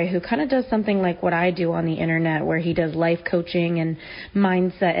another guy who kind of does something like what I do on the internet, where he does life coaching and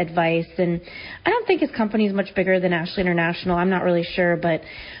mindset advice. And I don't think his company is much bigger than Ashley International. I'm not really sure. But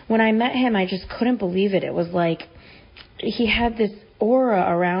when I met him, I just couldn't believe it. It was like he had this aura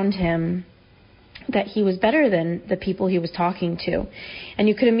around him that he was better than the people he was talking to. And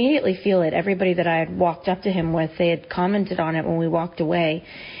you could immediately feel it. Everybody that I had walked up to him with, they had commented on it when we walked away.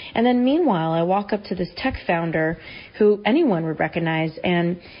 And then meanwhile, I walk up to this tech founder who anyone would recognize,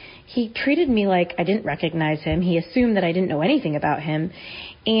 and he treated me like I didn't recognize him. He assumed that I didn't know anything about him.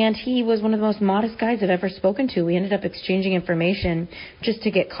 And he was one of the most modest guys I've ever spoken to. We ended up exchanging information just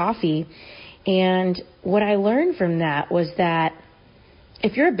to get coffee. And what I learned from that was that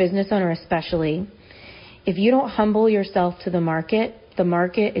if you're a business owner especially, if you don't humble yourself to the market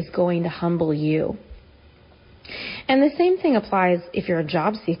is going to humble you. And the same thing applies if you're a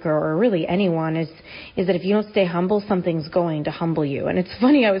job seeker or really anyone, is that if you don't stay humble, something's going to humble you. And it's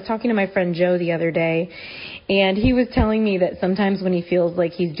funny, I was talking to my friend Joe the other day, and he was telling me that sometimes when he feels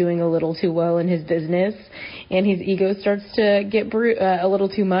like he's doing a little too well in his business and his ego starts to get a little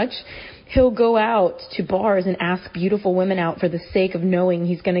too much, he'll go out to bars and ask beautiful women out for the sake of knowing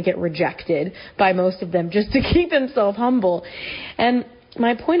he's going to get rejected by most of them just to keep himself humble. And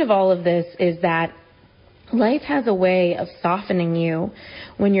my point of all of this is that life has a way of softening you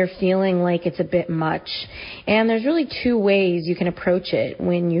when you're feeling like it's a bit much. And there's really two ways you can approach it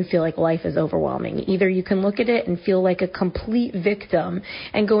when you feel like life is overwhelming. Either you can look at it and feel like a complete victim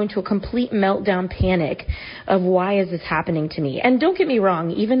and go into a complete meltdown panic of why is this happening to me? And don't get me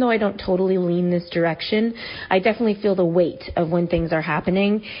wrong, even though I don't totally lean this direction, I definitely feel the weight of when things are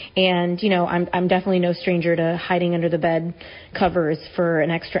happening. And, you know, I'm definitely no stranger to hiding under the bed covers for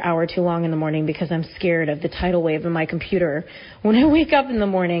an extra hour too long in the morning because I'm scared of the tidal wave in my computer when I wake up in the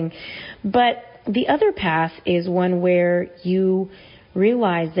morning. But the other path is one where you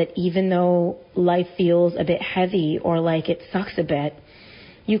realize that even though life feels a bit heavy or like it sucks a bit,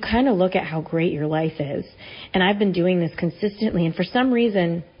 you kind of look at how great your life is. And I've been doing this consistently. And for some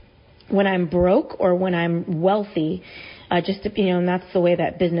reason, when I'm broke or when I'm wealthy, and that's the way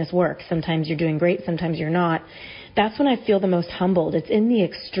that business works. Sometimes you're doing great, sometimes you're not. That's when I feel the most humbled. It's in the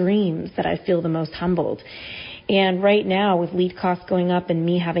extremes that I feel the most humbled. And right now, with lead costs going up and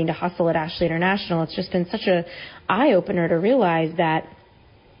me having to hustle at Ashley International, it's just been such a eye-opener to realize that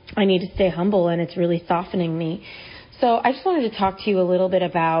I need to stay humble, and it's really softening me. So I just wanted to talk to you a little bit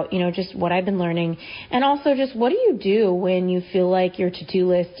about, just what I've been learning, and also just what do you do when you feel like your to-do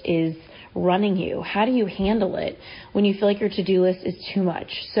list is running you? How do you handle it when you feel like your to-do list is too much?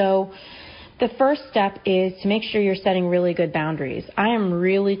 So the first step is to make sure you're setting really good boundaries. I am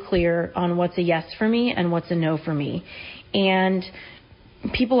really clear on what's a yes for me and what's a no for me. And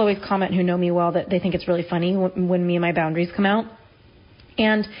people always comment who know me well that they think it's really funny when me and my boundaries come out.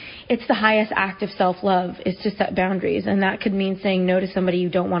 And it's the highest act of self-love is to set boundaries. And that could mean saying no to somebody you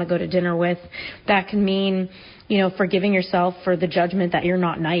don't want to go to dinner with. That can mean, forgiving yourself for the judgment that you're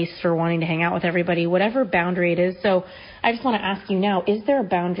not nice for wanting to hang out with everybody, whatever boundary it is. So I just want to ask you now, is there a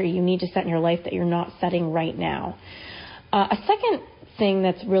boundary you need to set in your life that you're not setting right now? A second thing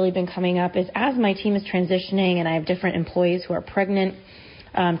that's really been coming up is as my team is transitioning and I have different employees who are pregnant,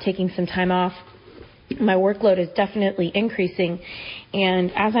 taking some time off, my workload is definitely increasing.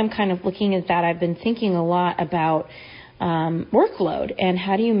 And as I'm kind of looking at that, I've been thinking a lot about workload and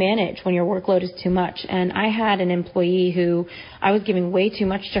how do you manage when your workload is too much. And I had an employee who I was giving way too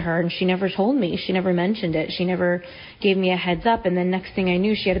much to her, and she never told me. She never mentioned it. She never gave me a heads up. And then next thing I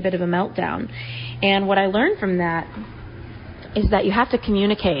knew, she had a bit of a meltdown. And what I learned from that is that you have to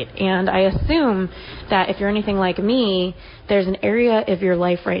communicate. And I assume that if you're anything like me, there's an area of your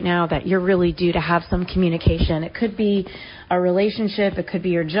life right now that you're really due to have some communication. It could be a relationship, it could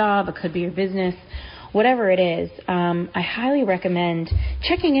be your job, it could be your business, whatever it is. I highly recommend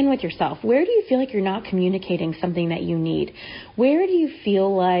checking in with yourself. Where do you feel like you're not communicating something that you need? Where do you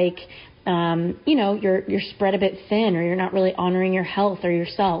feel like you're spread a bit thin, or you're not really honoring your health or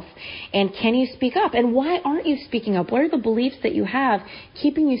yourself? And can you speak up? And why aren't you speaking up? What are the beliefs that you have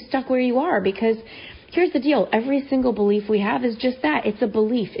keeping you stuck where you are? Because here's the deal. Every single belief we have is just that. It's a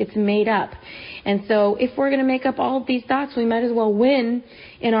belief. It's made up. And so if we're going to make up all of these thoughts, we might as well win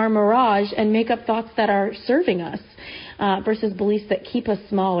in our mirage and make up thoughts that are serving us versus beliefs that keep us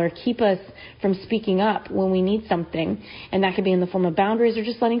small or keep us from speaking up when we need something. And that could be in the form of boundaries or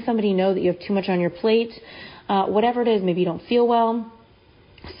just letting somebody know that you have too much on your plate, whatever it is. Maybe you don't feel well.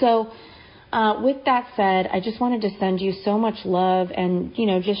 So with that said, I just wanted to send you so much love and,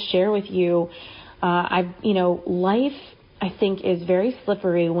 just share with you life, I think, is very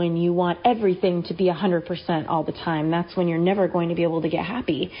slippery when you want everything to be 100% all the time. That's when you're never going to be able to get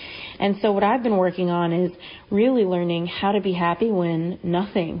happy. And so what I've been working on is really learning how to be happy when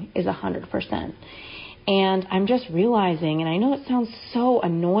nothing is 100%. And I'm just realizing, and I know it sounds so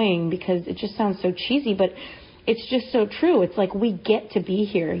annoying because it just sounds so cheesy, but it's just so true. It's like we get to be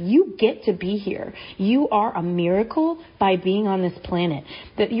here. You get to be here. You are a miracle by being on this planet.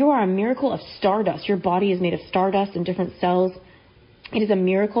 That you are a miracle of stardust. Your body is made of stardust and different cells. It is a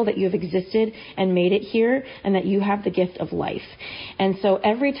miracle that you have existed and made it here, and that you have the gift of life. And so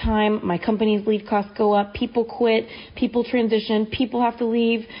every time my company's lead costs go up, people quit, people transition, people have to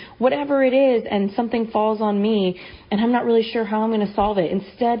leave, whatever it is, and something falls on me, and I'm not really sure how I'm going to solve it.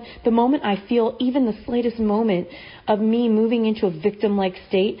 Instead, the moment I feel even the slightest moment of me moving into a victim-like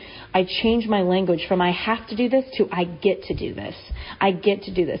state, I change my language from I have to do this to I get to do this. I get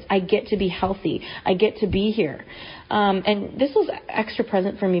to do this. I get to be healthy. I get to be here. And this was extra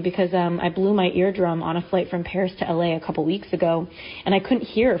present for me because I blew my eardrum on a flight from Paris to LA a couple weeks ago, and I couldn't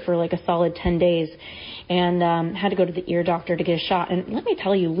hear for like a solid 10 days and had to go to the ear doctor to get a shot. And let me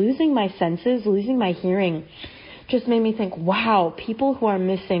tell you, losing my senses, losing my hearing just made me think, wow, people who are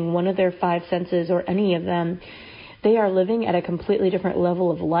missing one of their 5 senses or any of them, they are living at a completely different level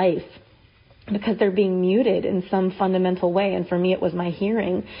of life because they're being muted in some fundamental way. And for me, it was my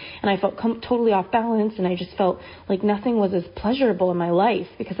hearing. And I felt totally off balance, and I just felt like nothing was as pleasurable in my life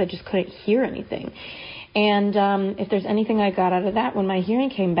because I just couldn't hear anything. And if there's anything I got out of that, when my hearing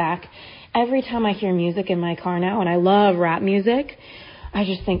came back, every time I hear music in my car now, and I love rap music, I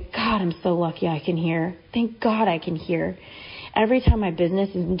just think, God, I'm so lucky I can hear. Thank God I can hear. Every time my business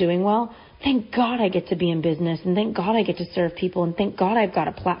isn't doing well, thank God I get to be in business, and thank God I get to serve people, and thank God I've got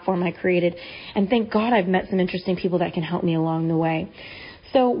a platform I created, and thank God I've met some interesting people that can help me along the way.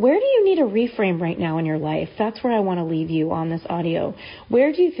 So where do you need a reframe right now in your life? That's where I want to leave you on this audio.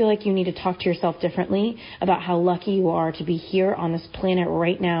 Where do you feel like you need to talk to yourself differently about how lucky you are to be here on this planet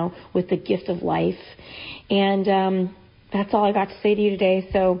right now with the gift of life? And that's all I got to say to you today.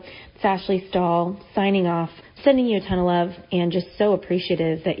 So it's Ashley Stahl signing off, sending you a ton of love, and just so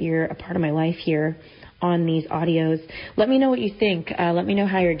appreciative that you're a part of my life here on these audios. Let me know what you think. Let me know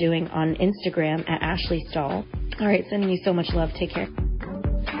how you're doing on Instagram at Ashley Stahl. All right, sending you so much love. Take care.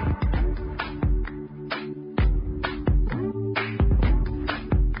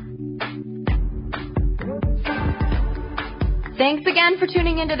 Thanks again for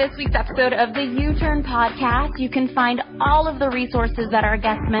tuning into this week's episode of the U-Turn Podcast. You can find all of the resources that our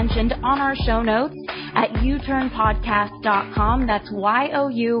guests mentioned on our show notes at uturnpodcast.com. That's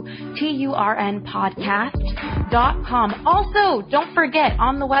YOUTURN podcast.com. Also, don't forget,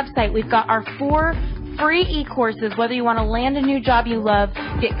 on the website, we've got our 4 free e-courses, whether you want to land a new job you love,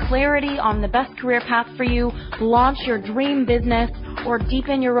 get clarity on the best career path for you, launch your dream business, or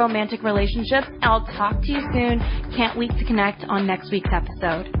deepen your romantic relationships. I'll talk to you soon. Can't wait to connect on next week's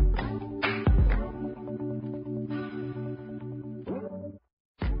episode.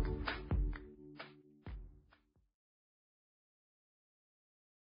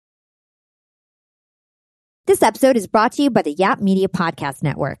 This episode is brought to you by the Yap Media Podcast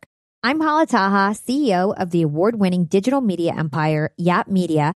Network. I'm Hala Taha, CEO of the award-winning digital media empire, Yap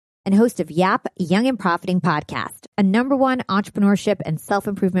Media, and host of Yap Young and Profiting Podcast, a #1 entrepreneurship and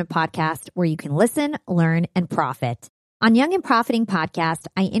self-improvement podcast where you can listen, learn, and profit. On Young and Profiting Podcast,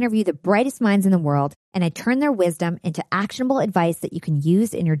 I interview the brightest minds in the world, and I turn their wisdom into actionable advice that you can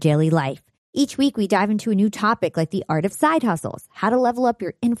use in your daily life. Each week, we dive into a new topic like the art of side hustles, how to level up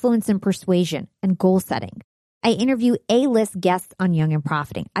your influence and persuasion, and goal setting. I interview A-list guests on Young and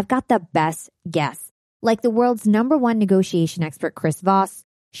Profiting. I've got the best guests, like the world's #1 negotiation expert, Chris Voss,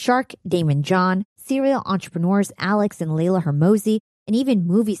 Shark Damon John, serial entrepreneurs Alex and Layla Hermosi, and even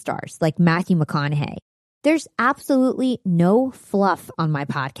movie stars like Matthew McConaughey. There's absolutely no fluff on my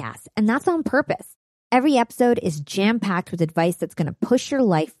podcast, and that's on purpose. Every episode is jam-packed with advice that's going to push your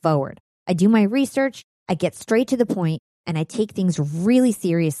life forward. I do my research, I get straight to the point, and I take things really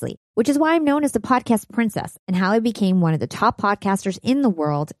seriously, which is why I'm known as the podcast princess and how I became one of the top podcasters in the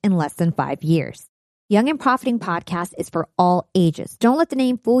world in less than 5 years. Young and Profiting Podcast is for all ages. Don't let the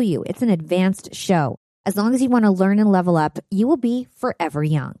name fool you. It's an advanced show. As long as you want to learn and level up, you will be forever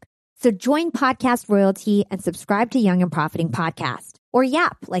young. So join Podcast Royalty and subscribe to Young and Profiting Podcast, or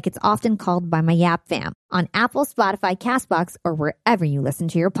YAP, like it's often called by my YAP fam, on Apple, Spotify, CastBox, or wherever you listen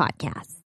to your podcasts.